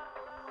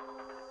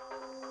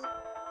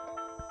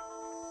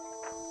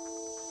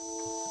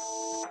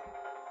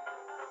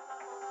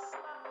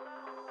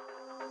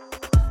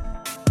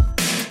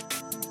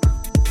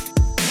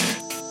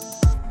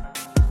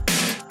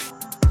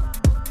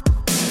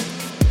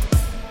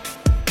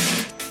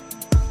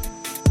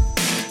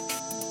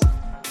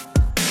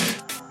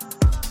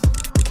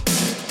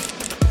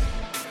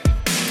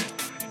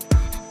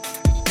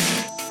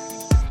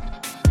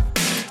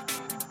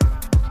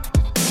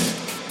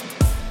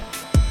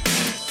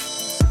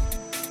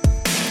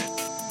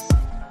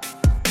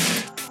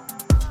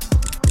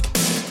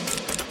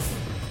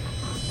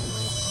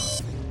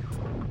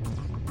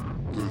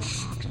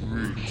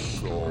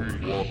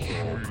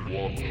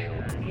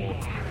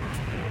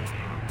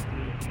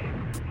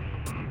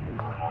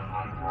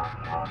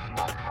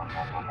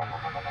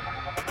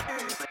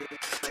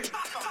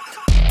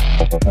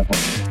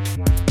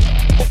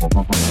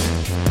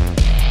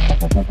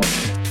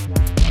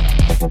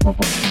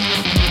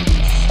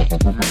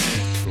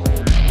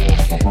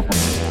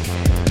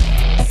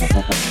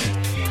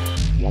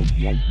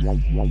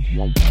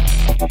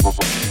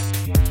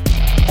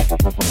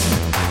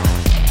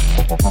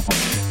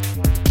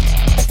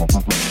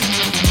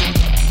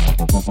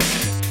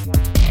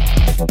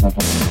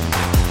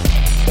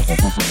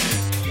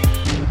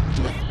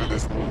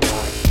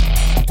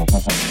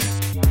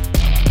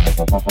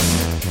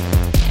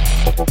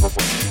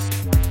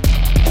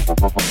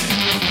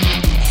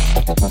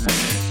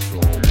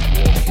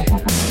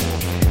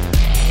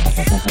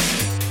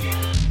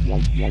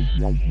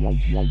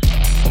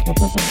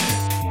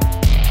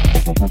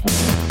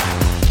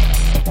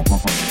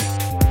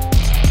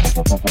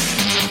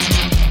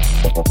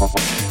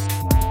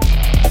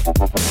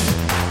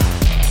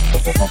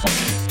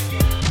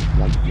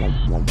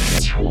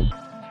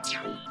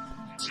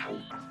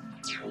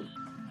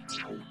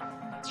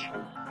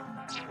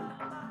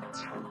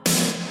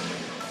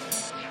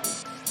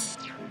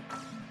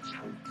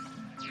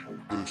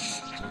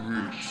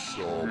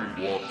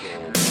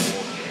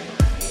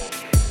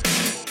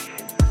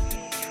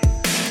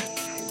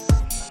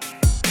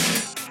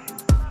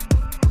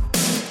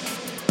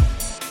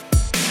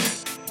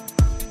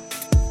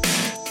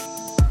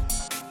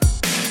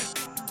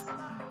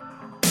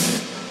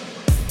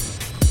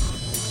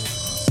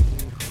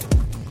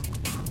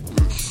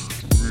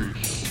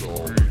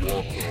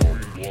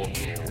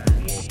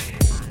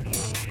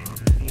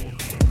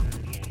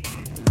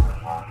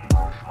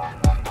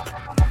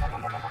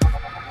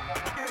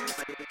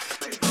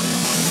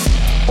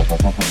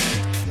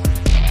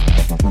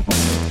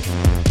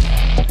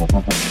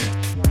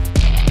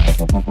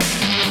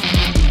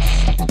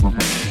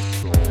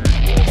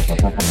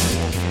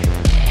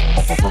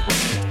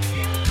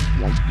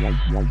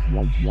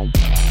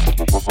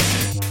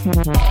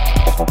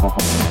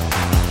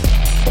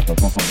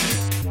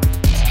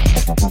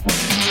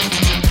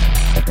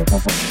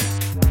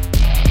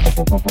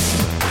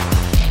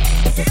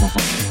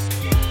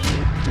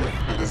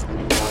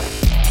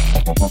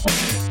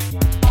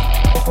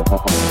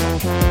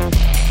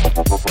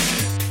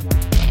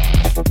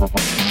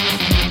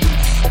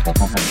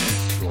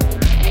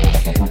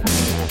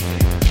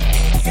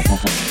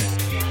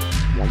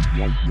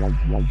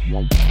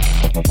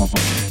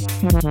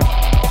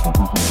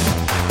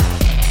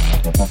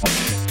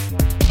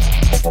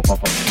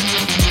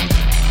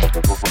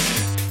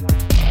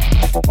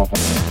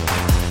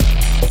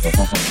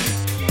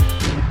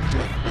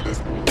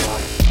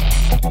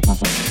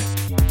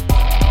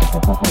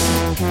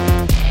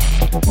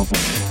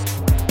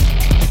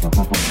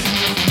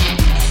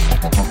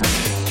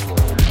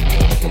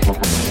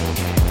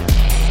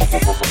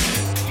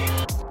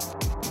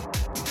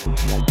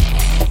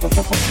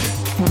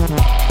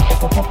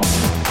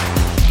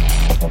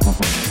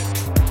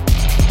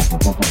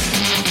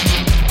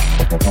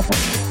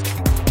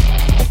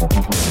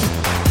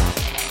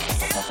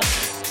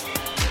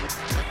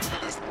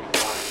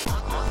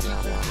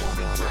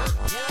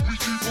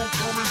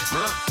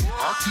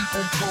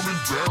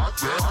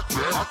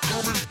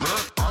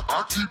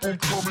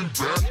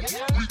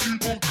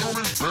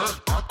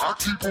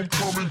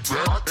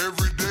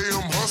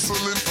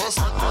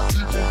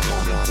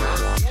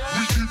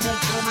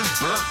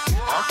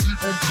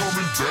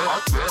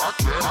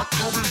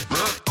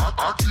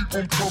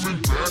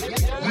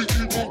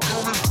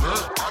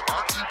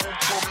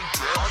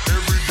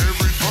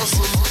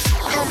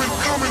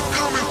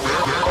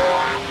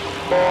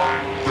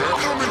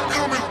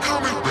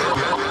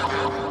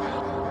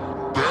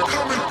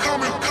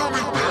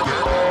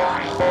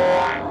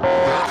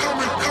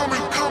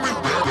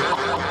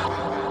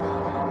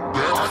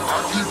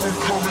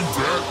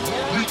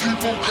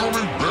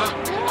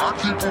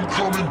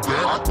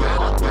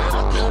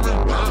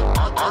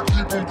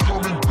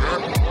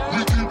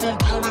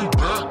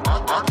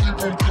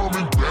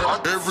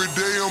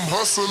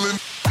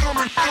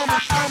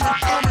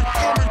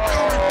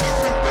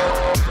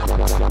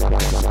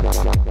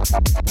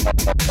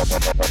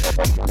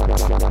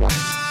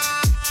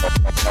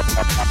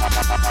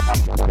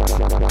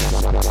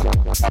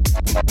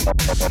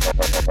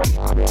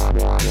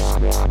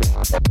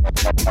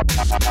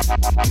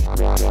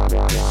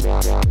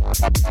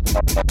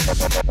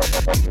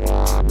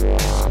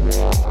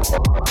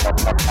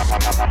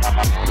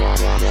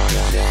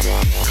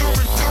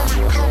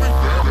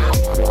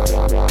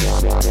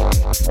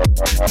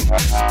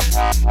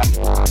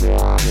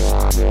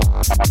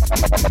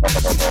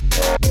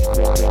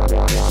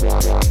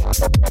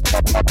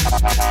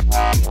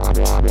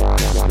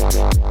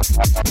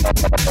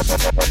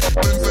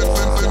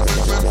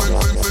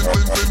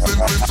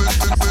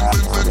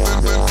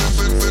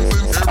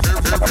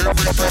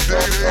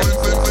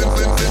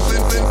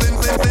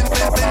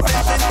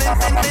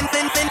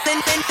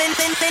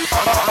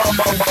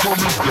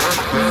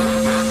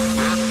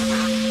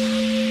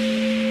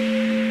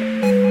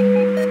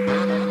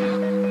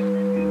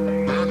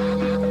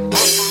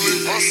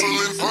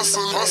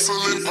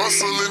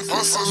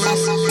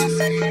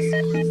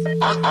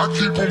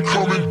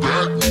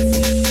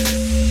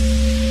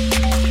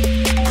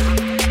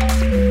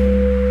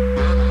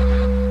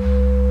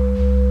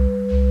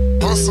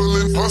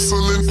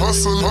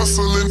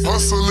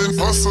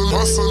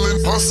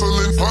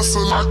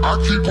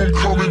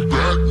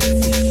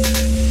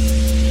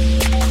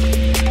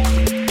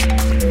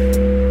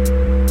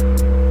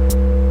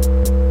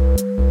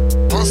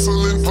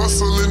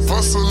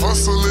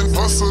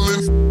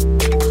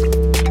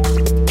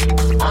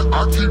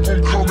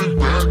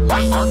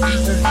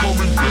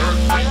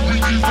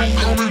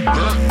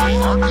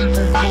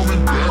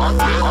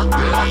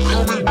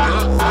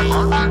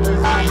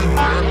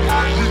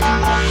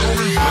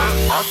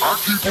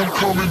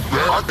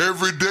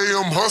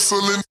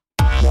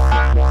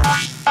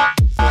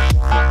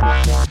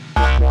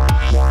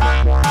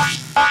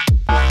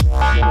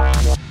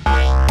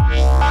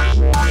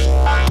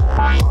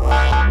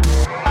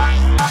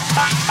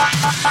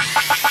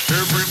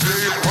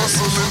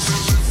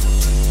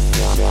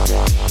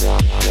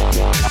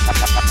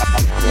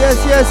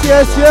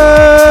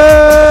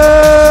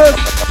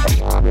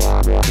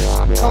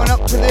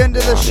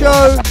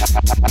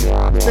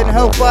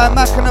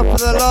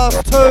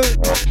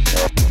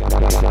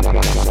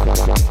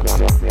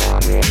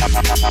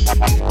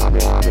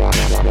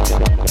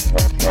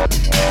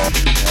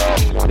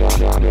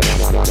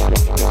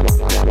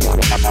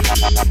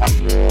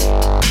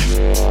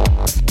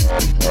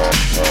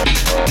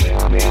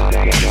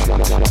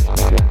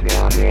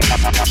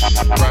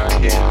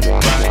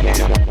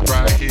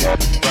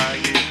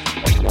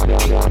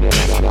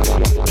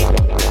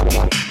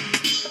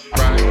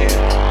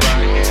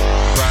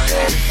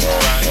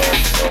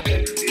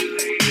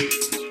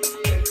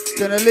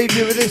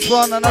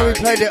 I know we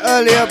played it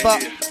earlier,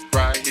 but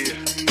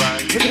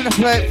we're going to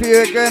play it for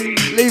you again,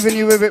 leaving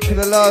you with it for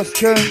the last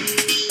tune.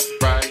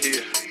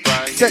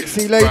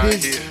 Sexy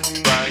ladies.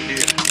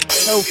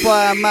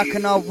 Hellfire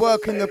Mackinac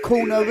Work in the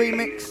Corner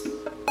remix.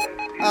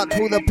 Out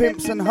to all the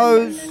pimps and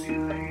hoes.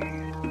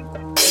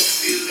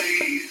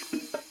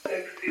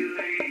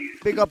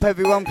 Big up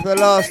everyone for the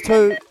last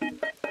two.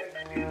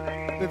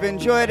 We've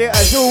enjoyed it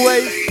as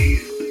always.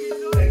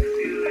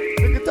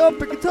 Pick it up,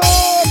 pick it up.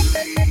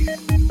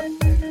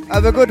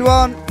 Have a good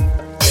one.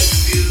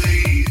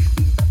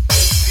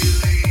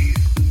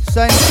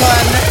 Same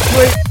time next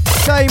week,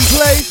 same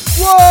place.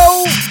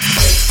 Whoa!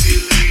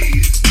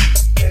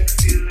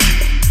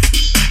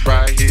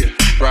 Right here,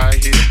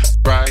 right here,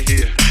 right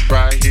here,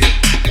 right here.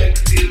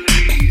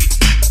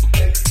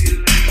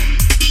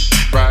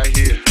 Right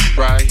here,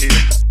 right here,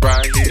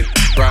 right here,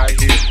 right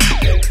here.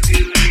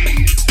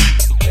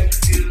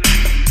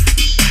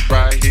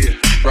 Right here,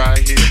 right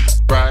here,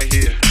 right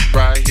here,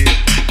 right here.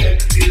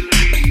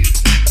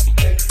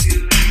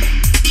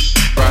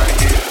 Right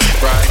here,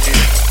 right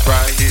here,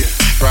 right here,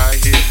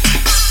 right here.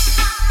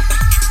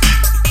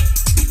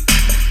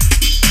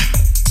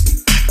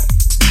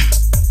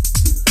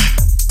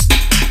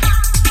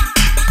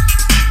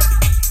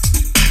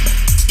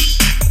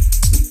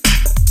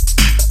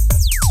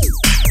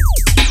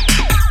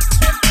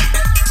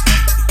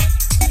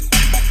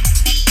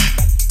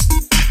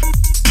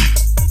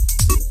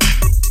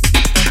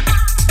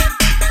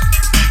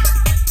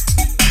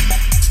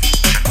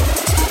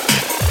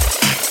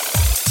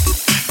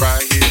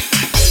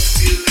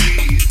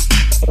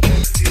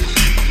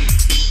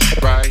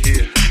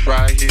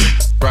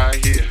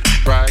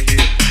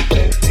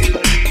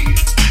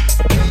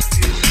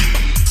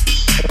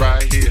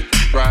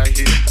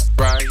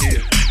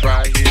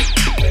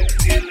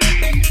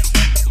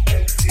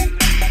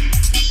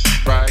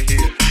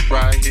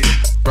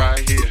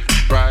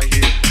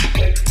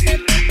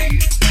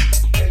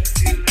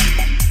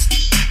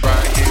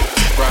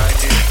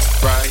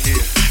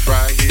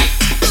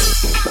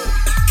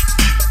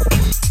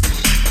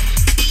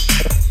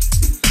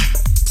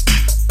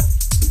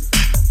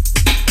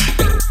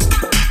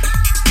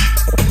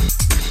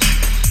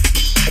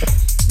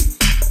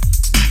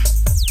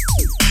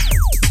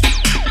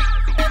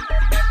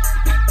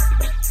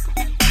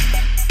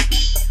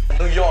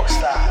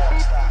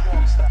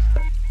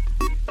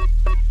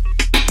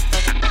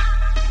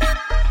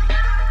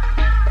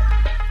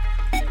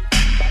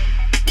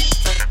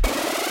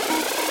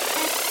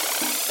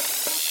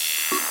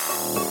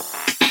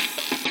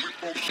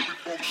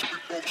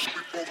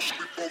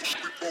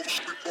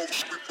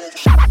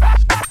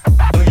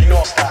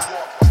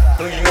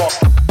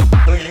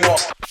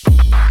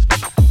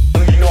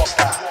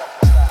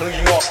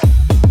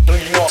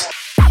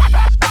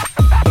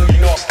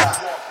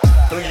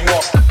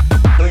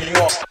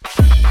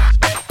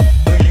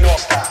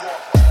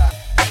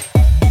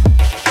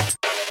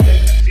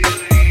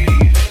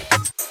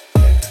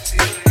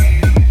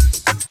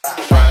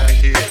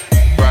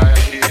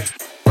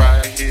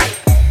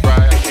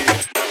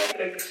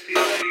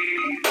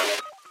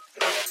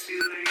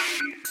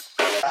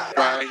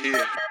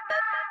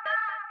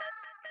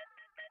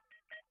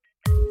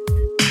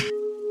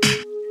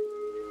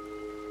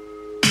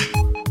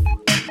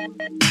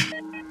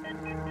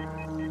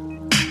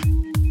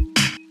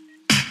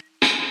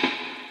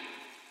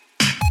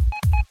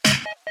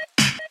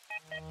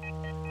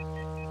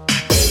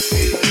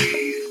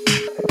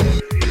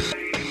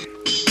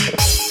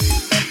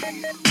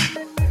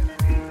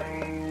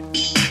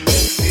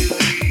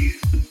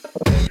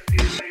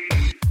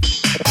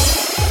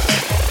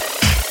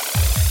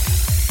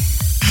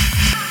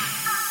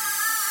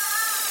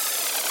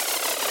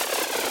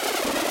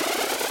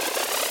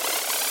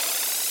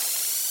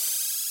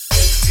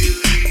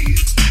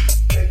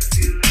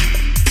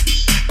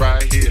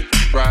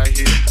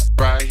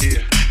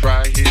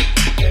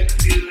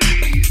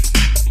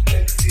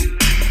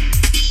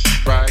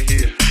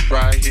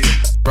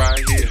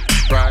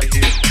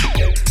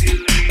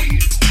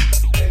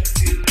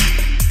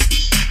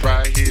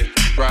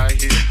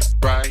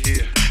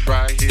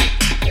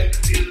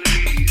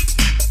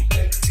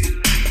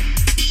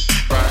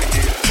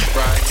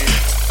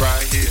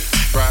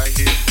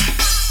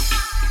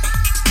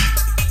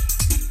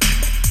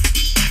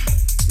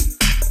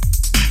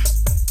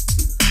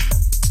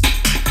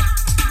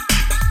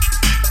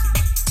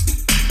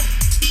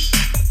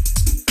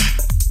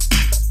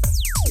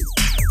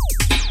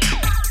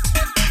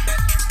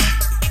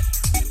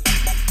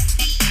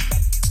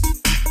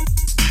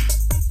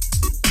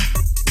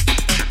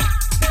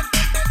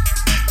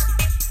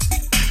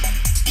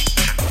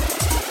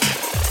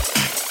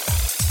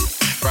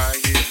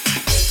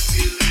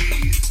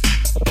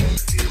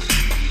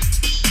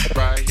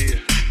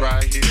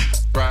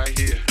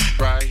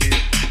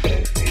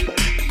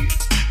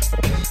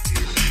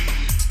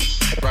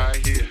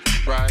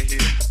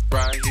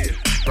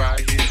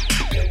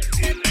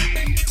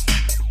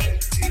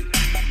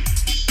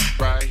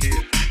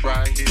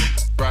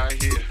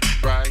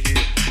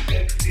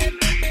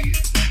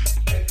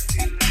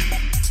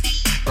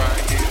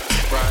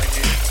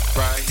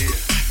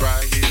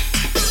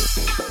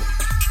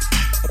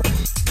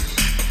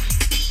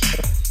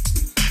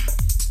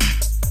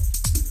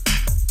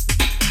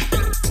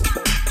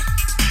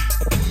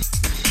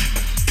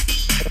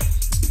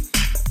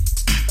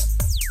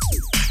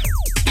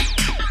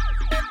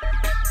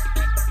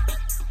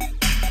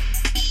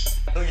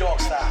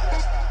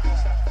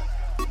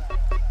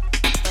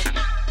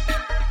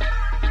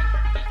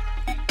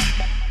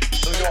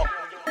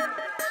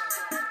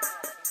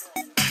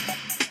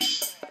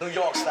 New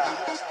York style.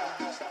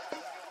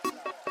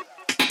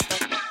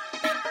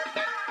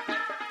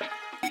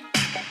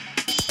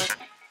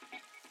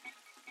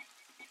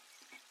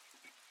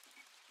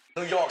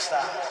 New York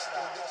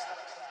style.